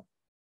possible.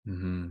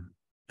 Mm-hmm.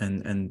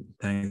 And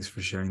thanks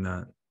for sharing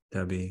that,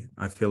 Debbie.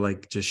 I feel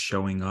like just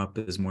showing up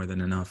is more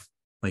than enough.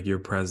 Like your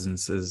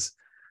presence is,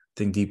 I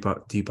think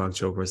Deepak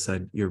Chopra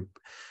said, your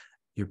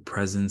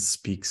presence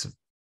speaks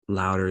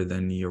louder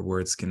than your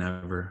words can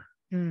ever.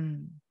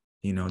 You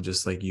know,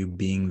 just like you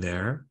being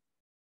there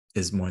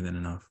is more than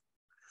enough.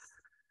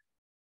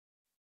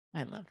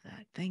 I love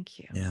that. Thank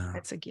you. Yeah.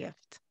 That's a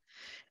gift.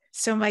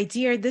 So, my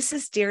dear, this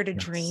is Dare to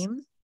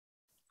Dream.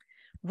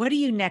 What do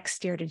you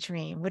next dare to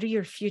dream? What are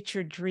your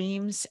future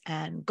dreams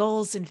and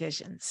goals and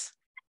visions?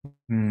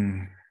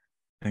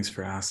 Thanks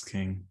for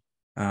asking.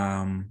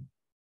 I'm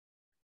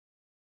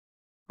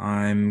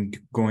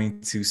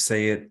going to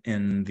say it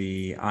in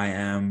the I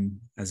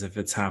am as if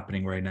it's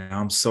happening right now.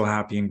 I'm so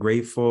happy and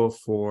grateful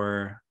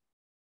for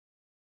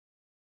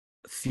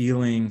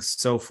feeling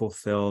so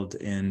fulfilled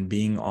in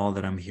being all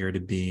that I'm here to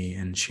be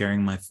and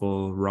sharing my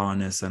full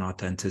rawness and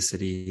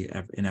authenticity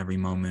in every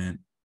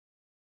moment.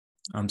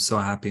 I'm so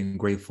happy and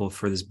grateful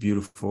for this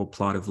beautiful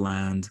plot of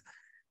land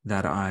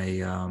that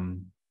I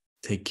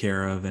take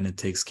care of, and it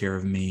takes care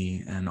of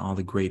me, and all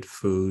the great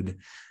food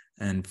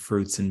and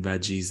fruits and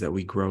veggies that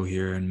we grow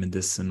here, and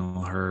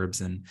medicinal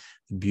herbs, and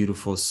the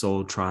beautiful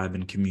soul tribe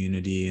and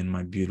community, and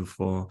my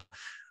beautiful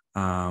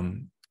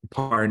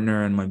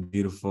partner and my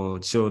beautiful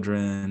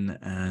children,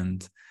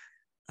 and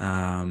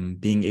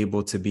being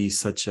able to be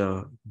such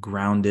a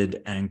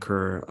grounded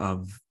anchor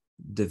of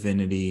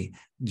divinity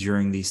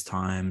during these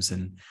times.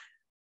 And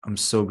I'm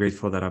so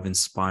grateful that I've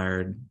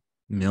inspired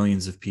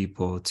millions of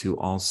people to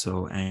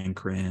also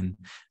anchor in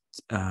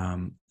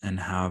and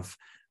have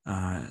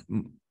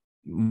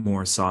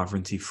more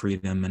sovereignty,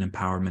 freedom, and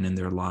empowerment in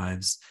their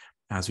lives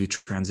as we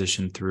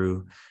transition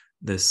through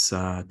this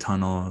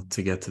tunnel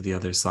to get to the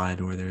other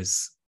side, where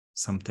there's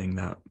something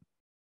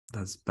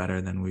that's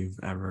better than we've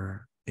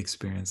ever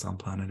experienced on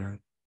planet Earth.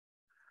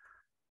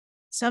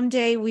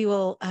 Someday we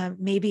will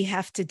maybe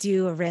have to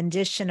do a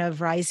rendition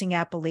of Rising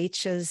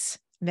Appalachia's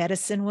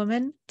Medicine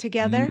Woman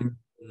together.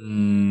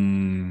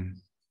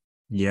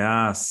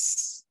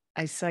 Yes.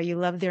 I saw you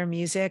love their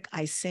music.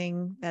 I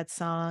sing that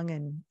song,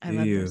 and I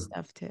love their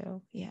stuff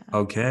too. Yeah.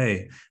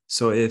 Okay.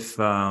 So if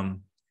I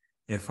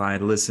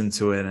listen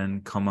to it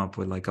and come up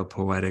with like a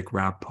poetic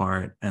rap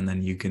part, and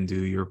then you can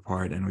do your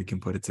part and we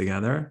can put it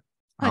together,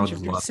 100%. I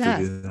would love to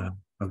do that.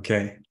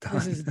 Okay. Done.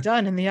 This is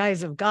done in the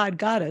eyes of God,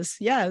 Goddess.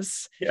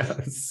 Yes.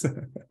 Yes.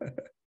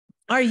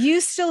 Are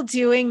you still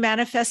doing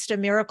Manifest a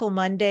Miracle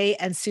Monday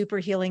and Super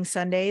Healing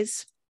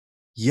Sundays?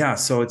 Yeah,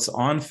 so it's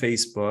on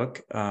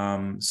Facebook.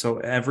 So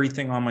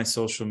everything on my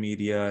social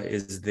media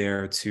is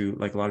there to,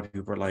 like, a lot of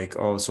people are like,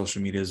 oh, social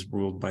media is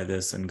ruled by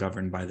this and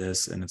governed by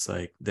this. And it's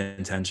like the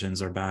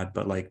intentions are bad.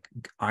 But like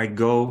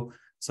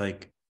it's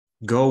like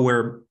go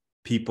where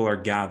people are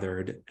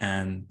gathered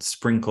and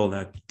sprinkle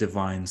that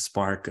divine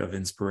spark of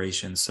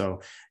inspiration.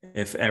 So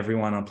if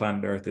everyone on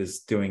planet Earth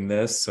is doing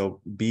this,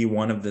 so be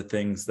one of the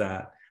things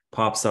that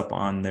pops up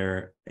in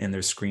their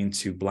screen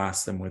to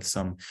blast them with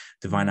some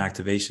divine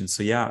activation.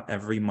 So yeah,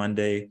 every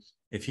Monday,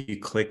 if you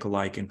click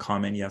like and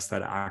comment yes,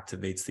 that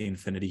activates the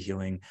infinity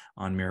healing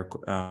on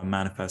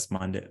Manifest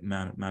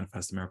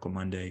a Miracle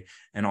Monday.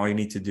 And all you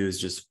need to do is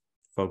just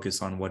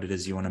focus on what it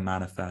is you want to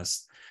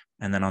manifest.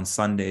 And then on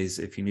Sundays,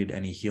 if you need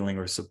any healing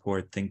or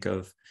support, think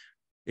of,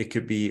 it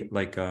could be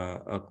like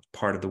a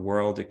part of the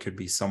world. It could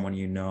be someone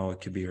you know.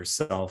 It could be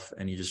yourself.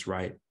 And you just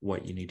write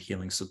what you need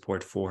healing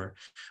support for.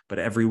 But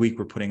every week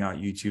we're putting out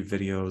YouTube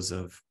videos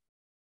of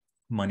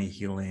money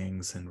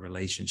healings and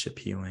relationship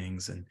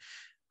healings. And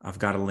I've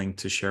got a link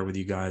to share with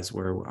you guys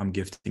where I'm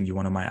gifting you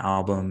one of my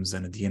albums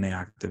and a DNA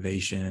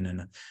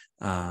activation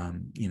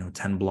and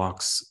 10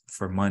 blocks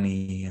for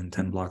money and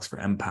 10 blocks for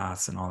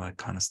empaths and all that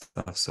kind of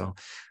stuff. So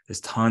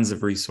there's tons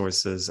of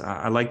resources.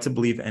 I like to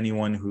believe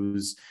anyone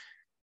who's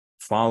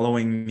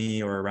following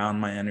me or around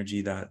my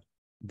energy, that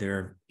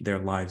their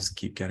lives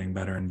keep getting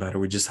better and better.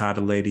 We just had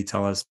a lady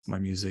tell us my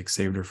music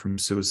saved her from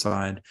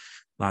suicide.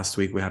 Last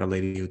week, we had a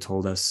lady who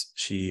told us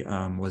she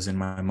was in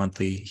my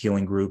monthly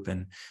healing group,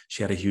 and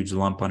she had a huge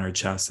lump on her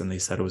chest, and they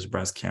said it was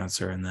breast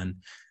cancer. And then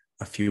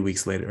a few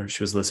weeks later,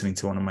 she was listening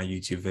to one of my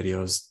YouTube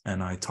videos,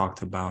 and I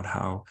talked about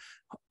how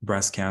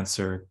breast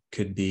cancer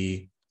could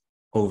be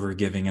over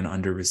giving and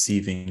under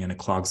receiving, and it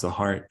clogs the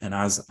heart. And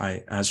as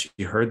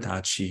she heard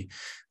that, she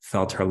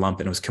felt her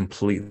lump and it was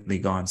completely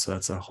gone. So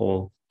that's a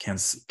whole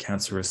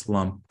cancerous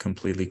lump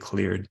completely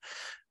cleared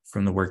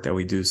from the work that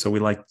we do. So we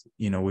like,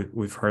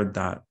 we've heard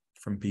that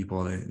from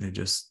people. They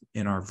just,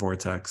 in our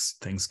vortex,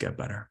 things get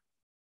better.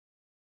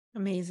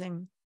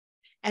 Amazing.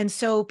 And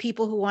so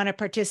people who want to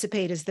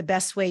participate, is the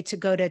best way to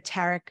go to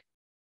Tarek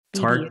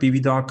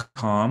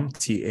TarekBibi.com,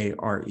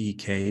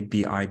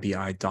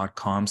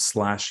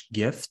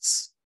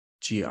 TarekBibi.com/gifts,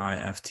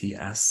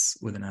 GIFTS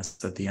with an S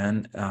at the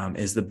end,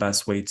 is the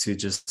best way to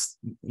just,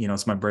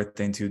 it's my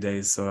birthday in 2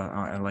 days. So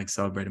I like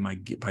celebrating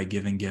by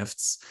giving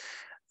gifts.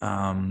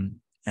 And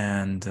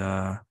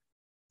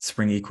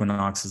spring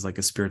equinox is like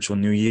a spiritual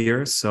new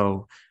year.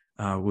 So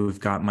We've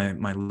got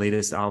my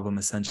latest album,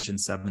 Ascension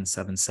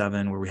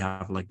 777, where we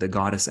have like the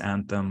Goddess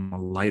Anthem,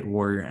 a Light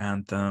Warrior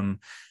Anthem,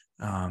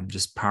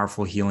 just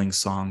powerful healing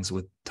songs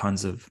with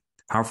tons of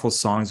powerful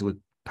songs with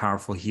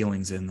powerful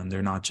healings in them.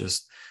 They're not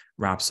just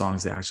rap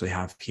songs. They actually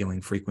have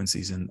healing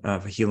frequencies and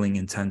healing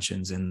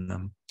intentions in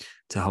them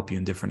to help you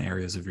in different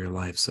areas of your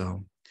life.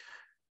 So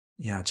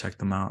yeah, check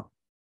them out.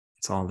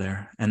 It's all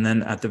there. And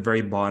then at the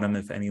very bottom,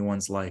 if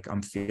anyone's like,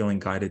 I'm feeling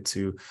guided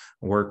to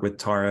work with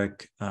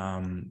Tarek.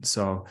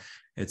 So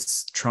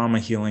it's trauma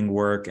healing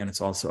work, and it's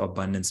also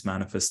abundance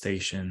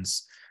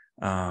manifestations.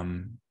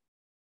 And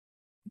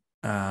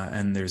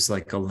there's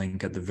like a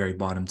link at the very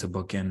bottom to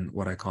book in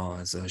what I call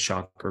as a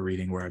chakra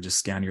reading, where I just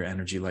scan your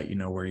energy, let you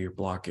know where your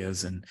block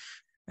is. And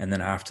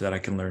then after that, I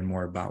can learn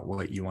more about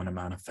what you want to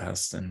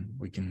manifest, and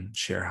we can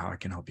share how I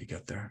can help you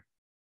get there.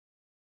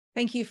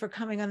 Thank you for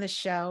coming on the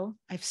show.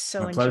 I've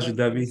so enjoyed pleasure,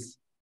 Debbie. this.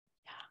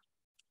 Yeah.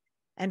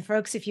 And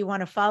folks, if you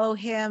want to follow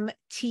him,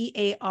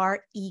 TAREK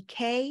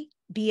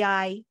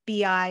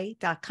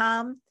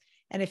BIBI.com.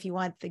 And if you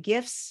want the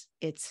gifts,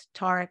 it's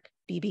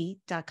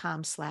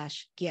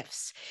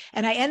TAREKBIBI.com/gifts.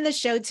 And I end the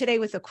show today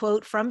with a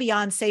quote from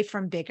Beyonce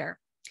from Bigger.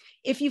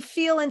 If you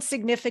feel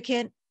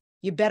insignificant,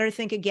 you better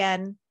think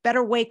again,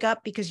 better wake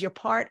up, because you're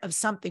part of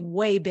something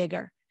way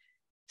bigger.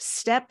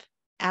 Step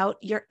out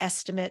your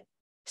estimate.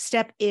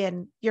 Step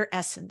in your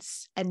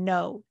essence and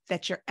know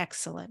that you're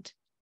excellent.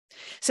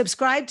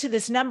 Subscribe to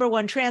this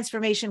 #1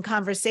 transformation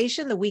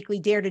conversation, the weekly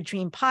Dare to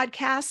Dream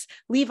podcast.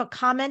 Leave a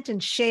comment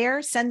and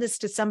share. Send this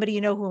to somebody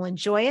you know who will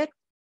enjoy it.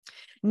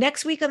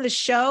 Next week on the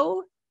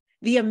show,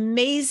 the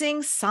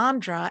amazing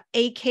Sandra,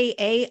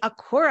 aka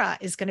Akura,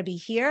 is going to be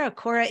here.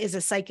 Akura is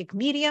a psychic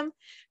medium,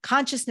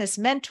 consciousness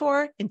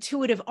mentor,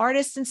 intuitive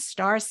artist, and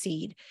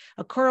starseed.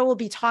 Akura will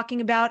be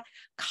talking about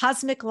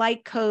cosmic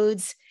light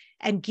codes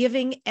and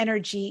giving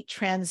energy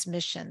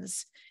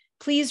transmissions.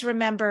 Please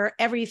remember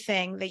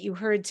everything that you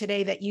heard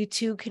today, that you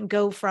too can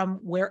go from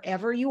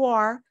wherever you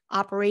are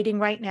operating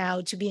right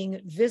now to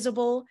being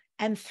visible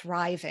and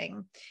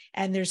thriving.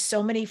 And there's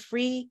so many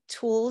free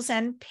tools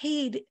and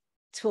paid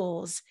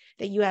tools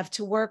that you have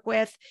to work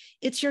with.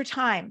 It's your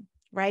time,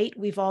 right?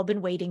 We've all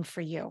been waiting for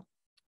you.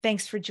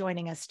 Thanks for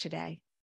joining us today.